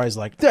 degrees. And everybody's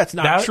like, that's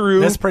not true.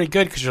 That's pretty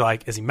good because you're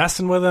like, is he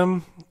messing with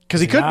him? Because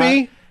he could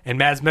be. And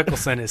Mads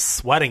Mikkelsen is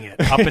sweating it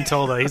up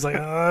until he's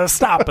like,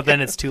 stop. But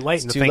then it's too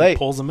late, and the thing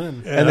pulls him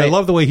in. And I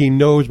love the way he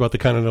knows about the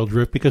continental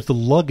drift because the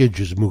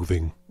luggage is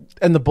moving.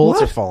 And the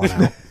bullets are falling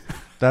out.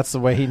 That's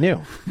the way he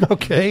knew.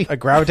 Okay. A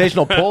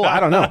gravitational pull? I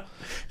don't know.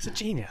 He's a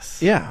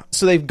genius. Yeah.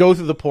 So they go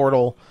through the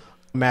portal.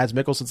 Mads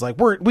Mikkelsen's like,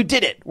 we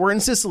did it. We're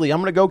in Sicily. I'm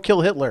going to go kill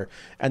Hitler.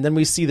 And then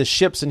we see the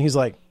ships, and he's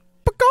like,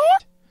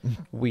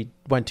 we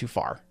went too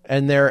far.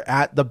 And they're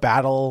at the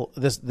battle,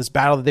 this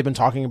battle that they've been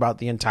talking about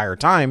the entire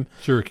time.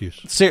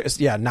 Syracuse.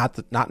 Yeah, not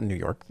in New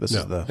York. This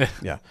is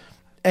yeah.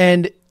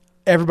 And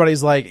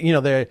everybody's like, you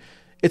know,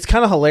 it's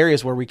kind of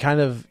hilarious where we kind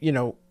of, you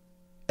know,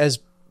 as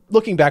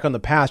looking back on the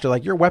past, you're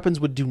like, your weapons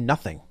would do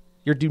nothing.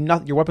 Your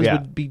weapons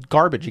would be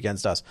garbage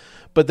against us.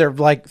 But they're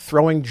like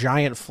throwing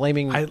giant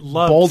flaming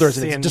boulders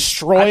and it's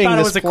destroying this plane. I thought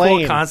it was a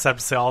cool concept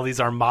to see all these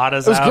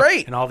armadas out. It was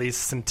great. And all these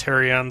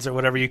centurions or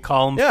whatever you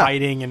call them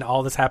fighting and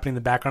all this happening in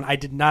the background. I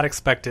did not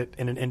expect it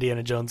in an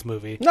Indiana Jones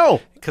movie.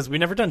 No. Because we've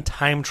never done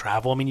time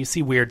travel. I mean, you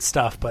see weird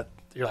stuff, but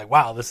you're like,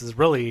 wow, this is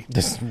really...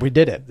 we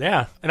did it.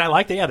 Yeah. And I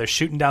liked it. Yeah, they're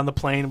shooting down the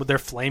plane with their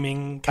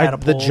flaming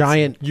catapults. The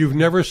giant... You've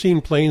never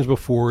seen planes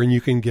before, and you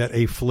can get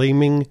a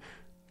flaming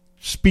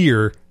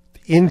spear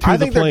into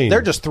the plane.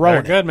 They're just throwing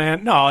it. Good,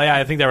 man. No, yeah,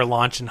 I think they were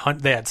launching...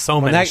 They had so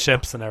many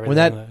ships and everything.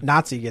 When that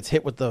Nazi gets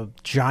hit with the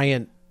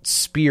giant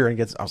spear and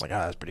gets... I was like,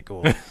 that's pretty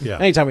cool. Yeah.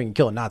 Anytime we can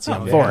kill a Nazi,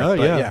 I'm for it.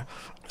 Yeah.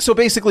 So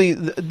basically,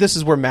 this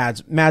is where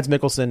Mads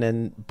Mikkelsen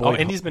and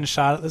Indy's been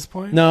shot at this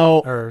point?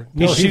 No.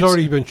 He's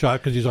already been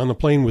shot because he's on the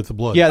plane with the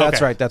blood. Yeah, that's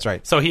right. That's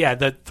right. So,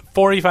 the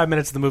 45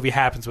 minutes of the movie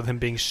happens with him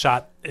being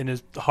shot in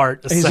his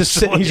heart. He's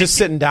just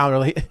sitting down.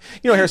 Really,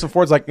 you know, Harrison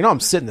Ford's like, I'm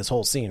sitting this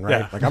whole scene,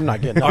 right? Yeah. Like, I'm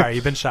not getting... All right,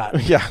 you've been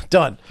shot. Yeah,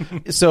 done.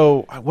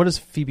 So, what is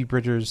Phoebe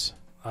Bridgers'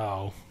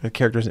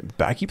 character's name?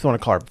 I keep wanting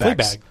to call her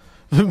Bex.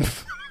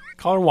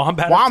 Call her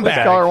Wombat.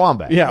 Wombat. Call her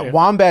Wombat. Yeah,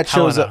 Wombat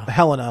shows up.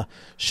 Helena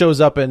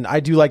shows up, and I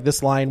do like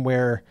this line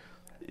where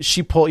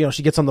she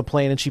gets on the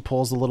plane and she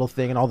pulls the little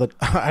thing, and all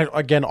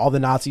the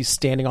Nazis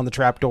standing on the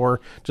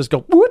trapdoor just go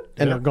whoop,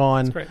 and they're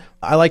gone. That's great.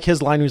 I like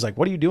his line. He's like,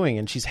 "What are you doing?"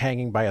 And she's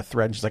hanging by a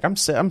thread. And she's like, "I'm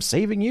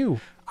saving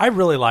you." I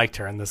really liked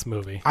her in this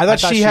movie. I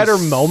thought she had her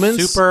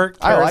moments. Super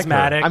charismatic. I like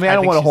her. I mean, I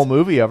don't want a whole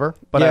movie of her,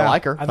 but I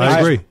like her. I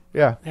agree.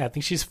 Yeah, I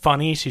think she's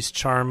funny. She's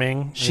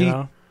charming. She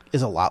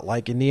is a lot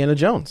like Indiana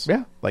Jones.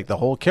 Yeah. Like the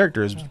whole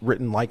character is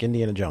written like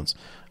Indiana Jones.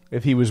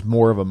 If he was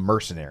more of a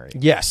mercenary.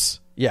 Yes.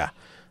 Yeah.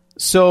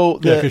 So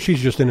because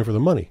she's just in it for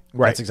the money.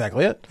 Right. That's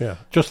exactly it. Yeah.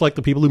 Just like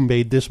the people who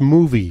made this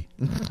movie.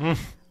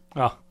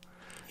 Well,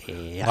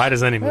 why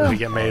does any movie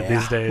get made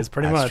these days?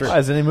 Pretty much. True. Why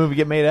does any movie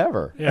get made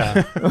ever?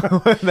 Yeah.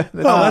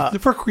 That's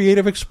for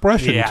creative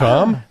expression,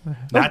 Tom.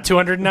 Not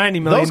 $290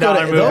 million movies. Those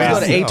go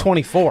to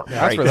A24.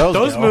 That's where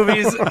those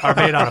movies are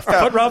made on a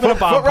foot rub and a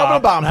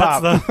bomb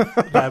pop. That's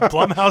the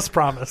Blumhouse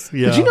promise.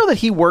 Yeah. Did you know that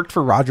he worked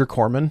for Roger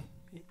Corman?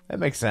 That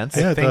makes sense.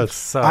 Yeah, I it think does.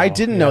 so. I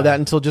didn't know that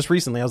until just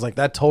recently. I was like,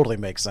 that totally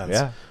makes sense.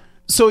 Yeah.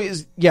 So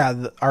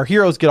our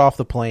heroes get off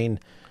the plane.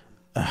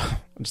 I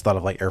just thought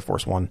of like Air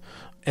Force One.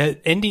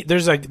 Indy,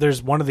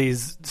 there's one of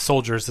these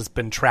soldiers that's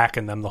been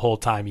tracking them the whole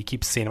time. You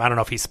keep seeing him. I don't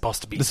know if he's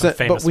supposed to be some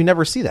famous, but we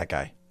never see that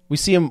guy. We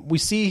see him. We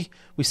see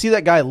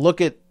that guy look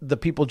at the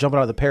people jumping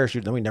out of the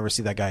parachute, and then we never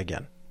see that guy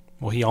again.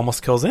 Well, he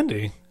almost kills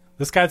Indy.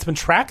 This guy that's been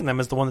tracking them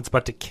is the one that's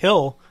about to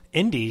kill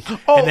Indy,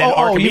 and then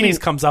Archimedes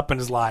comes up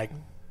and is like,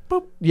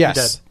 "Boop."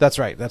 Yes, that's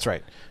right.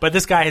 But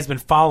this guy has been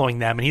following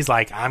them, and he's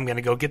like, "I'm going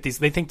to go get these."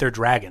 They think they're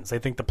dragons. They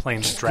think the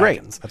plane's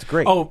dragons. That's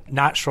great. Oh,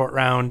 not Short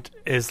Round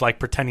is like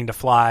pretending to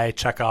fly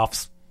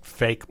Chekhov's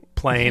fake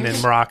plane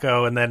in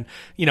Morocco, and then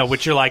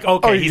which you're like,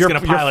 okay, he's going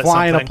to pilot you're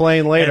flying something. a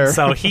plane later. And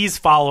so he's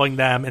following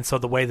them, and so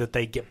the way that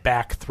they get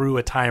back through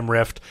a time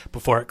rift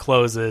before it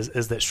closes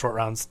is that Short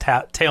Round's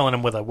tailing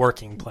him with a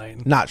working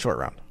plane. Not Short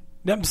Round.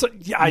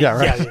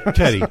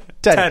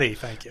 Teddy,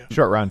 thank you.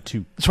 Short Round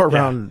 2. Short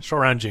Round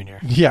Junior.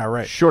 Yeah,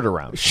 right. Shorter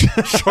Round.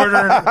 Shorter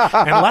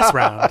and less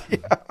round.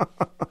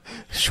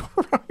 Short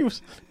Round. He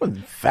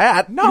wasn't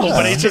fat. No,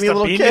 but he's just a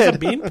little kid.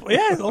 kid. He's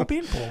a little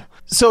beanpole.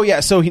 So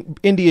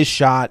Indy is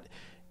shot.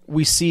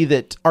 We see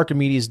that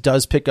Archimedes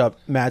does pick up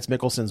Mads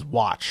Mikkelsen's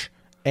watch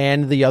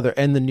and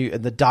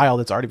the dial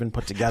that's already been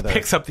put together.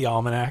 Picks up the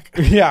almanac.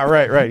 Yeah,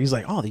 right. He's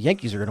like, oh, the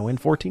Yankees are going to win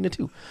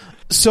 14-2.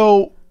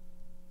 So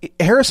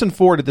Harrison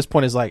Ford at this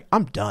point is like,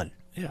 I'm done.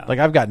 Yeah. Like,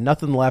 I've got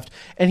nothing left.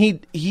 And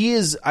he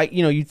is,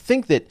 you'd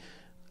think that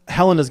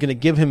Helena's going to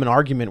give him an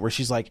argument where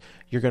she's like,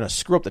 you're going to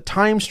screw up the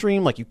time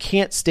stream. Like, you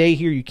can't stay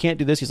here. You can't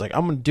do this. He's like,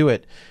 I'm going to do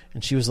it.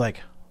 And she was like,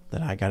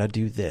 then I got to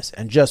do this.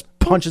 And just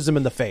punches him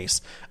in the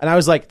face. And I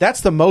was like,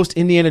 that's the most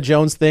Indiana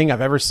Jones thing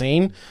I've ever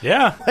seen.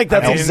 Yeah. Like,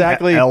 that's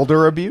exactly.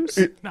 Elder abuse?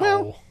 No.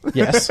 Well,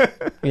 yes.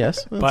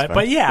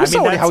 But yeah. That's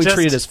how he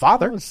treated his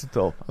father.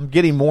 Still, I'm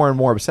getting more and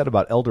more upset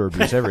about elder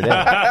abuse every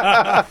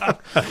day.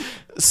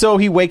 So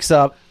he wakes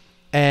up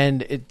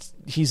and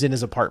he's in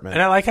his apartment.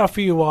 And I like how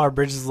Phoebe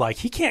Waller-Bridge is like,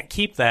 he can't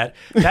keep that.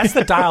 That's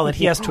the dial that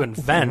he has to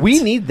invent.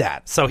 We need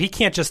that. So he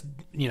can't just,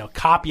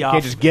 copy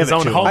off just give his it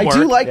own to him. homework. I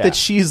do like that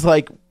she's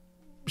like,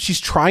 she's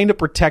trying to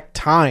protect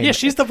time. Yeah,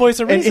 she's the voice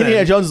of and reason.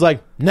 Indiana Jones is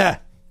like, nah,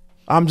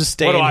 I'm just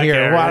staying What do I here.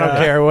 care? Well, I don't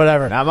Yeah. care,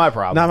 whatever. Not my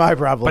problem. Not my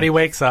problem. But he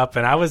wakes up,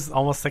 and I was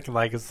almost thinking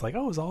like, it's like,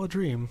 oh, it was all a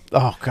dream.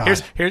 Oh,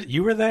 God. Here's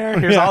you were there.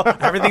 Here's all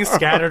everything's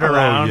scattered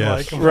around.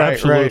 Yes. Like, Right,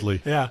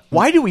 Absolutely. Yeah.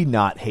 Why do we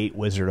not hate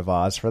Wizard of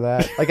Oz for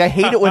that? Like, I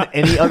hate it when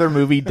any other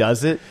movie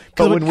does it,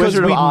 but when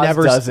Wizard of Oz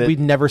does it, we'd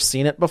never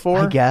seen it before.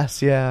 I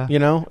guess, yeah.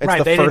 It's Right,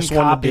 the they first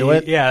didn't one copy, to do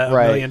it. Yeah, a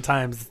Right. million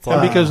times. It's And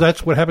like, because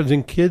that's what happens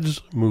in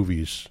kids'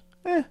 movies.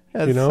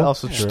 That's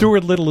also true.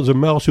 Stuart Little is a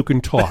mouse who can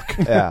talk.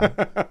 Yeah.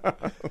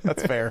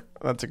 That's fair.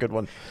 That's a good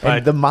one.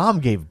 And the mom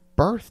gave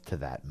birth to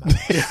that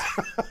mouse.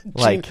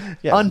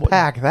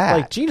 Unpack that.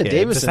 Like Gina kid.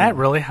 Davis. is that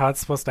really how it's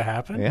supposed to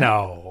happen? Yeah.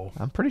 No.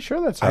 I'm pretty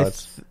sure that's how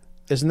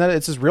Isn't that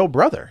it's his real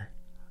brother?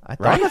 I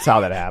thought that's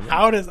how that happened.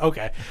 How does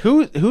okay?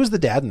 Who's the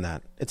dad in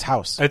that? It's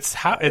House. It's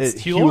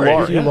Hugh Hugh Laurie.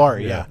 Laurie. Hugh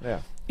Laurie, yeah.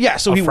 Yeah,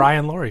 so Of Fry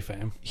and Laurie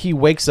fame. he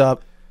wakes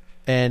up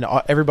and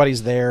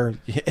everybody's there.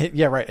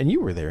 Yeah, right. And you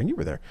were there.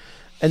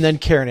 And then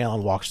Karen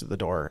Allen walks to the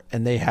door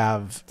and they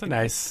have. It's a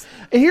nice.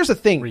 And here's the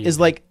thing: is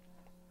like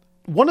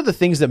one of the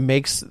things that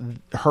makes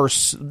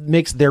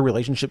their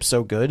relationship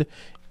so good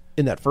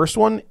in that first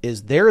one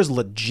is there is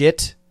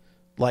legit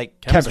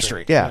like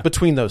chemistry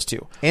between those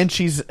two, And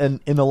she's an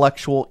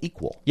intellectual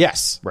equal.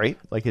 Yes, Right?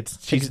 Like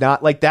she's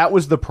not like that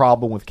was the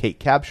problem with Kate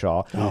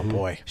Capshaw. Oh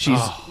boy.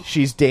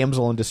 She's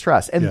damsel in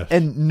distress. And Yes.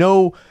 and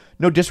no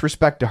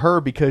disrespect to her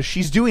because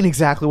she's doing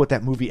exactly what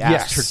that movie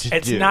asked her to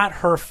It's do. not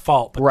her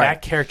fault, but Right.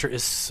 that character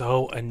is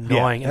so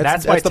annoying, and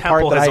That's- that's why that's the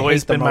part Temple that has I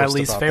always hate the been my most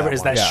least about favorite. that Is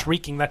one. that Yeah.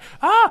 shrieking? That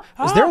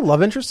Is there a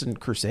love interest in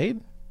Crusade?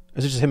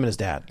 Is it just him and his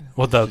dad?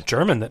 Well, the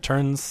German that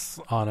turns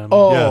on him.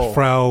 Oh, Yeah,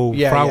 Frau.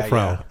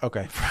 Yeah.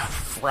 Okay.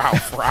 Frau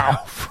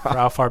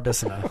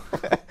Farbissina.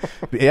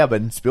 Yeah,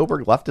 but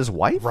Spielberg left his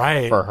wife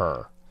Right. for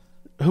her.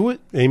 Who?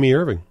 Amy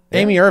Irving.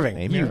 Amy Irving.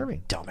 Amy You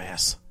Irving.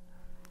 Dumbass.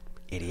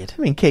 Idiot.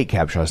 I mean, Kate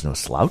Capshaw's no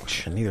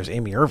slouch. And neither's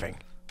Amy Irving.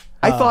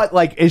 I thought,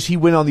 like, as he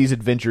went on these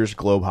adventures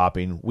globe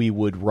hopping, we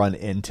would run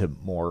into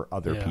more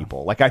other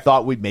people. Like, I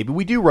thought maybe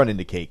we do run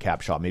into Kate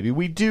Capshaw. Maybe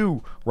we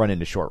do run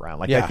into Short Round.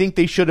 Like, I think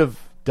they should have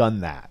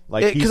done that.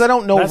 Like, Because I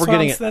don't know if we're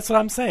getting it. That's what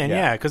I'm saying.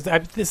 Yeah, because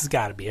this has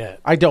got to be it.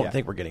 I don't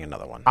think we're getting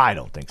another one. I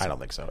don't think so. I don't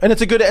think so. And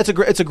it's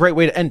a great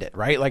way to end it,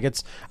 right? Like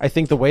I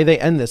think the way they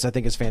end this, I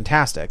think is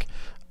fantastic.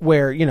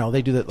 Where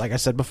they do that, like I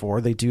said before,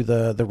 they do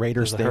the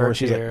Raiders thing where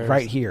she's like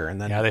right here, and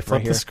then they flip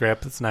right the here.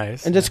 script. It's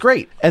nice, and it's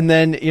great. And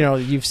then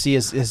you see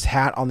his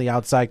hat on the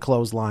outside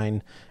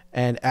clothesline,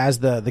 and as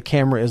the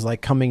camera is like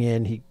coming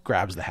in, he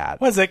grabs the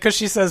hat. Was it because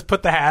she says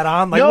put the hat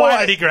on? Like, No, why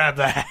did he grab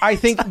the hat? I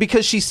think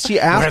because she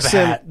asks the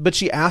him, hat. but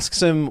she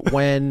asks him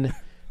when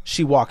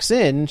she walks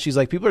in. She's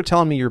like, "People are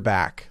telling me you're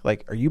back.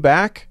 Like, are you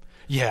back?"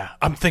 Yeah,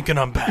 I'm thinking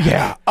I'm back.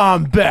 Yeah,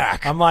 I'm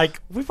back. I'm like,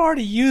 we've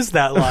already used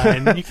that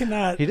line. You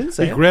cannot. He didn't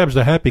say He it. grabs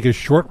the hat because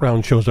Short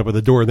Round shows up at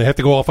the door and they have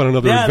to go off on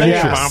another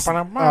adventure. yes.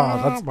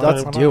 Oh,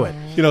 let's do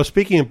it.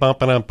 Speaking of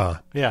bumpa,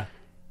 Yeah,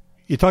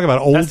 you talk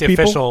about old that's the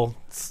people. official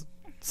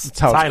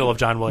title of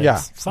John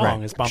Williams'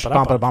 song is Bump It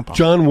Up.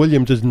 John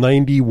Williams is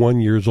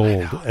 91 years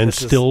old and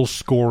still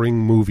scoring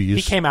movies.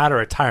 He came out of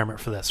retirement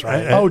for this,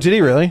 right? Did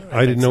he really?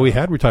 I didn't know he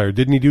had retired.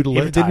 Didn't he do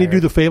Didn't he do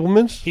The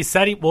Fabelmans? He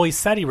said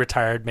he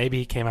retired. Maybe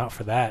he came out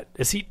for that.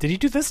 Did he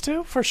do this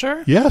too? For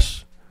sure.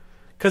 Yes.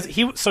 Because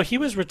he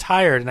was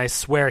retired, and I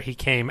swear he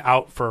came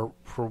out for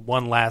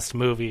one last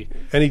movie.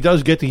 And he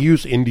does get to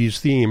use Indy's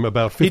theme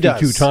about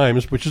 52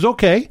 times, which is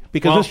okay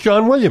because it's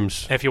John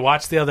Williams. If you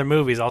watch the other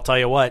movies, I'll tell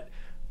you what.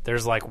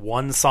 There's like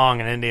one song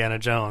in Indiana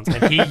Jones,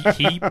 and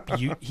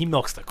he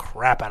milks the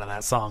crap out of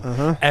that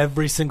song.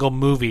 Every single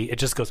movie, it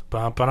just goes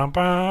bum ba dum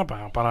ba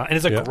bum ba dum, and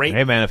it's a great.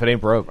 Hey man, if it ain't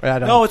broke,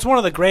 no, it's one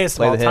of the greatest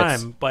of all hits.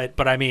 time.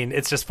 But I mean,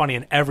 it's just funny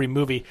in every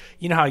movie.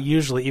 You know how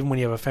usually, even when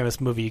you have a famous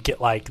movie, you get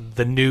like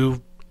the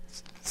new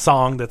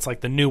song that's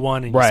like the new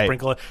one, and you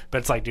sprinkle it. But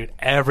it's like, dude,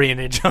 every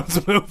Indiana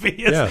Jones movie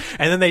is,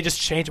 and then they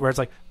just change it where it's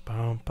like.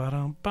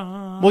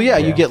 Well,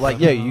 you get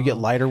you get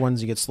lighter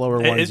ones, you get slower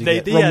ones, you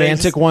get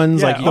romantic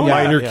ones, like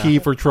minor key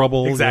for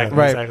trouble. Exactly,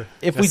 right. Exactly.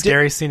 If the we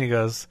scary scene, he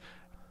goes,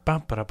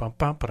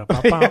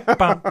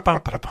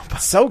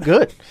 so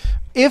good.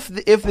 If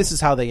this is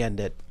how they end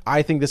it,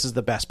 I think this is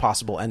the best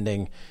possible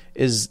ending.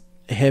 Is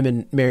him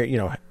and Mary,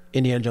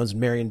 Indiana Jones and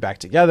Marion back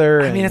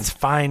together. I mean, it's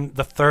fine.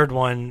 The third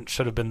one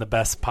should have been the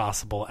best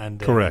possible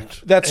ending.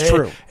 Correct. That's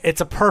true. It's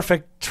a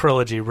perfect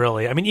trilogy,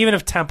 really. I mean, even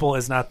if Temple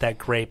is not that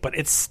great, but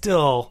it's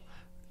still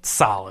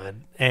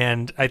solid.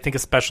 And I think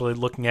especially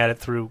looking at it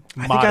through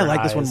modern I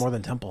like this eyes. one more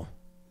than Temple.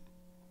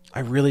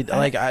 I really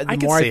like. The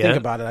more I think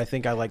about it, I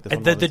think I like this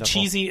one more than Temple.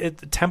 Cheesy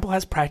Temple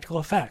has practical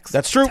effects.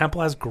 That's true.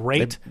 Temple has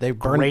great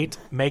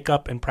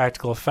makeup and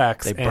practical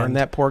effects. They burned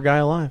that poor guy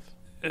alive.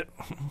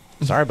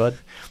 Sorry, bud.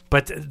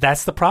 But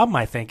that's the problem,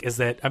 I think, is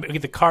that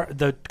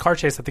the car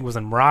chase, I think, was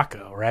in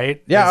Morocco,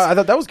 right? Yeah, I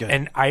thought that was good.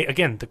 And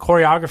the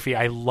choreography,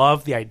 I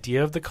love the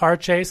idea of the car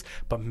chase,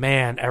 but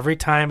man, every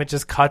time it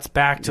just cuts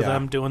back to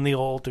them doing the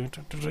old, it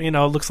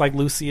looks like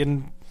Lucy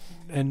and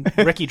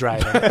Ricky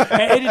driving.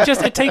 And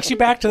it takes you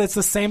back to, it's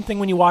the same thing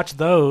when you watch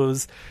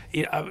those.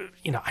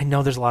 I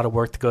know there's a lot of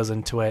work that goes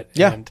into it.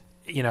 Yeah. And,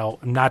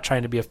 I'm not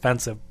trying to be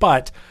offensive,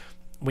 but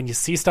when you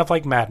see stuff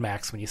like Mad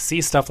Max, when you see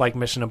stuff like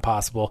Mission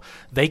Impossible,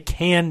 they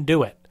can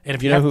do it. And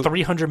if you have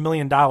 $300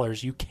 million,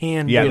 you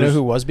can do it. You know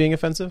who was being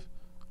offensive?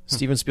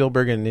 Steven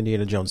Spielberg and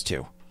Indiana Jones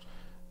 2.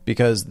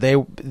 Because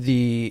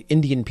the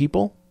Indian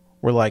people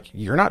were like,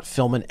 you're not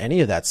filming any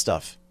of that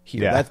stuff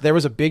here. Yeah. There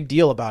was a big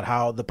deal about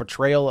how the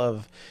portrayal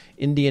of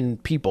Indian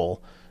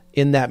people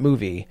in that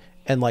movie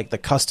and like the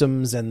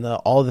customs and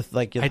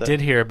I did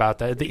hear about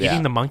that.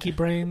 Eating the monkey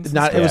brains.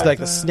 It was like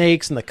the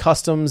snakes and the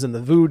customs and the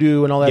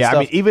voodoo and all that stuff. I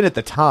mean, even at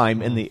the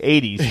time in the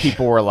 80s,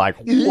 people were like,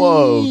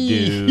 "Whoa,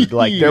 dude!"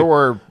 Like there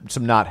were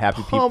some not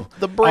happy people.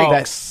 The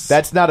brakes.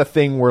 That's not a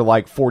thing where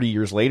like 40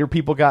 years later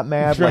people got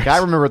mad. Like I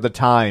remember at the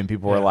time,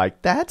 people were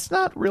like, "That's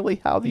not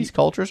really how these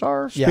cultures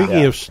are."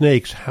 Speaking of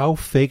snakes, how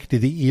fake do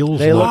the eels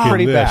They look look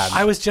pretty in this? bad.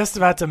 I was just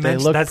about to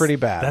mention they look pretty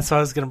bad. That's what I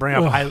was going to bring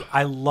up.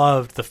 I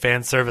loved the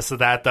fan service of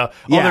that, though.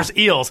 There's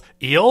eels,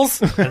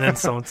 and then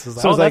someone says,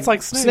 that's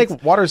like snakes.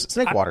 Snake waters.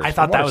 I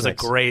thought that was a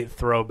great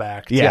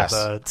throwback to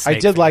the snake I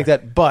did like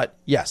that, but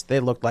yes, they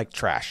looked like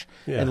trash.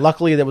 And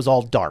luckily, that was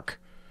all dark.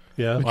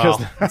 Yeah,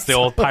 because it's the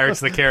old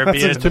Pirates of the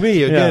Caribbean. To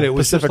me, again, it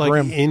was Pacific just like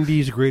Rim.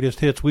 Indy's greatest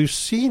hits. We've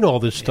seen all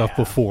this stuff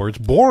before. It's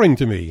boring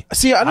to me.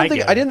 See, I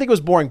didn't think it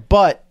was boring,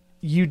 but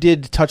you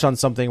did touch on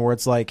something where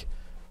it's like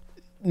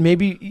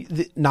maybe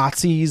the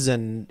Nazis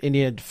and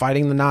India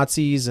fighting the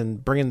Nazis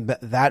and bringing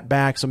that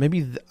back. So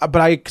maybe,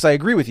 because I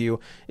agree with you,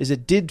 is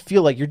it did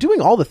feel like you're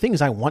doing all the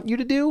things I want you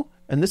to do,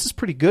 and this is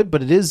pretty good,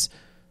 but it is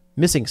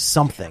missing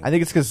something. I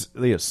think it's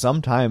because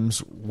sometimes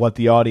what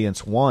the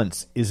audience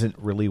wants isn't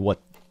really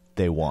what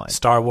they want.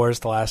 Star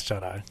Wars: The Last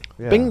Jedi.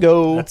 Yeah.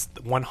 Bingo. That's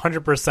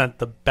 100%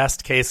 the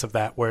best case of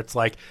that, where it's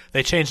like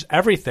they changed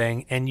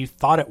everything and you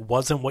thought it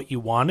wasn't what you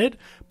wanted,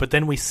 but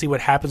then we see what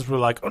happens. We're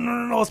like, oh,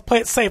 no, let's play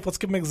it safe. Let's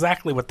give them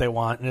exactly what they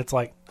want. And it's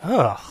like,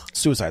 ugh.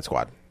 Suicide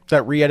Squad.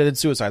 That re-edited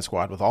Suicide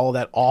Squad with all of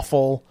that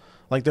awful,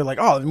 like they're like,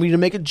 oh, we need to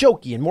make it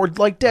jokey and more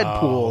like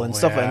Deadpool and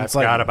stuff. And it's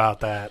I forgot like, about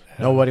that.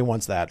 Nobody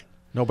wants that.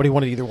 Nobody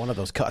wanted either one of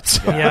those cuts.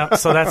 Yeah,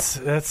 so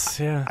that's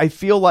yeah. I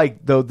feel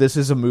like, though, this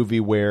is a movie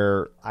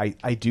where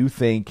I do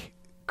think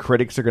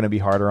critics are going to be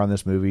harder on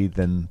this movie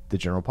than the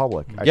general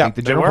public. I think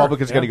the general public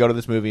is going to go to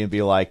this movie and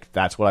be like,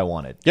 that's what I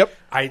wanted. Yep.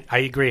 I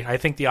agree. I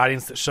think the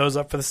audience that shows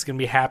up for this is going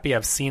to be happy.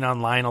 I've seen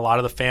online a lot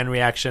of the fan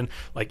reaction,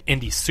 like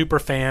indie super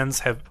fans.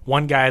 Have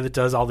one guy that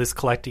does all this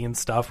collecting and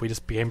stuff. We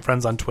just became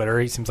friends on Twitter.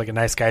 He seems like a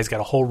nice guy. He's got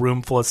a whole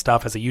room full of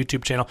stuff, has a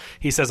YouTube channel.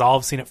 He says all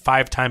have seen it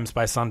 5 times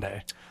by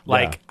Sunday.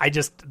 Like,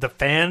 the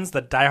fans,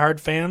 the diehard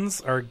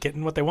fans are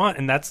getting what they want,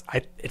 and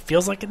it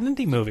feels like an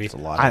indie movie. It's a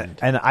lot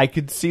and I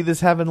could see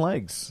this having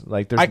legs.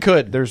 Like, I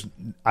could.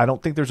 I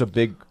don't think there's a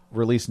big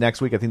release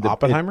next week. I think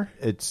Oppenheimer?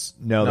 That's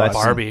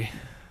Barbie.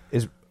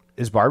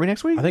 Is Barbie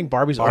next week? I think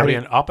Barbie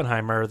and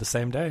Oppenheimer are the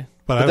same day.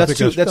 But that's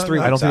 3 weeks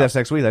I don't think out. that's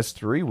next week. That's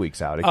 3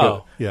 weeks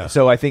out. Yeah.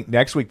 So I think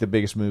next week the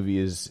biggest movie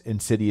is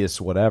Insidious,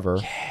 whatever,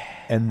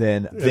 and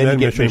then you get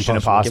Mission Mission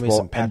Impossible. Give me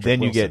some Impossible, and then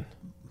Patrick you get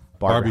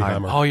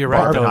Barbenheimer. Oh, you're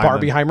right.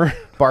 Barbenheimer.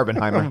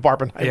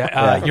 Barbenheimer.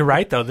 Yeah, you're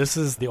right, though. This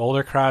is the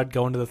older crowd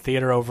going to the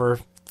theater over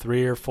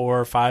 3 or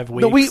 4 or 5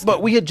 weeks.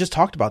 But we had just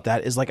talked about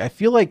that. Is like I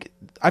feel like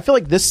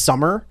this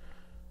summer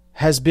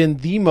has been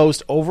the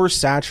most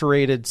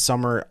oversaturated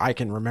summer I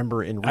can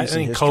remember in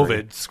recent history.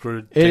 COVID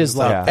screwed it things is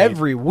like up.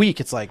 every week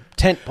it's like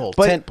tentpole.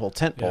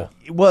 Yeah.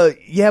 Well,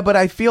 yeah, but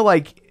I feel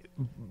like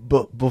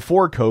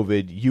before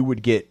COVID, you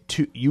would get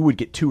 2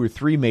 or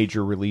 3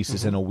 major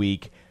releases in a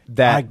week.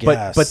 But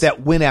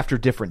that went after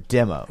different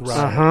demos.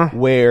 Right.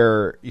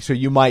 Where so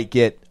you might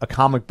get a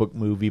comic book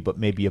movie, but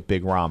maybe a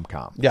big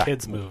rom-com. Yeah.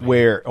 Kids movie.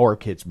 Or a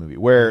kids movie.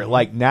 Where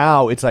like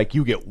now it's like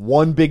you get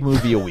one big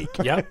movie a week.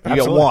 Yep, you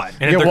get one.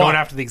 And they're going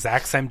after the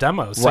exact same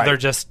demos. So Right. they're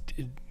just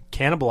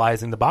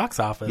cannibalizing the box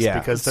office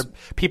because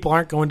people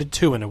aren't going to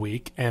 2 in a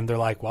week, and they're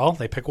like, well,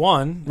 they pick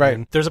one. Right.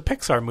 And there's a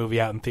Pixar movie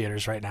out in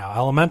theaters right now,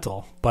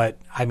 Elemental. But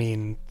I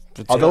mean,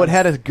 Although it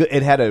had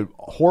a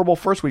horrible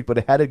first week, but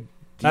it had a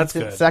That's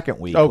decent good. second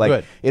week. Oh, like,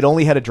 good. It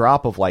only had a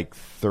drop of like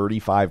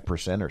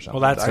 35% or something.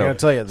 Well, that's I gotta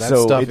tell you, that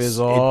stuff is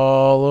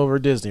all over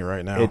Disney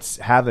right now. It's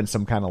having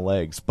some kind of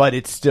legs, but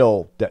it's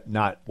still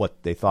not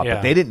what they thought. Yeah.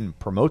 But they didn't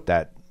promote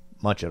that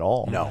much at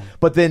all. No.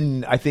 But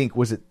then I think,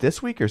 was it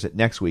this week or is it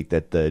next week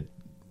that the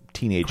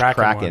Teenage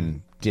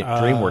Kraken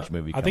DreamWorks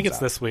movie comes I think it's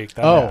out? this week.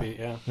 That might be,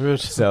 yeah.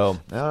 So,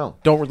 I don't know.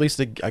 Don't release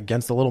it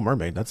against the Little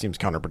Mermaid. That seems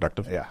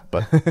counterproductive. Yeah.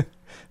 But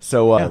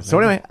So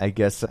anyway, I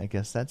guess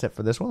that's it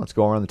for this one. Let's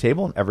go around the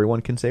table and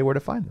everyone can say where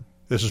to find them.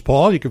 This is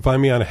Paul. You can find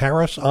me on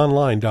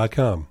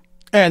harrisonline.com.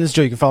 and this is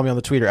Joe. You can follow me on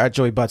the Twitter at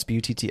JoeyButts,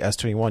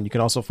 BUTTS21. You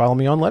can also follow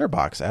me on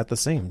Letterboxd at the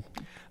same.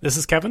 This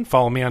is Kevin.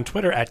 Follow me on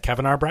Twitter at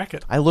Kevin R.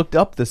 Brackett. I looked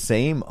up the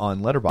same on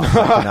Letterboxd.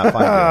 I could not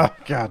find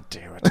it. God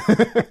damn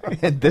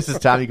it. And this is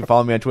Tom. You can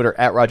follow me on Twitter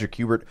at Roger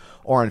Kubert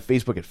or on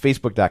Facebook at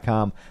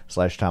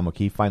facebook.com/Tom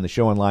O'Keefe. Find the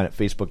show online at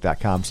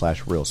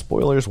facebook.com/Real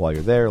Spoilers. While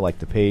you're there, like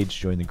the page,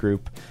 join the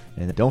group.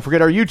 And don't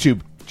forget our YouTube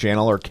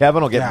channel or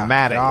Kevin will get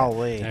mad at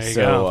golly. you. There you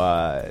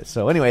go.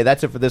 So anyway,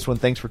 that's it for this one.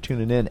 Thanks for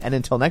tuning in. And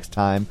until next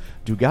time,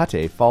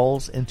 Dugate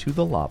falls into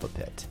the lava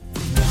pit.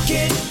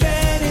 Get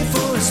ready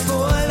for a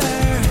spoiler.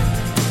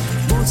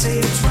 Won't say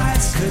it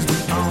twice, cause we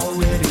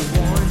already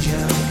warned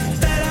you.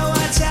 Better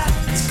watch out,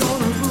 it's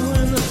gonna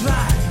ruin the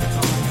plot.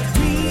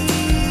 Real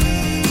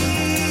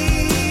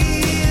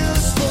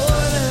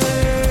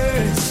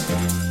spoilers.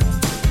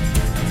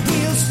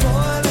 Real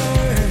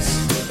spoilers.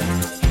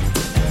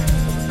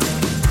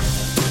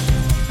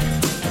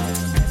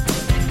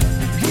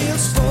 Real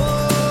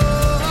spoilers.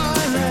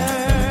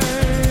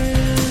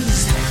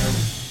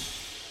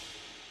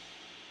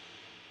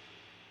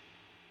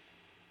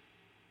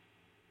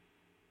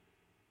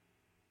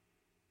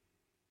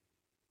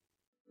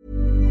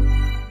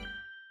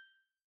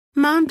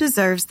 Mom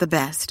deserves the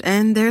best,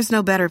 and there's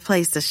no better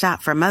place to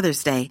shop for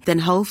Mother's Day than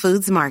Whole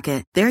Foods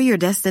Market. They're your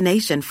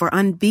destination for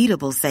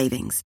unbeatable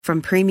savings,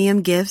 from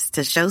premium gifts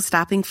to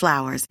show-stopping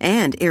flowers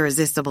and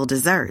irresistible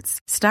desserts.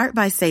 Start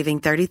by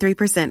saving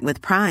 33%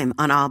 with Prime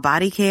on all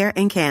body care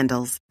and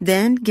candles.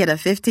 Then get a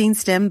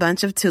 15-stem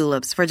bunch of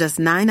tulips for just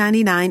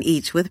 $9.99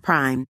 each with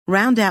Prime.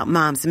 Round out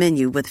Mom's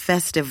menu with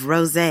festive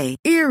rosé,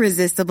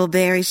 irresistible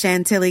berry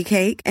chantilly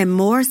cake, and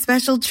more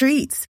special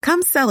treats.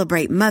 Come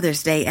celebrate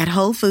Mother's Day at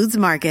Whole Foods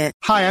Market.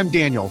 Hi, I'm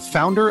Daniel,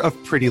 founder of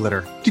Pretty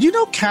Litter. Did you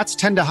know cats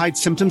tend to hide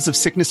symptoms of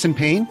sickness and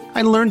pain?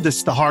 I learned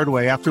this the hard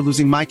way after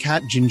losing my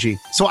cat, Gingy.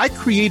 So I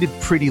created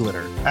Pretty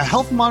Litter, a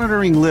health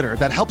monitoring litter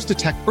that helps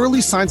detect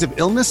early signs of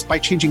illness by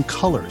changing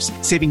colors,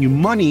 saving you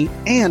money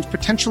and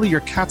potentially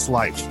your cat's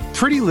life.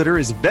 Pretty Litter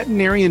is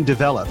veterinarian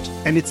developed,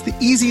 and it's the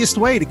easiest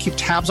way to keep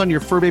tabs on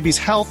your fur baby's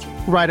health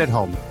right at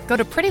home. Go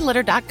to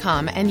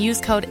prettylitter.com and use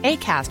code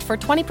ACAST for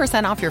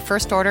 20% off your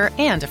first order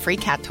and a free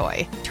cat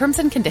toy. Terms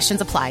and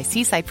conditions apply.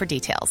 See site for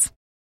details.